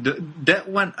 Yep. That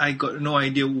one, I got no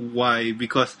idea why,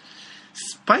 because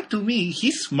Spike, to me,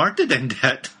 he's smarter than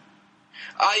that.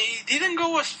 I didn't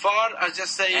go as far as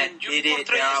just saying you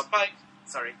portray Spike.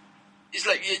 Sorry. It's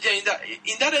like, yeah,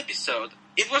 in that episode,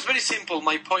 it was very simple,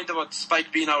 my point about Spike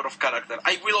being out of character.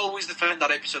 I will always defend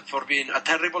that episode for being a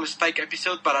terrible Spike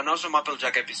episode, but an awesome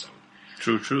Applejack episode.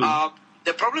 True.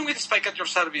 The problem with Spike at your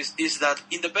service is that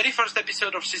in the very first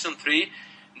episode of Season 3,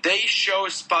 they show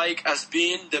Spike as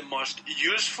being the most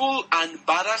useful and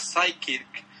badass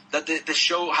sidekick that the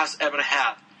show has ever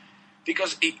had.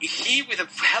 Because he, with the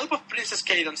help of Princess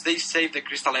Cadence, they saved the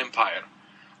Crystal Empire.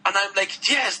 And I'm like,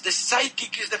 yes, the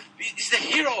sidekick is the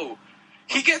hero.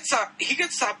 He gets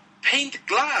a paint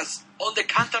glass on the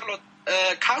Canterlot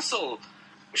castle,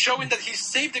 showing that he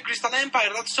saved the Crystal Empire.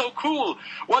 That's so cool.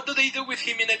 What do they do with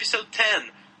him in episode 10?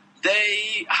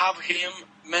 They have him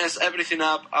mess everything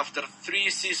up after 3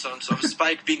 seasons of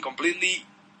Spike being completely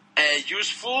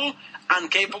useful and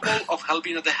capable of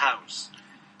helping at the house.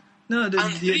 No,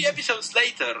 and 3 episodes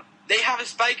later, they have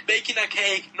Spike baking a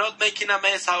cake, not making a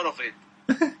mess out of it.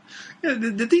 Yeah,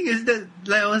 the thing is that,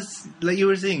 like you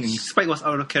were saying, Spike was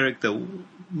out of character.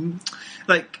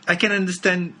 Like, I can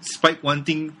understand Spike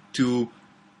wanting to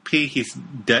pay his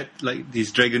debt, like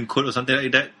his dragon coat or something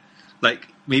like that. Like,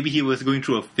 maybe he was going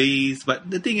through a phase, but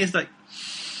the thing is, like,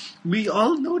 we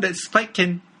all know that Spike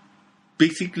can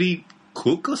basically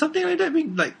cook or something like that. I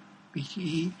mean, like,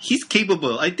 he's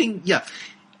capable. I think, yeah,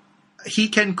 he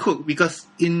can cook, because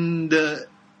in the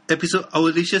episode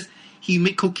Our Delicious, he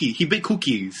baked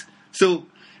cookies. So,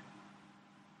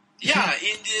 yeah,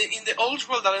 in the Old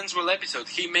World that Ends Well episode,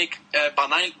 he make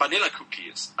vanilla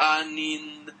cookies,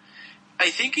 and I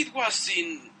think it was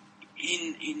in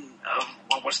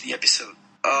what was the episode?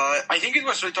 I think it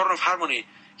was Return of Harmony.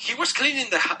 He was cleaning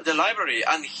the library,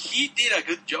 and he did a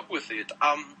good job with it.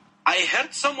 I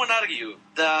heard someone argue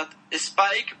that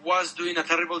Spike was doing a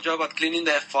terrible job at cleaning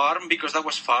the farm because that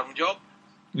was farm job,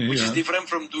 which is different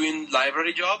from doing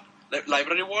library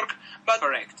work. But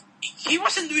correct. He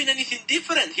wasn't doing anything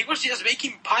different. He was just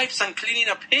making pipes and cleaning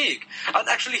a pig. And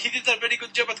actually, he did a very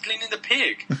good job at cleaning the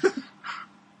pig. I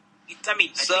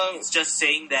think it's just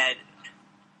saying that,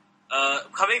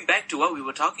 coming back to what we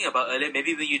were talking about earlier,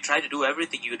 maybe when you try to do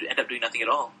everything, you would end up doing nothing at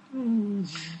all. You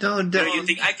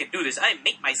think, I can do this. I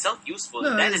make myself useful.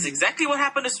 No, that is exactly what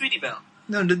happened to Sweetie Belle.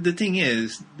 No, the thing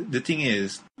is,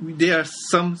 there are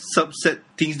some subset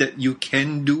things that you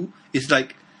can do. It's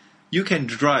like, you can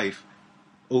drive.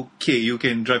 Okay, you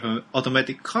can drive an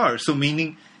automatic car. So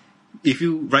meaning, if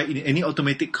you ride in any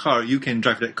automatic car, you can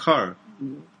drive that car.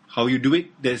 How you do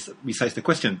it, that's besides the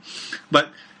question. But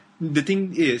the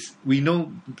thing is, we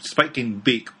know Spike can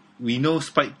bake. We know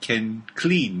Spike can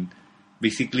clean.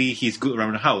 Basically, he's good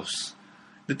around the house.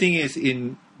 The thing is,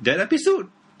 in that episode,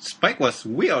 Spike was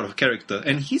way out of character.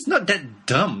 And he's not that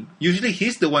dumb. Usually,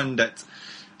 he's the one that's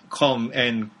calm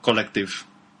and collective.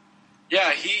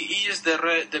 Yeah, he is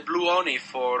the blue Oni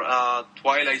for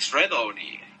Twilight's red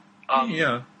Oni.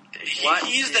 What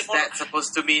is that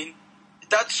supposed to mean?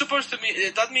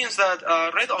 That means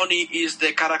that Red Oni is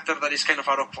the character that is kind of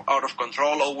out of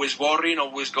control, always worrying,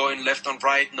 always going left and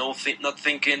right, not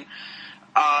thinking.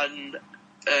 And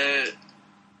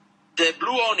the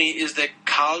Blue Oni is the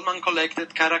calm and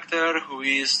collected character who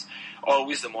is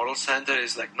always the moral center.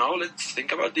 Is like, no, let's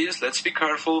think about this, let's be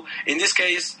careful. In this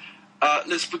case,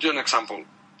 let's put you an example.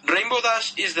 Rainbow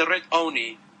Dash is the Red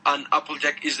Oni and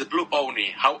Applejack is the Blue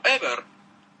Oni. However,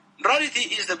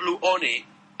 Rarity is the Blue Oni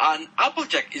and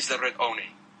Applejack is the red Oni.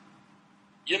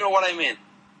 You know what I mean?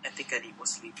 I think I need more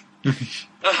sleep.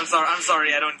 I'm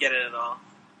sorry, I don't get it at all.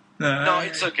 No,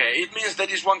 it's okay. It means there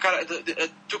is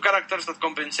two characters that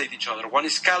compensate each other. One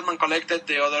is calm and collected,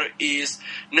 the other is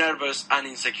nervous and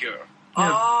insecure.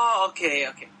 Yeah. Oh, okay.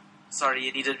 Sorry,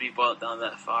 you needed to be boiled down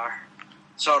that far.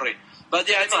 Sorry. But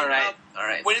yeah, It's alright.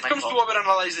 Alright. When it comes to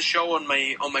overanalyze the show on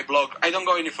my blog, I don't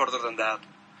go any further than that.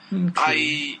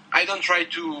 Okay. I don't try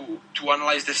to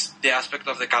analyze the aspect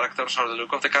of the characters or the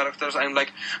look of the characters. I'm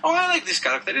like, oh, I like this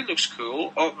character, it looks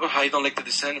cool. Or I don't like the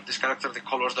design of this character, the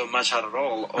colors don't match at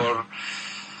all. Or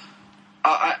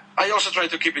I also try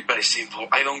to keep it very simple.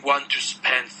 I don't want to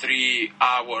spend 3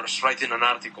 hours writing an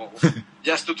article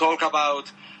just to talk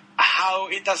about how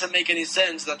it doesn't make any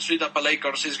sense that Sweet Apple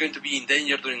Acres is going to be in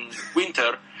danger during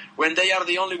winter when they are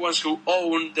the only ones who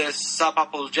own the Sap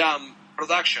Apple Jam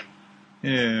production.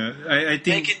 Yeah, I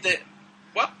think Making the...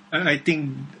 What? I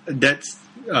think that's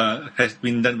has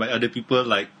been done by other people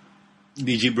like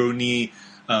DG Brony,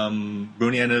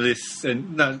 Brony analysts,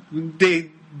 and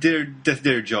that's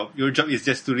their job. Your job is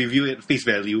just to review it at face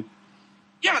value.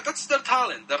 Yeah, that's their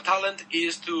talent. Their talent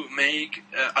is to make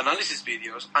analysis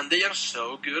videos, and they are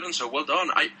so good and so well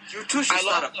done. You two should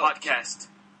start a podcast.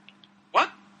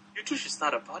 What? You two should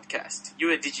start a podcast.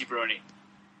 You and Digi Brony.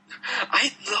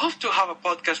 I'd love to have a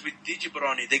podcast with DJ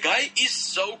Brony. The guy is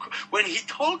so... When he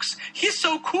talks, he's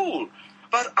so cool.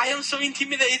 But I am so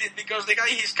intimidated because the guy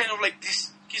is kind of like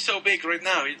this... He's so big right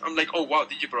now. I'm like, oh, wow,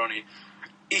 DJ Brony.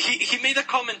 He made a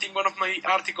comment in one of my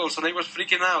articles and I was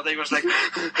freaking out. I was like... in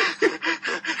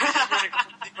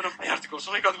one of my articles.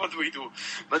 Oh my God, what do we do?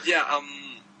 But yeah,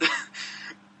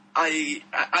 I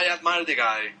admire the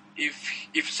guy.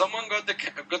 If someone got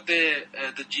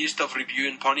the gist of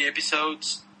reviewing pony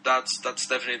episodes... That's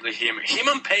definitely him. Him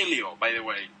and Paleo, by the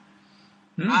way.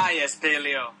 Ah, yes,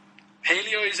 Paleo.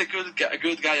 Paleo is a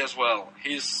good guy as well.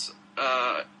 He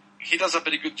does a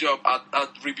very good job at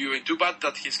reviewing. Too bad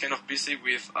that he's kind of busy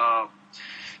with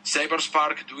Saber's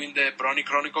Park doing the Brony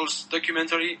Chronicles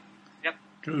documentary. Yep.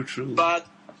 True. But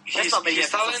That's not many his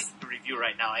talent episodes to review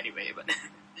right now anyway, but...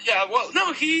 Yeah, well,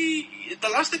 no, the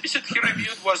last episode he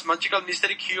reviewed was Magical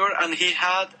Mystery Cure, and he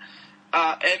had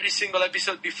every single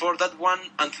episode before that one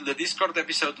until the Discord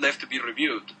episode left to be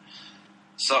reviewed.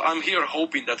 So I'm here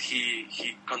hoping that he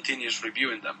continues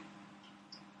reviewing them.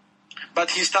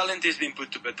 But his talent is being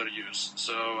put to better use,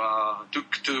 so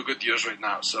to good use right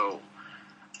now. So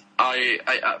I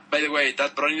by the way,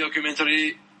 that Brony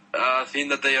documentary thing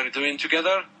that they are doing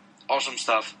together, awesome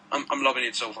stuff. I'm loving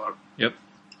it so far. Yep,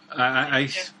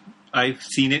 I've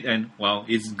seen it and wow,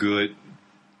 it's good.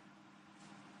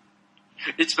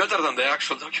 It's better than the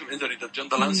actual documentary that John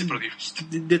Delancey produced.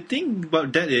 The thing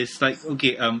about that is like,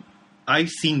 okay, I've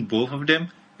seen both of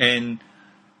them, and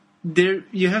there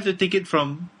you have to take it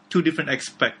from two different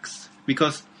aspects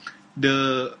because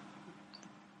the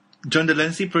John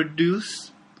Delancey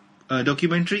produced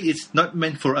documentary is not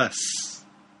meant for us.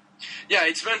 Yeah,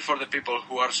 it's meant for the people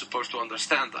who are supposed to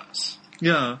understand us.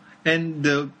 Yeah, and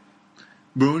the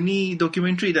Brony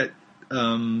documentary that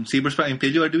Saberspark and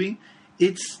Paleo are doing,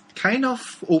 it's kind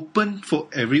of open for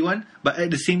everyone, but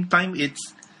at the same time,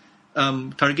 it's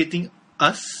targeting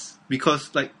us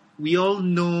because, like, we all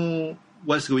know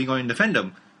what's going on in the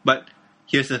fandom, but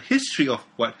here's a history of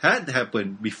what had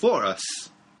happened before us.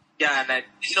 Yeah, and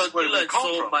you learn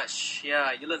so from. much.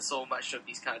 Yeah, you learn so much from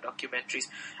these kind of documentaries.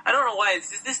 I don't know why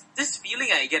it's this feeling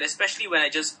I get, especially when I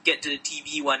just get to the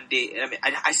TV one day. I mean,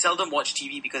 I seldom watch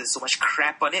TV because there's so much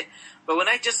crap on it. But when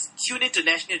I just tune into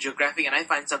National Geographic and I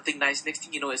find something nice, next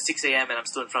thing you know, it's 6 a.m. and I'm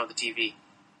still in front of the TV.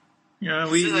 Yeah,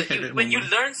 when you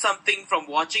learn something from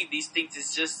watching these things,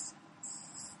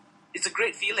 it's a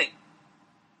great feeling.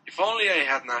 If only I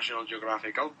had National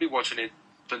Geographic, I'll be watching it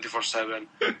 24/7.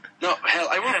 No, hell,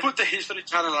 I will put the History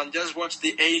Channel and just watch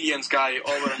the Aliens guy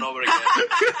over and over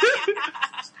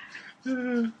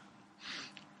again.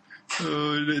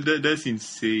 That's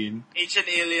insane. Ancient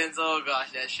Aliens, oh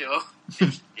gosh, that show.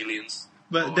 Aliens.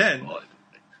 But then, God.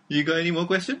 You got any more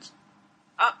questions?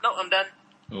 No, I'm done.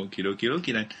 Okay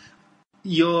then.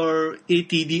 Your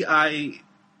ATDI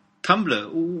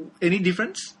Tumblr, any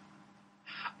difference?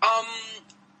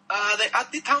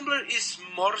 The Tumblr is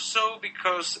more so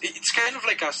because it's kind of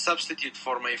like a substitute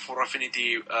for my For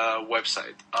Affinity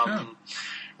website.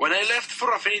 When I left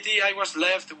For Affinity, I was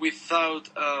left without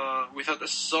a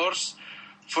source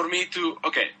for me to...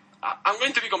 Okay, I'm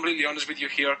going to be completely honest with you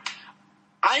here.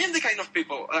 I am the kind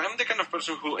of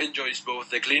person who enjoys both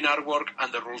the clean artwork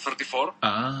and the Rule 34.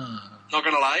 Not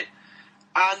gonna lie.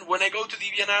 And when I go to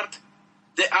DeviantArt,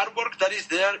 the artwork that is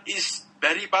there is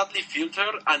very badly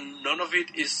filtered and none of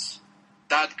it is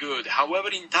that good. However,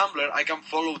 in Tumblr, I can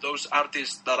follow those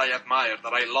artists that I admire,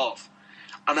 that I love,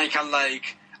 and I can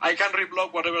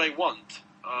reblog whatever I want.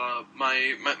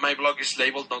 My blog is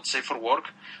labeled not safe for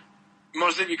work,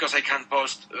 mostly because I can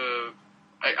post.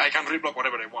 I can reblog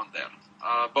whatever I want there,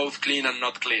 both clean and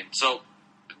not clean. So,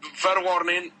 fair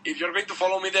warning: if you're going to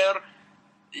follow me there,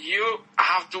 you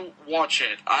have to watch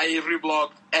it. I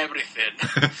reblogged everything.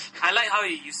 I like how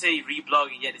you say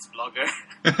reblog and yet it's blogger.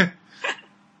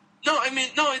 No, I mean,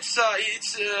 no, it's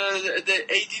the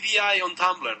ADVI on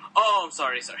Tumblr. Oh, I'm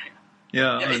sorry.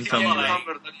 Yeah, on ADVI Tumblr. on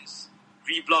Tumblr, that is...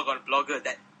 Reblog on blogger,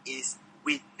 that is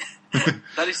win.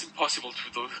 That is impossible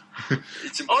to do.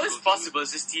 It's impossible. Oh, it's possible,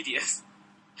 it's just tedious.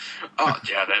 Oh,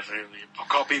 yeah, definitely.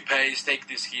 Copy, paste, take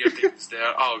this here, take this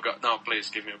there. Oh, God, no, please,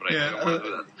 give me a break. I don't want to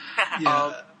do that.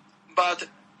 Yeah. But,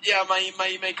 yeah,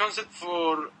 my concept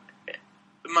for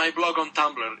my blog on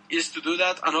Tumblr is to do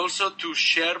that, and also to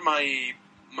share my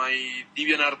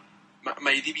DeviantArt,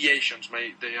 my deviations,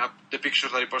 the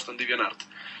pictures that I post on DeviantArt.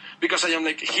 Because I am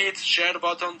like, hit, share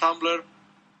button, Tumblr,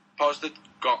 post it,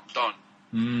 go, done.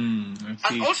 I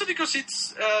see. And also because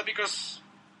because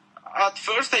at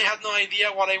first I had no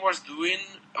idea what I was doing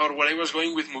or where I was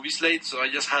going with Movie Slate, so I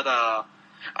just had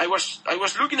I was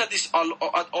looking at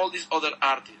all these other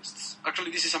artists.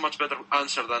 Actually, this is a much better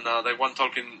answer than the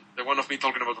one of me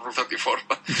talking about Rule 34,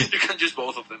 but you can use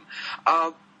both of them.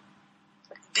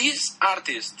 These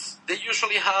artists, they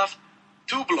usually have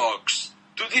two blogs,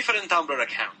 two different Tumblr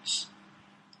accounts.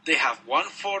 They have one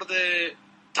for the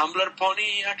Tumblr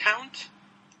Pony account,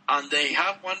 and they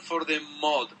have one for the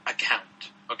mod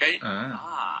account. Okay?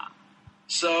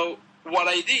 So what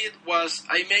I did was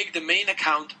I make the main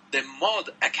account the mod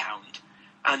account,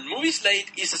 and Movie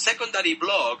Slate is a secondary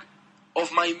blog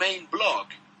of my main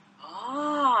blog.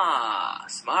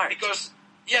 Smart. Because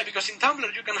in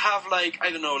Tumblr you can have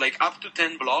up to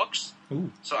 10 blogs.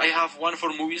 Ooh. So I have one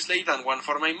for Movie Slate and one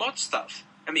for my mod stuff.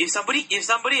 I mean, if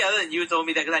somebody other than you told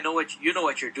me that, because I know you know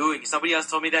what you're doing. If somebody else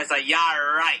told me that, it's like, yeah,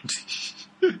 right.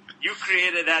 You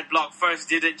created that blog first,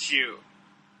 didn't you?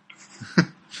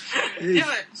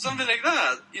 Yeah, something like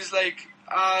that. It's like,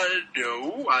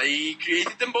 no, I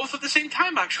created them both at the same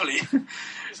time, actually.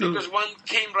 Because one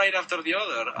came right after the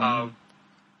other.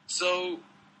 So,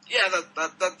 yeah,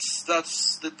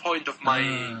 that's the point of my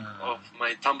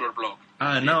Tumblr blog.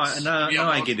 Now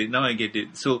I get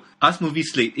it. So, Us Movie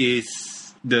Slate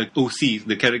is the OC,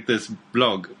 the character's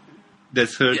blog.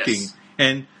 That's her thing.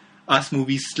 And Us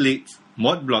Movie Slate's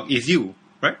mod blog is you,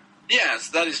 right? Yes,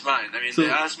 that is mine. I mean,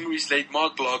 the Us Movie Slate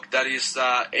mod blog, that is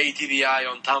ATDI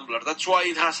on Tumblr. That's why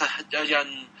it has a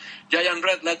giant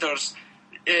red letters,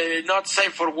 not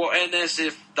safe for work,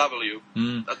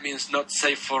 NSFW. That means not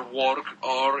safe for work,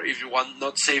 or if you want,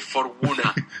 not safe for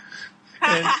Wuna.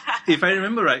 And if I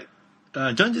remember right,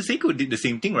 John Jaceko did the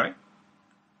same thing, right?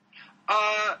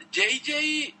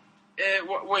 JJ...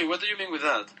 wait, what do you mean with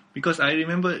that? Because I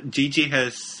remember JJ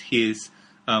has his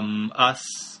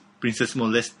Us Princess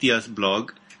Molestia's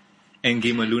blog and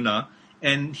Gamer Luna,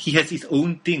 and he has his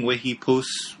own thing where he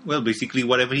posts, well, basically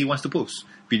whatever he wants to post.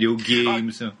 Video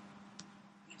games.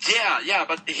 Yeah,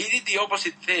 but he did the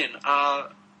opposite thing.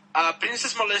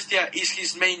 Princess Molestia is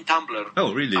his main Tumblr.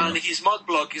 Oh, really? And his mod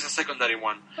blog is a secondary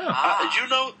one. You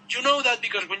know that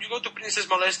because when you go to Princess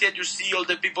Molestia, you see all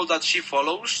the people that she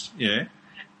follows. Yeah.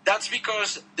 That's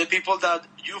because the people that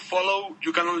you follow,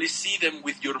 you can only see them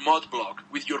with your mod blog,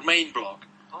 with your main blog.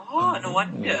 Oh, no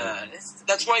wonder.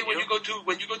 That's why when you go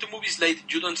to Movie Slate,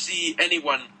 you don't see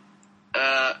anyone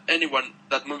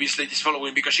that Movie Slate is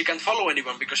following, because she can't follow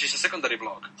anyone because she's a secondary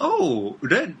blog. Oh,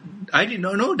 I did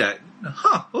not know that.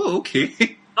 Huh. Oh,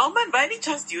 okay. Norman, by any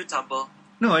chance do you tumble?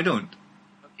 No, I don't.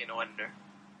 Okay, no wonder.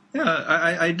 Yeah,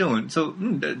 I don't. So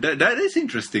that is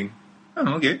interesting.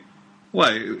 Oh, okay.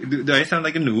 Why? Do I sound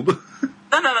like a noob?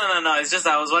 No. It's just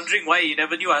I was wondering why you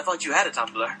never knew. I thought you had a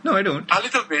Tumblr. No, I don't. A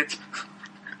little bit.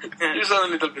 You sound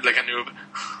a little bit like a noob.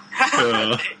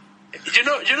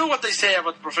 You know what they say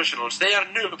about professionals? They are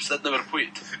noobs that never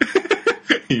quit.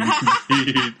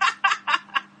 Indeed.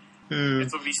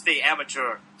 That's when we stay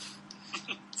amateur.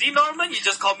 See, Norman, you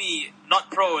just called me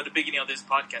not pro at the beginning of this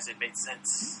podcast. It made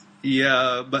sense.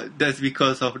 Yeah, but that's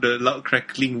because of the loud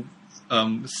crackling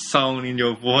sound in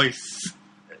your voice.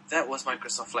 That was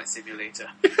Microsoft Flight Simulator.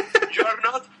 You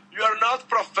are not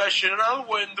professional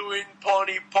when doing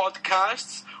pony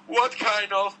podcasts. What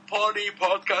kind of pony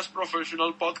podcast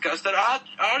professional podcaster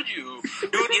are you?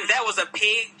 Dude, if that was a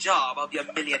paying job, I'll be a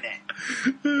millionaire.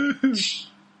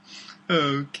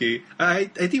 Okay. I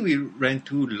think we ran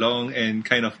too long and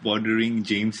kind of bothering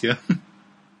James here.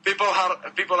 People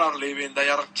are leaving. They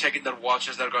are checking their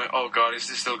watches. They're going, oh God, is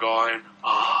this still going?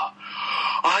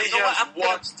 I just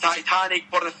watched Titanic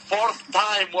for the 4th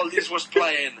time while this was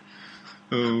playing.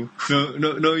 Oh,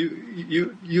 no,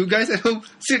 you guys at home,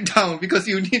 sit down because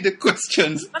you need the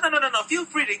questions. No. Feel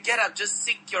free to get up, just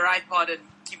sync your iPod and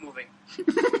keep moving.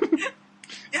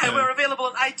 Yeah, we're available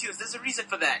on iTunes. There's a reason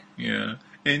for that. Yeah.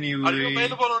 Anyway. Are you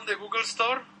available on the Google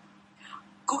Store?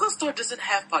 Google Store doesn't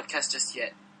have podcasts just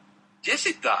yet. Yes,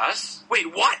 it does.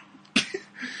 Wait, what?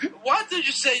 What did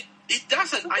you say? It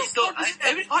doesn't. Google Store doesn't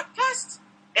have podcasts?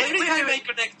 Every time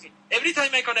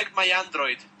I connect my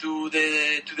Android to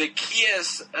the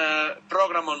Keys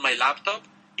program on my laptop,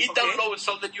 it downloads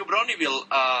all the new Bronyville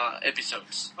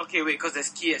episodes. Okay, wait, because there's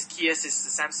Keys. Keys is the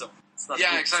Samsung. It's not Yeah,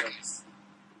 Google exactly. service.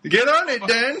 Get on it,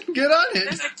 Dan. Get on it.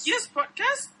 There's a Keys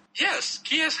podcast? Yes,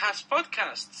 Keys has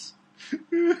podcasts.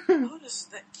 What is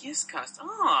that Keys cast?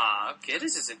 Ah, okay,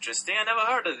 this is interesting. I never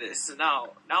heard of this. Now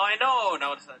I know.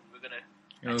 Now we're gonna.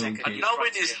 Okay. And now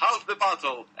it is half the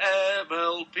battle.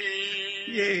 MLP.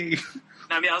 Yay.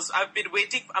 I mean, I've been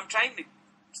waiting.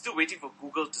 Still waiting for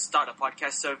Google to start a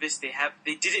podcast service. They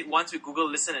did it once with Google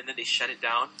Listen, and then they shut it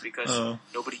down because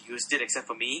nobody used it except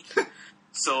for me.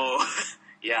 So,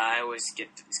 yeah, I always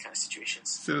get to these kind of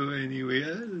situations. So anyway,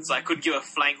 So I couldn't give a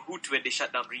flying hoot when they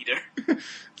shut down Reader.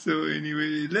 So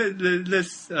anyway,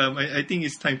 let's. I think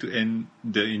it's time to end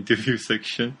the interview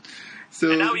section.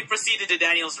 So And now we proceeded to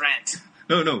Daniel's rant.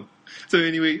 No. So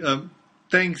anyway,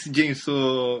 thanks James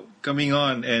for coming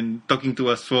on and talking to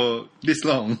us for this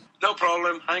long. No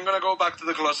problem. I'm gonna go back to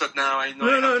the closet now. I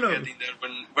know No. to get in there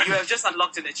when You have just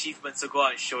unlocked an achievement, so go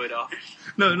out and show it off.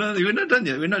 No, we're not done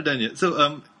yet.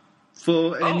 So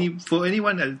for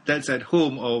anyone that's at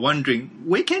home or wondering,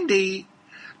 where can they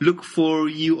look for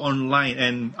you online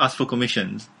and ask for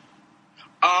commissions?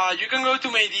 You can go to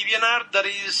my DeviantArt. That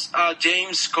is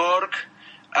James Corck,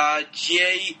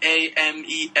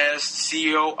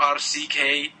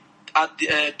 JamesCorck at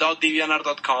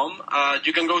 .deviantart.com.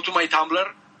 You can go to my Tumblr.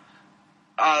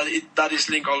 That is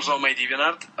linked also on my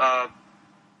DeviantArt.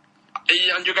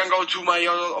 And you can go to my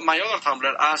other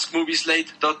Tumblr,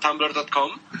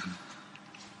 askmovieslate.tumblr.com,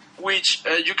 which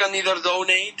you can either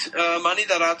donate money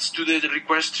that adds to the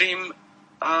request stream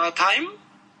time,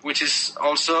 which is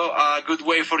also a good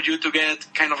way for you to get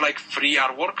kind of like free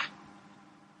artwork.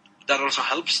 That also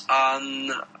helps.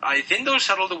 And I think those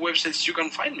are all the websites you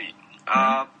can find me.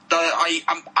 That I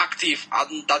am active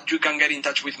and that you can get in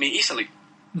touch with me easily.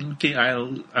 Okay,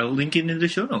 I'll link it in the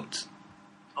show notes.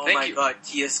 Oh Thank my you. god,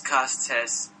 TS Cast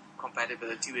has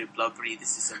compatibility with Blubbery.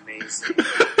 This is amazing.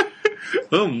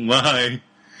 Oh my!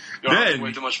 You're having Dan.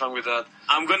 way too much fun with that.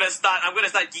 I'm gonna start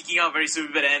geeking out very soon.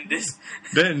 We better end this.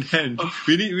 Dan,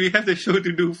 we have the show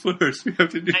to do first. We have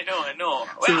to do. I know. Well,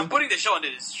 So- I'm putting the show under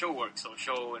this show work, so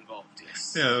show involved.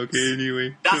 Yes. Yeah. Okay.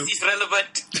 Anyway. Dusty's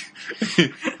relevant.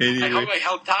 Anyway. I hope I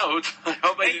helped out. I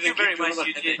hope I Thank didn't you very keep you much. on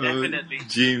You that did headache. definitely.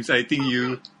 James, I think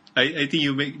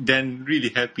you make Dan really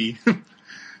happy.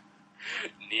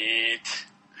 Neat.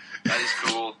 That is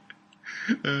cool.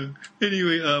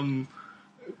 Anyway,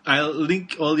 I'll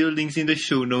link all your links in the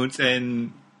show notes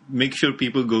and make sure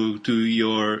people go to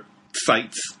your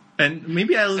sites. And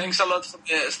maybe I'll. Thanks a lot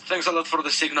for the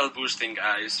signal boosting,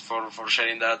 guys, for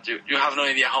sharing that. You have no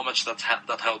idea how much that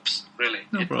helps. Really,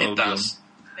 No problem. It does.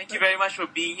 Thank you very much for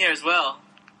being here as well.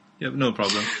 Yep, no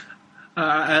problem.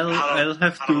 I'll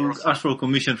have to ask for a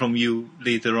commission from you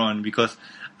later on because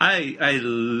I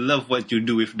love what you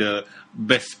do with the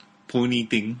best pony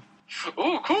thing.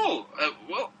 Oh, cool.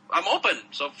 Well, I'm open,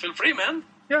 so feel free, man.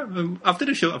 Yeah, after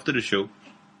the show.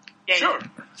 Yeah, Sure.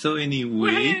 So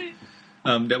anyway,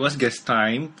 that was guest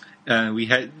time. We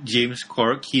had James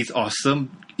Corck. He's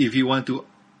awesome. If you want to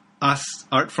ask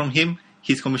art from him,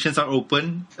 his commissions are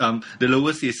open. The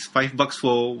lowest is $5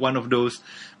 for one of those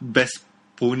best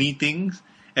pony things.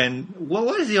 And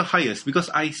what is your highest? Because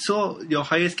I saw your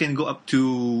highest can go up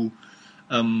to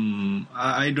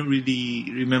I don't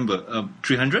really remember.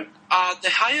 300? The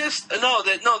highest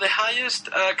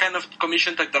kind of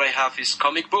commission tag that I have is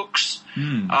comic books,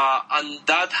 and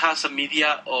that has a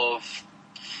media of,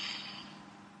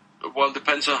 well,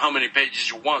 depends on how many pages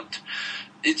you want.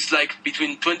 It's like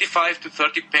between $25 to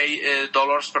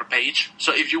 $30 per page.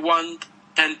 So if you want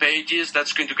 10 pages,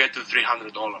 that's going to get to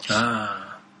 $300.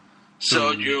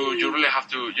 So you really have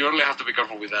to be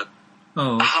careful with that.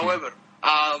 Oh, okay. However,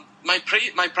 my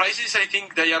prices, I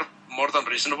think they are more than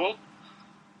reasonable.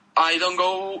 I don't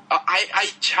go. I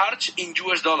charge in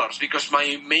US dollars because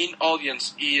my main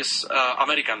audience is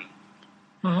American.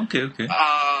 Oh, okay.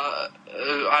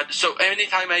 So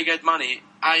anytime I get money,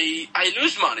 I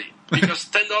lose money because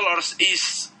 $10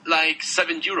 is like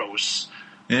 €7.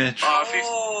 Yeah.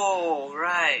 Oh,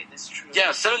 right. That's true.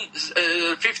 Yeah,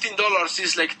 $15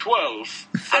 is like 12.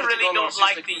 I really don't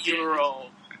like like the euro.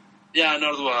 Yeah,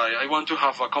 nor do I. I want to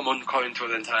have a common coin to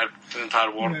the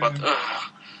entire world, but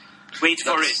Wait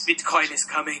for it. Bitcoin is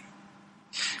coming.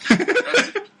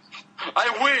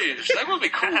 I wish that would be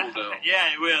cool though.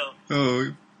 Yeah, it will.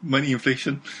 Oh, money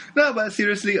inflation. No, but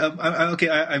seriously,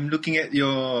 I'm looking at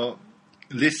your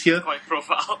list here, Bitcoin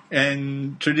profile.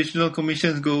 and traditional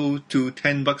commissions go to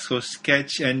 $10 for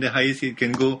sketch, and the highest it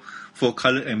can go for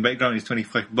color and background is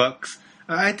 $25.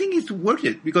 I think it's worth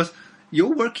it because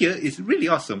your work here is really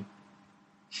awesome.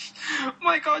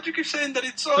 My God, you keep saying that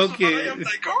it's awesome, Okay. but I am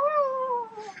like, oh.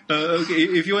 Okay,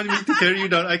 if you want me to tear you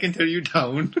down, I can tear you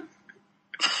down.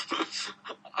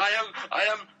 I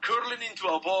am curling into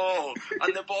a ball,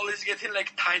 and the ball is getting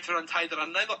like tighter and tighter,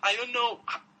 and I don't know.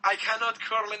 I cannot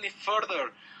curl any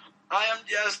further. I am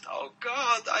just, oh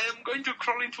God, I am going to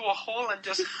crawl into a hole and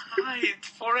just hide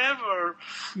forever.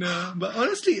 No, but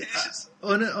honestly,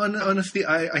 honestly,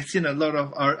 I seen a lot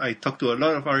of art. I talked to a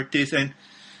lot of artists, and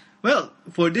well,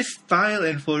 for this style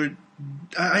and for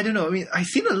I don't know. I mean, I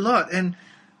seen a lot, and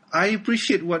I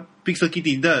appreciate what Pixel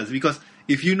Kitty does because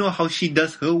if you know how she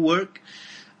does her work,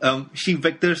 she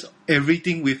vectors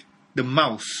everything with the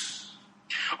mouse.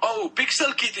 Oh,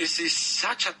 Pixel Kitty is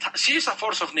she is a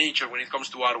force of nature when it comes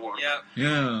to artwork.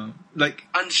 Yeah, like,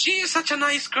 and she is such a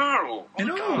nice girl. Oh I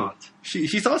know. My God.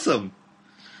 She's awesome.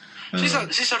 She's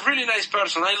a really nice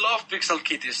person. I love Pixel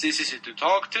Kitty. She's easy to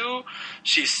talk to.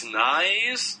 She's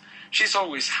nice. She's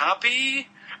always happy.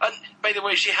 And by the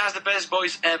way, she has the best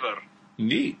voice ever.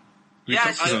 Indeed.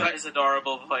 Yeah, she has an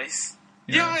adorable voice.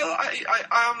 Yeah,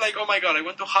 I'm like, oh my God, I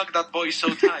want to hug that voice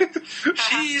so tight.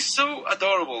 She is so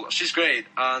adorable. She's great.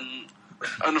 And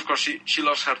of course, she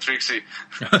loves her Trixie.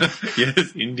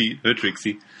 Yes, indeed, her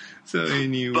Trixie. So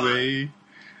anyway...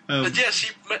 But yeah,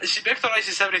 she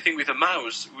vectorizes everything with a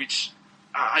mouse, which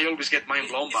I always get mind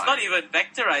blown by. It's not even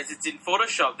vectorized, it's in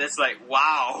Photoshop. That's like,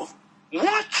 wow.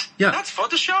 What? Yeah. That's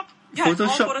Photoshop? Yeah, it's all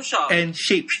Photoshop. And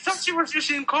shapes. I thought she was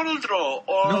using CorelDRAW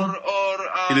or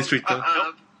Illustrator.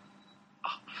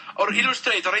 Or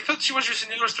Illustrator. I thought she was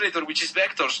using Illustrator, which is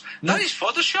vectors. No. That is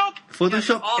Photoshop?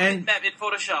 Photoshop, all and mapped in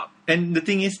Photoshop. And the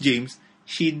thing is, James,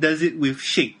 she does it with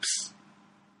shapes.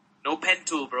 No pen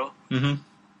tool, bro. Mm-hmm.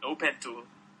 No pen tool.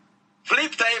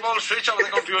 Flip table, switch off the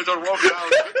computer, walk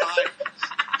out.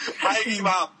 I give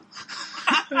up.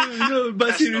 No,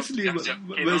 but seriously,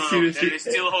 seriously, there is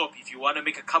still hope. If you want to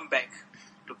make a comeback,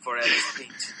 look for Alice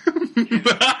Paint.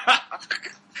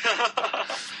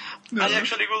 No. I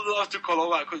actually would love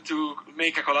to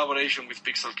make a collaboration with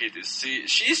Pixel Kitties.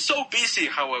 She's so busy,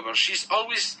 however. She's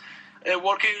always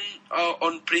working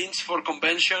on prints for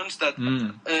conventions that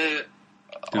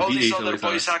all these other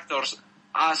voice actors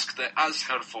ask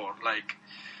her for. Like,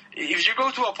 if you go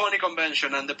to a pony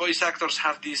convention and the voice actors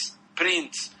have these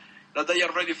prints that they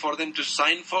are ready for them to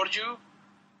sign for you,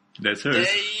 that's her.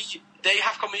 They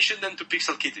have commissioned them to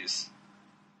Pixel Kitties.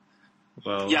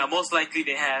 Well, yeah, most likely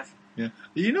they have. Yeah.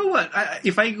 You know what?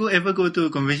 If I ever go to a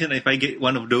convention, if I get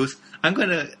one of those, I'm going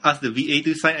to ask the VA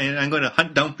to sign, and I'm going to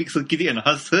hunt down Pixel Kitty and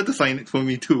ask her to sign it for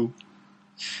me too.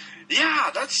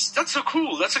 Yeah, that's so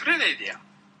cool. That's a great idea.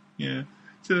 Yeah.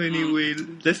 So anyway,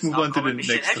 let's move on to the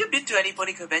next. Have you been to any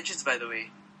pony conventions, by the way?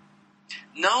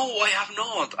 No, I have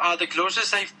not. The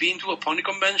closest I've been to a pony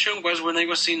convention was when I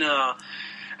was in a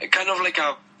kind of like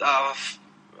a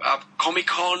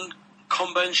Comic-Con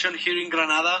convention here in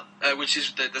Granada, which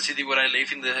is the city where I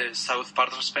live in the south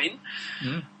part of Spain.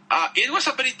 It was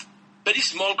a very, very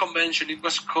small convention. It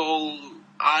was called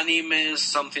Anime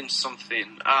something.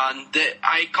 And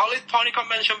I call it Pony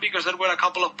Convention because there were a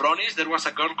couple of bronies. There was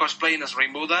a girl cosplaying as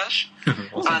Rainbow Dash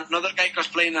Awesome. and another guy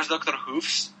cosplaying as Dr.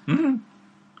 Hoofs. Mm-hmm. And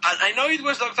I know it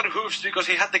was Dr. Hoofs because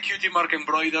he had the cutie mark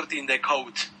embroidered in the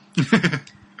coat.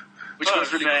 Which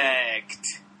was really cool.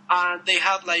 And they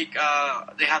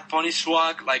had pony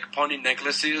swag, like pony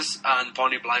necklaces and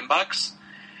pony blind bags.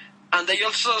 And they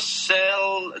also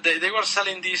they were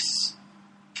selling this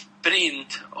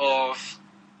print of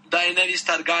Daenerys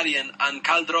Targaryen and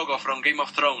Khal Drogo from Game of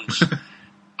Thrones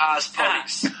as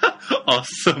ponies.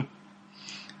 Awesome.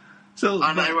 So,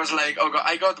 I was like, oh God,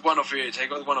 I got one of each. I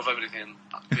got one of everything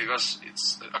because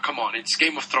it's come on, it's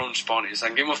Game of Thrones ponies,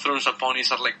 and Game of Thrones and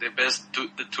ponies are like the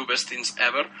two best things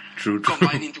ever. True.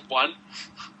 Combined into one.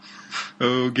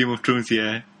 Oh, Game of Thrones,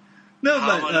 yeah. No,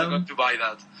 How am I going to buy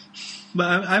that?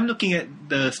 But I'm looking at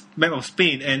the map of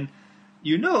Spain, and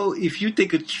you know, if you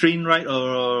take a train ride,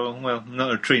 or well,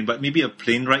 not a train, but maybe a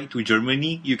plane ride to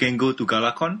Germany, you can go to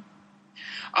Galacon.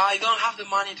 I don't have the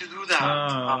money to do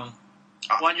that.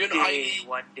 One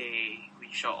day we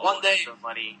Sure. One day, The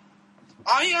money.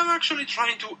 I am actually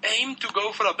trying to aim to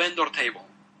go for a vendor table.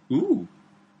 Ooh.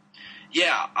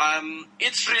 Yeah,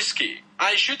 it's risky.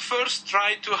 I should first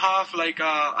try to have like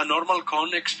a normal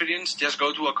con experience. Just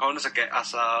go to a con as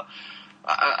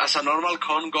a normal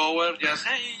con goer. Just,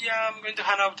 hey, yeah, I'm going to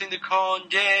hang out in the con.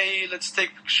 Yay, let's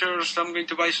take pictures. I'm going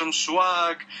to buy some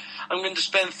swag. I'm going to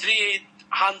spend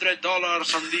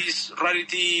 $300 on this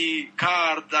Rarity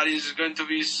card that is going to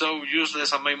be so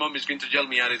useless, and my mom is going to yell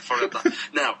me at it for it.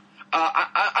 Now,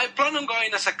 I plan on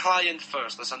going as a client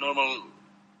first, as a normal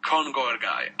con goer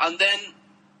guy, and then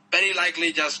very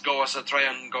likely just go as a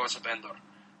vendor.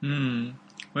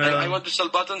 Well, I want to sell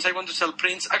buttons. I want to sell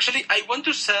prints. Actually, I want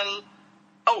to sell.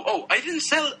 Oh! I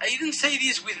didn't say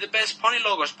this with the best pony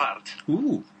logos part.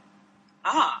 ooh.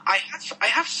 I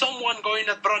have someone going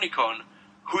at BronyCon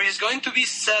who is going to be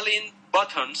selling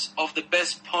buttons of the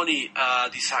best pony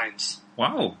designs.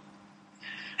 Wow.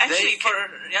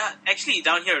 Actually,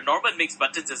 down here, Norman makes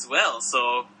buttons as well.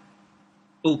 So.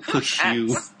 Oh, push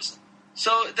you.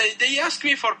 So they asked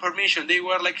me for permission. They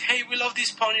were like, "Hey, we love these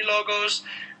pony logos.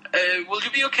 Will you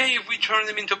be okay if we turn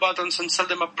them into buttons and sell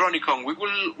them at BronyCon? We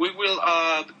will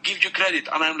give you credit."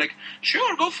 And I'm like,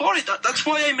 "Sure, go for it. That's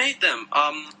why I made them."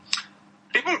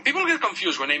 People get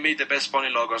confused when I made the best pony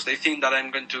logos. They think that I'm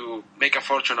going to make a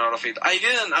fortune out of it. I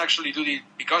didn't actually do it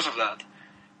because of that.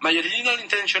 My original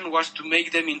intention was to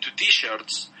make them into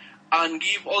T-shirts and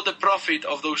give all the profit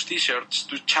of those T-shirts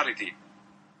to charity.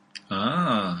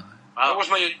 Ah. That was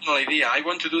my original idea. I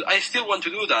still want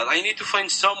to do that. I need to find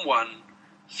someone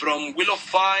from Wheel of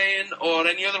Fine or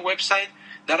any other website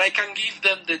that I can give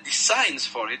them the designs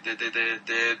for it,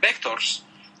 the vectors,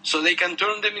 so they can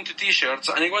turn them into T-shirts.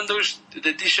 And I want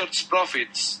the T-shirts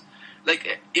profits.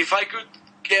 Like, if I could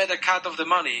get a cut of the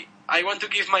money, I want to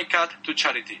give my cut to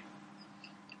charity.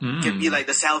 Can be like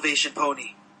the Salvation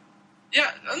Pony.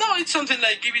 Yeah, no, it's something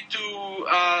like give it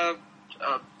to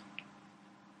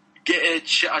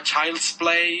a child's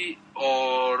play,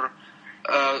 or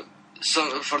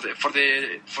so for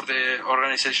the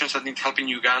organizations that need help in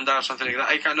Uganda or something like that.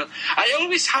 I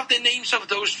always have the names of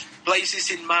those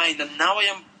places in mind, and now I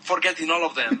am forgetting all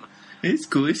of them. It's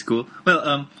cool.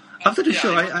 Well, after the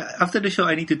show,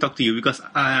 I need to talk to you because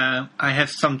I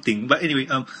have something. But anyway,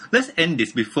 let's end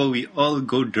this before we all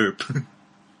go derp.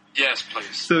 Yes,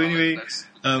 please. So anyway, let's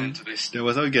into this. That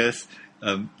was our guest,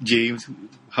 James.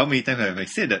 How many times have I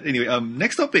said that? Anyway,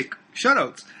 next topic,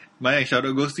 shoutouts. My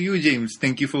shoutout goes to you, James.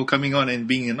 Thank you for coming on and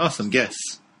being an awesome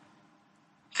guest.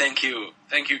 Thank you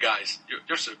guys.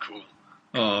 You're so cool.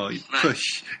 Oh, Nice.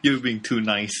 push! You're being too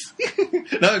nice.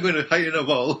 Now I'm going to hide in a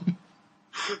ball.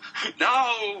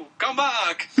 No, come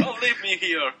back! Don't leave me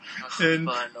here. And-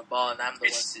 Ball and the ball, and I'm the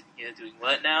one sitting here doing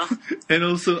what now? And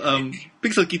also,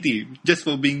 Pixel Kitty, just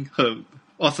for being her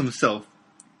awesome self.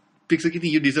 Pixel Kitty,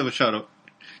 you deserve a shout out.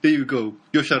 There you go,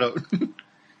 your shout out.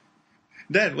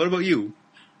 Dan, what about you?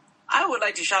 I would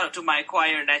like to shout out to my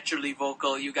choir, Naturally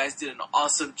Vocal. You guys did an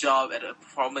awesome job at a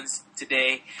performance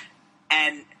today.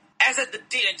 And as at the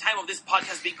date and time of this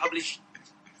podcast being published,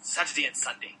 Saturday and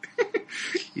Sunday.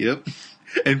 Yep.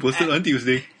 And posted on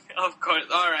Tuesday. Of course.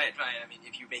 All right, fine. I mean,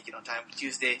 if you make it on time for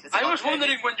Tuesday. That's I about was fair.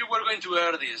 wondering when you were going to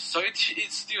air this. So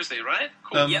it's Tuesday, right?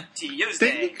 Cool. Yep,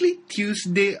 Tuesday. Technically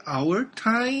Tuesday our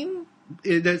time.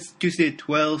 That's Tuesday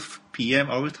 12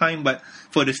 p.m. our time. But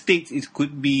for the States, it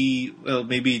could be, well,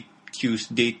 maybe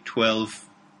Tuesday 12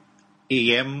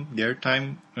 a.m. their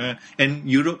time. And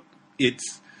Europe,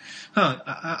 it's...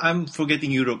 I'm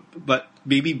forgetting Europe. But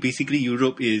maybe basically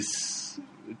Europe is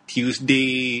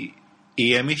Tuesday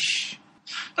a.m.-ish.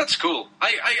 That's cool.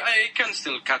 I can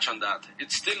still catch on that.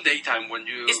 It's still daytime when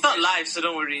you... It's not live, so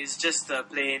don't worry. It's just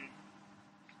plain.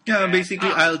 Yeah, basically,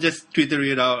 I'll just Twitter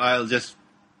it out. I'll just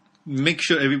make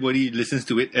sure everybody listens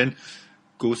to it and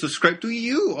go subscribe to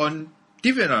you on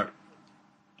DeviantArt.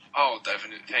 Oh,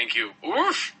 definitely. Thank you.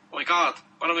 Oof! Oh my god.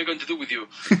 What am I going to do with you?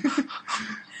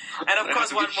 And of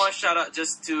course, one more shout out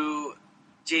just to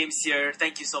James here.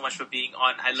 Thank you so much for being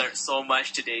on. I learned so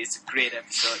much today. It's a great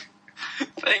episode.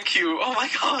 Thank you. Oh my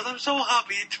god, I'm so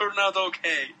happy it turned out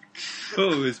okay.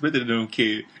 Oh, it's better than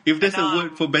okay. If there's a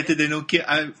word for better than okay,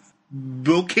 I'm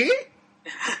okay?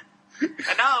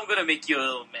 And now I'm gonna make you a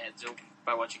little mad joke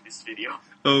by watching this video.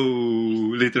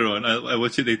 Oh, later on. I'll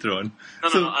watch it later on.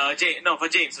 No, for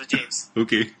James.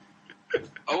 Okay.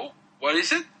 Oh, what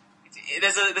is it?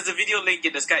 There's a video link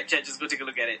in the Skype chat. Just go take a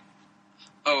look at it.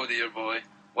 Oh dear boy.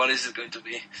 What is it going to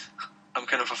be? I'm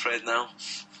kind of afraid now.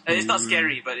 It's not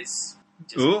scary, but it's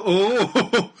just...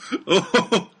 Oh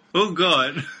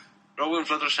God. Rowan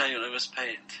Fluttershy on MS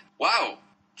Paint. Wow,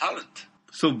 talent.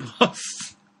 So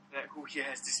boss. Like, who here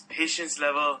has this patience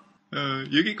level?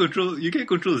 You can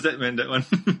control Z, man, that one.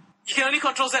 You can only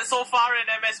control that so far in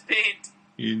MS Paint.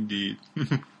 Indeed.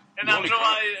 And after a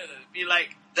while, it'll be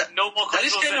like, no more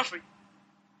control Z.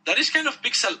 That is kind of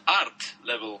pixel art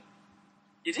level.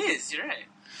 It is, you're right.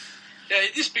 Yeah,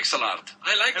 it is pixel art.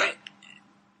 I like that.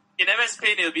 In MS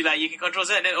Paint, it'll be like, you can control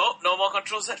Z, and then, no more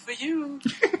control Z for you.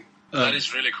 That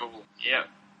is really cool. Yeah.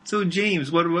 So,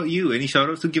 James, what about you? Any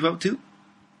shout-outs to give out to?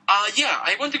 Yeah,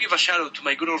 I want to give a shout-out to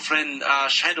my good old friend,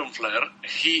 Shadow Flare.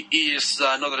 He is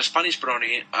another Spanish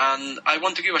brony, and I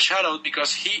want to give a shout-out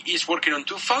because he is working on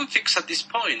 2 fanfics at this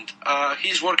point.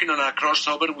 He's working on a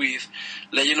crossover with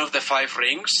Legend of the Five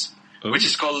Rings, which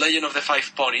is called Legend of the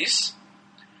Five Ponies.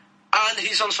 And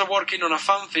he's also working on a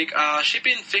fanfic, a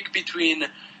shipping fic between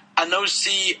an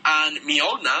OC and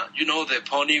Mjolnir, you know, the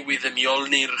pony with the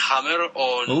Mjolnir hammer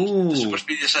on the Super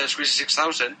Speedy Squeezy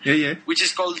 6000, which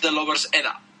is called The Lover's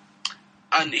Edda.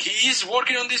 And he is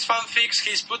working on these fanfics.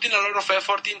 He's putting a lot of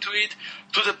effort into it,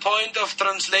 to the point of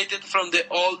translated from the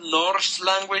Old Norse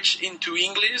language into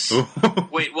English.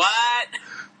 Wait, what?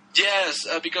 Yes,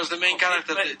 because the main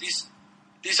character,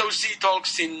 this OC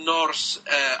talks in Norse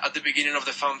at the beginning of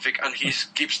the fanfic, and he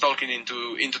keeps talking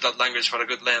into that language for a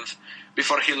good length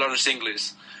before he learns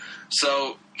English.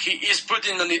 So he is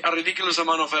putting a ridiculous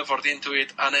amount of effort into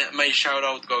it, and my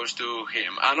shout-out goes to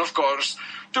him. And, of course,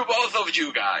 to both of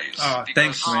you guys.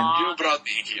 Thanks, man. You brought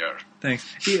me here. Thanks.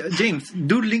 Hey, James,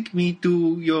 do link me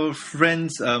to your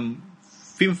friend's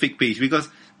filmfic page, because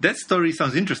that story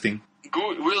sounds interesting.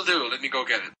 Good, will do. Let me go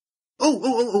get it.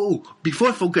 Oh, before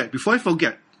I forget,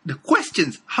 the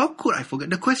questions. How could I forget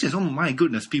the questions? Oh my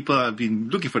goodness, people have been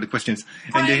looking for the questions.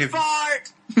 And they have...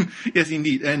 Yes,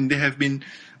 indeed. And they have been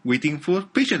waiting for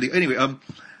patiently. Anyway, You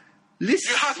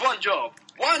had one job.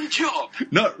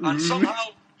 And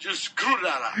somehow you screwed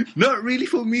that up. Not really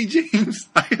for me, James.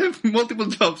 I have multiple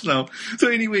jobs now. So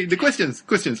anyway, the questions.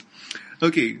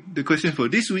 Okay, the question for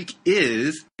this week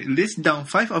is, list down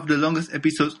 5 of the longest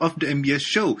episodes of the MBS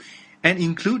show and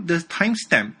include the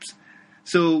timestamps.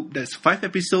 So that's 5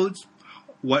 episodes,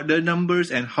 what the numbers,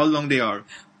 and how long they are.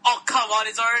 Oh, come on,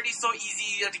 it's already so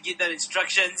easy. You have to give them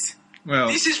instructions. Well,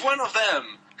 this is one of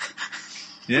them.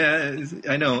 Yeah,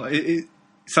 I know.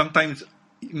 Sometimes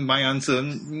my answer,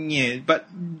 but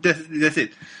that's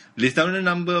it. List down the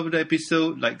number of the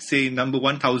episode, like say number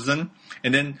 1000,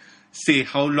 and then say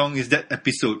how long is that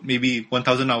episode. Maybe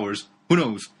 1000 hours. Who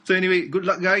knows? So anyway, good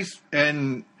luck, guys,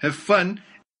 and have fun.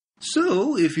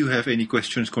 So, if you have any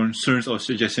questions, concerns, or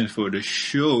suggestions for the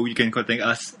show, you can contact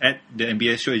us at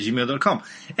thembsshow@gmail.com.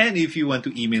 And if you want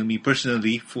to email me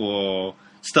personally for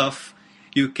stuff,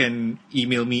 you can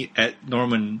email me at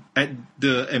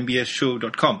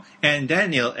norman@thembsshow.com and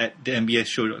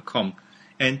daniel@thembsshow.com.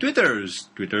 And Twitter is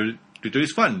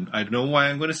fun. I don't know why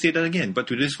I'm going to say that again, but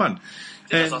Twitter is fun.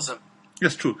 Twitter's awesome.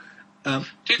 That's true.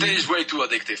 Twitter is way too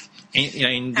addictive. Yeah,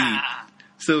 indeed.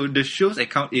 So the show's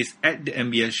account is at the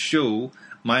MBS Show.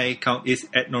 My account is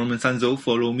at Norman Sanzo.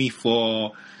 Follow me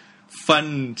for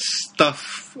fun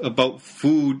stuff about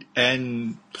food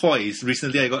and toys.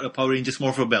 Recently, I got a Power Rangers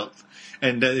Morpher belt,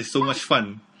 and that is so much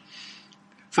fun.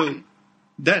 So,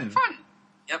 Dan. Fun.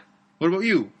 Yep. What about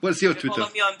you? What's your Twitter?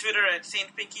 Follow me on Twitter at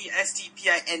Saint Pinky,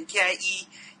 STPINKIE.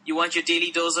 You want your daily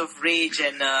dose of rage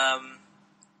and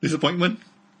disappointment?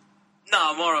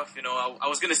 No, more of, I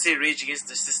was going to say Rage Against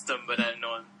the System, but I don't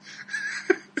know.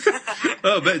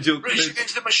 Oh, bad joke. Rage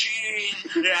Against the Machine.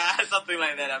 Yeah, something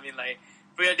like that. I mean, like,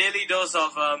 for your daily dose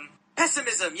of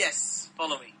pessimism, yes,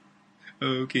 follow me.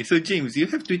 Okay, so James, you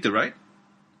have Twitter, right?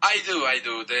 I do.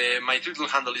 My Twitter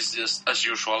handle is just, as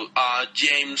usual,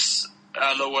 James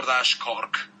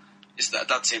 _Corck. It's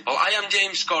that simple. I am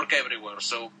James Corck everywhere,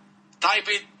 so type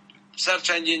it, search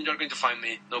engine, you're going to find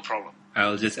me, no problem.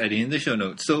 I'll just add it in the show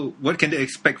notes. So, what can they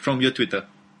expect from your Twitter?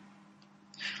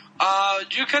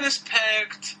 You can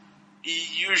expect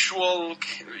usual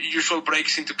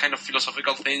breaks into kind of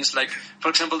philosophical things. Like, for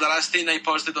example, the last thing I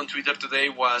posted on Twitter today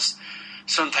was,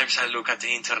 sometimes I look at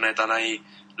the internet and I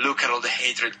look at all the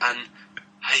hatred and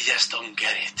I just don't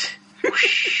get it.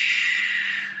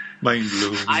 Mind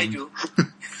blown. I do.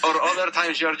 Or other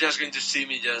times you're just going to see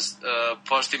me just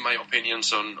posting my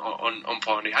opinions on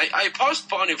Pony. I post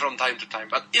Pony from time to time,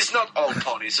 but it's not all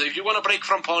Pony. So if you want to break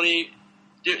from Pony,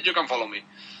 you can follow me.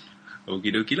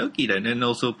 Okie dokie then. And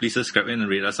also please subscribe and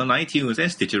rate us on iTunes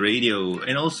and Stitcher Radio.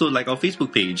 And also like our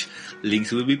Facebook page.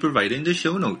 Links will be provided in the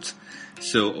show notes.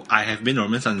 So I have been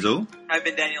Norman Sanzo. I've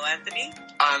been Daniel Anthony.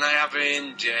 And I have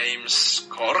been James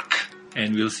Corck.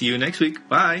 And we'll see you next week.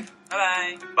 Bye.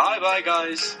 Bye-bye. Bye-bye,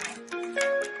 guys.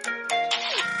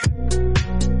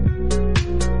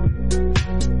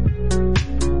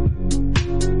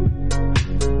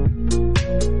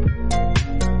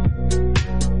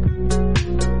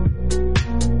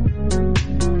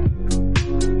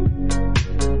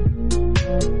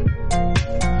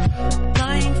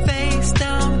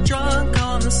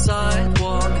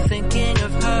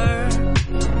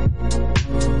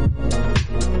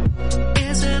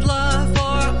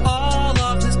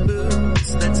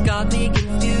 me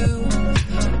confused.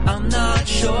 I'm not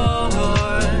sure.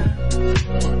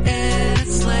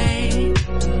 It's late,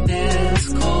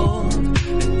 it's cold,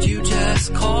 and you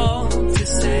just called to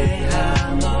say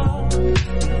hello.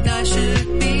 And I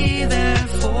should be there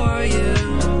for you.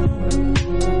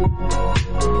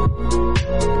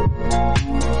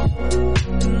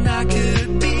 And I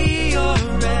could be your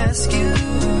rescue.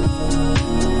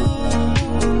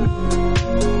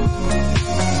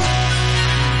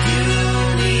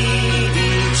 You need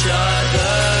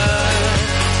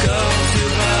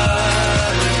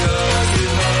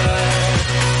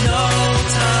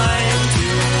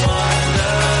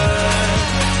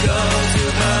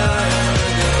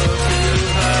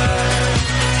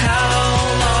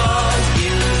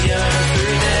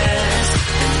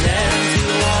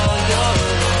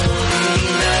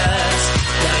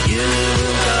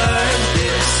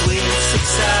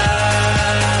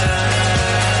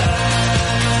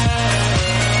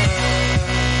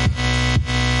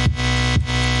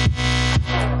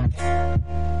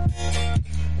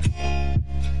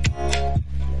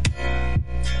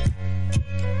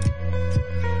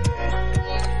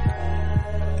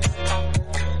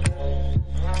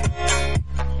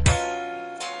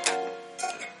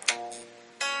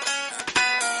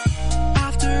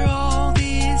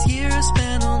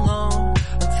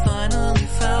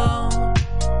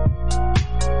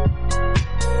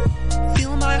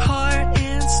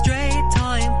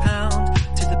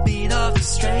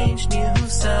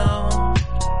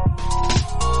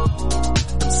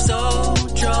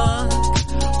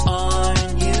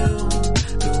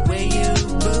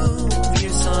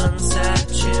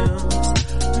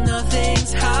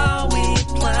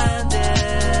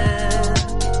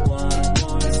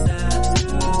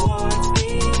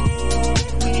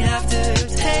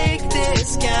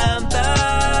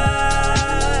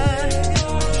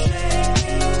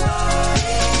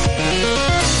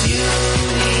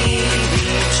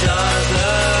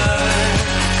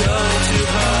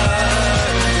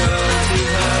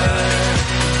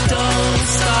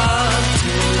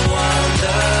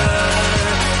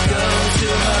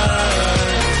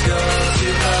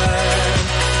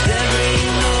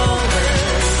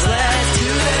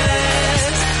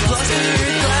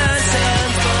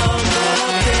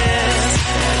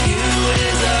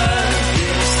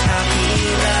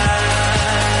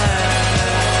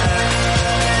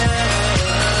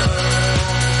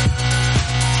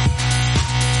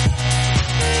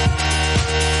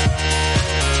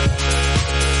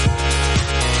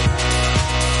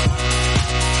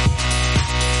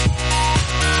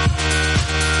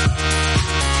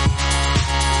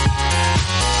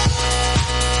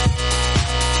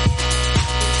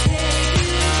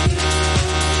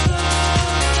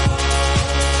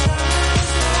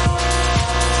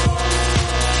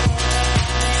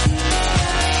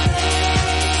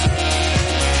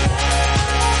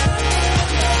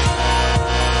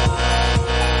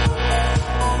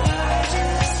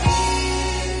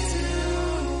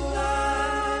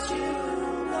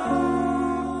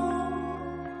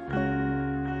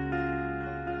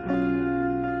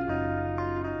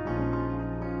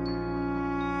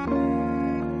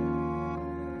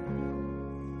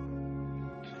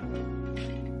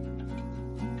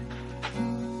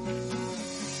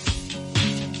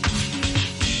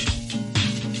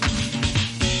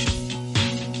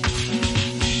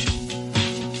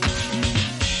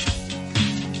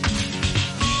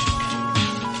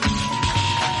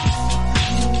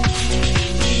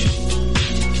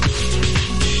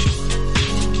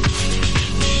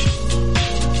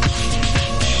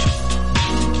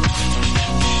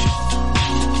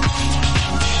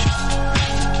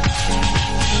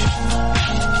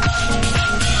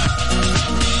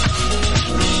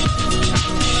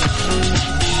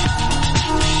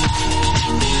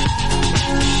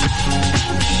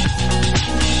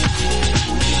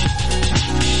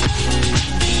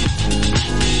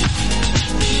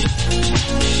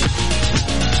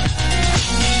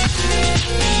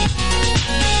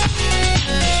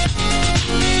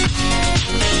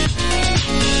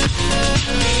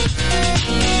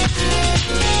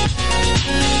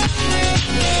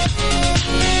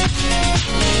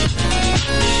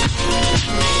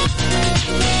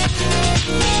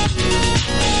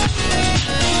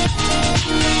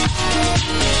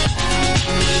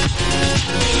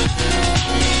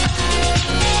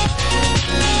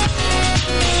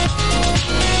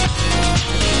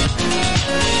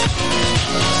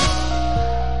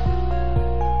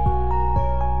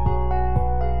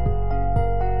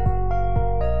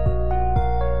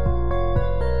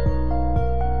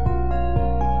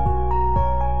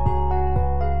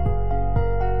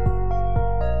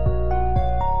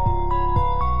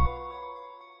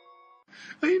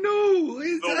I know.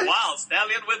 The wild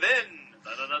stallion within.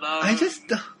 Da-da-da-da. I just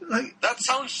like. That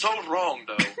sounds so wrong,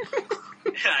 though.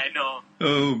 I know.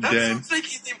 Oh, That Dan. sounds like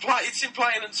it's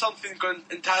implying something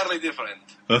entirely different.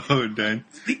 Oh, Dan.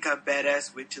 You think I'm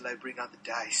badass? Wait till I bring out the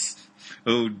dice.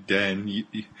 Oh, Dan. You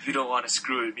don't want to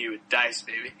screw with me with dice,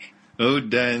 baby. Oh,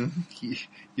 Dan.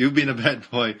 You've been a bad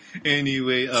boy.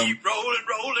 Anyway, Keep rolling.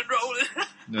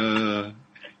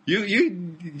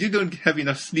 you don't have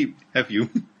enough sleep, have you?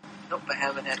 Nope, I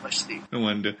haven't had much sleep. No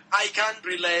wonder. I can't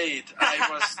relate.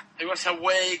 I was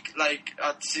awake like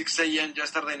at 6 a.m.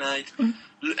 yesterday night,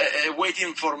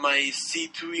 waiting for my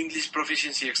C2 English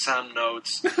proficiency exam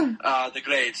notes, the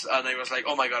grades, and I was like,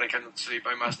 oh my god, I cannot sleep.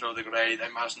 I must know the grade. I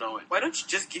must know it. Why don't you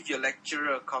just give your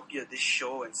lecturer a copy of this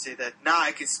show and say that now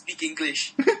I can speak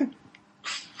English?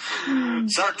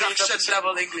 Production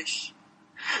level English.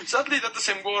 Sadly, that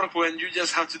doesn't work when you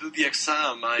just have to do the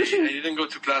exam. I didn't go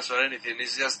to class or anything.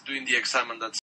 It's just doing the exam and that's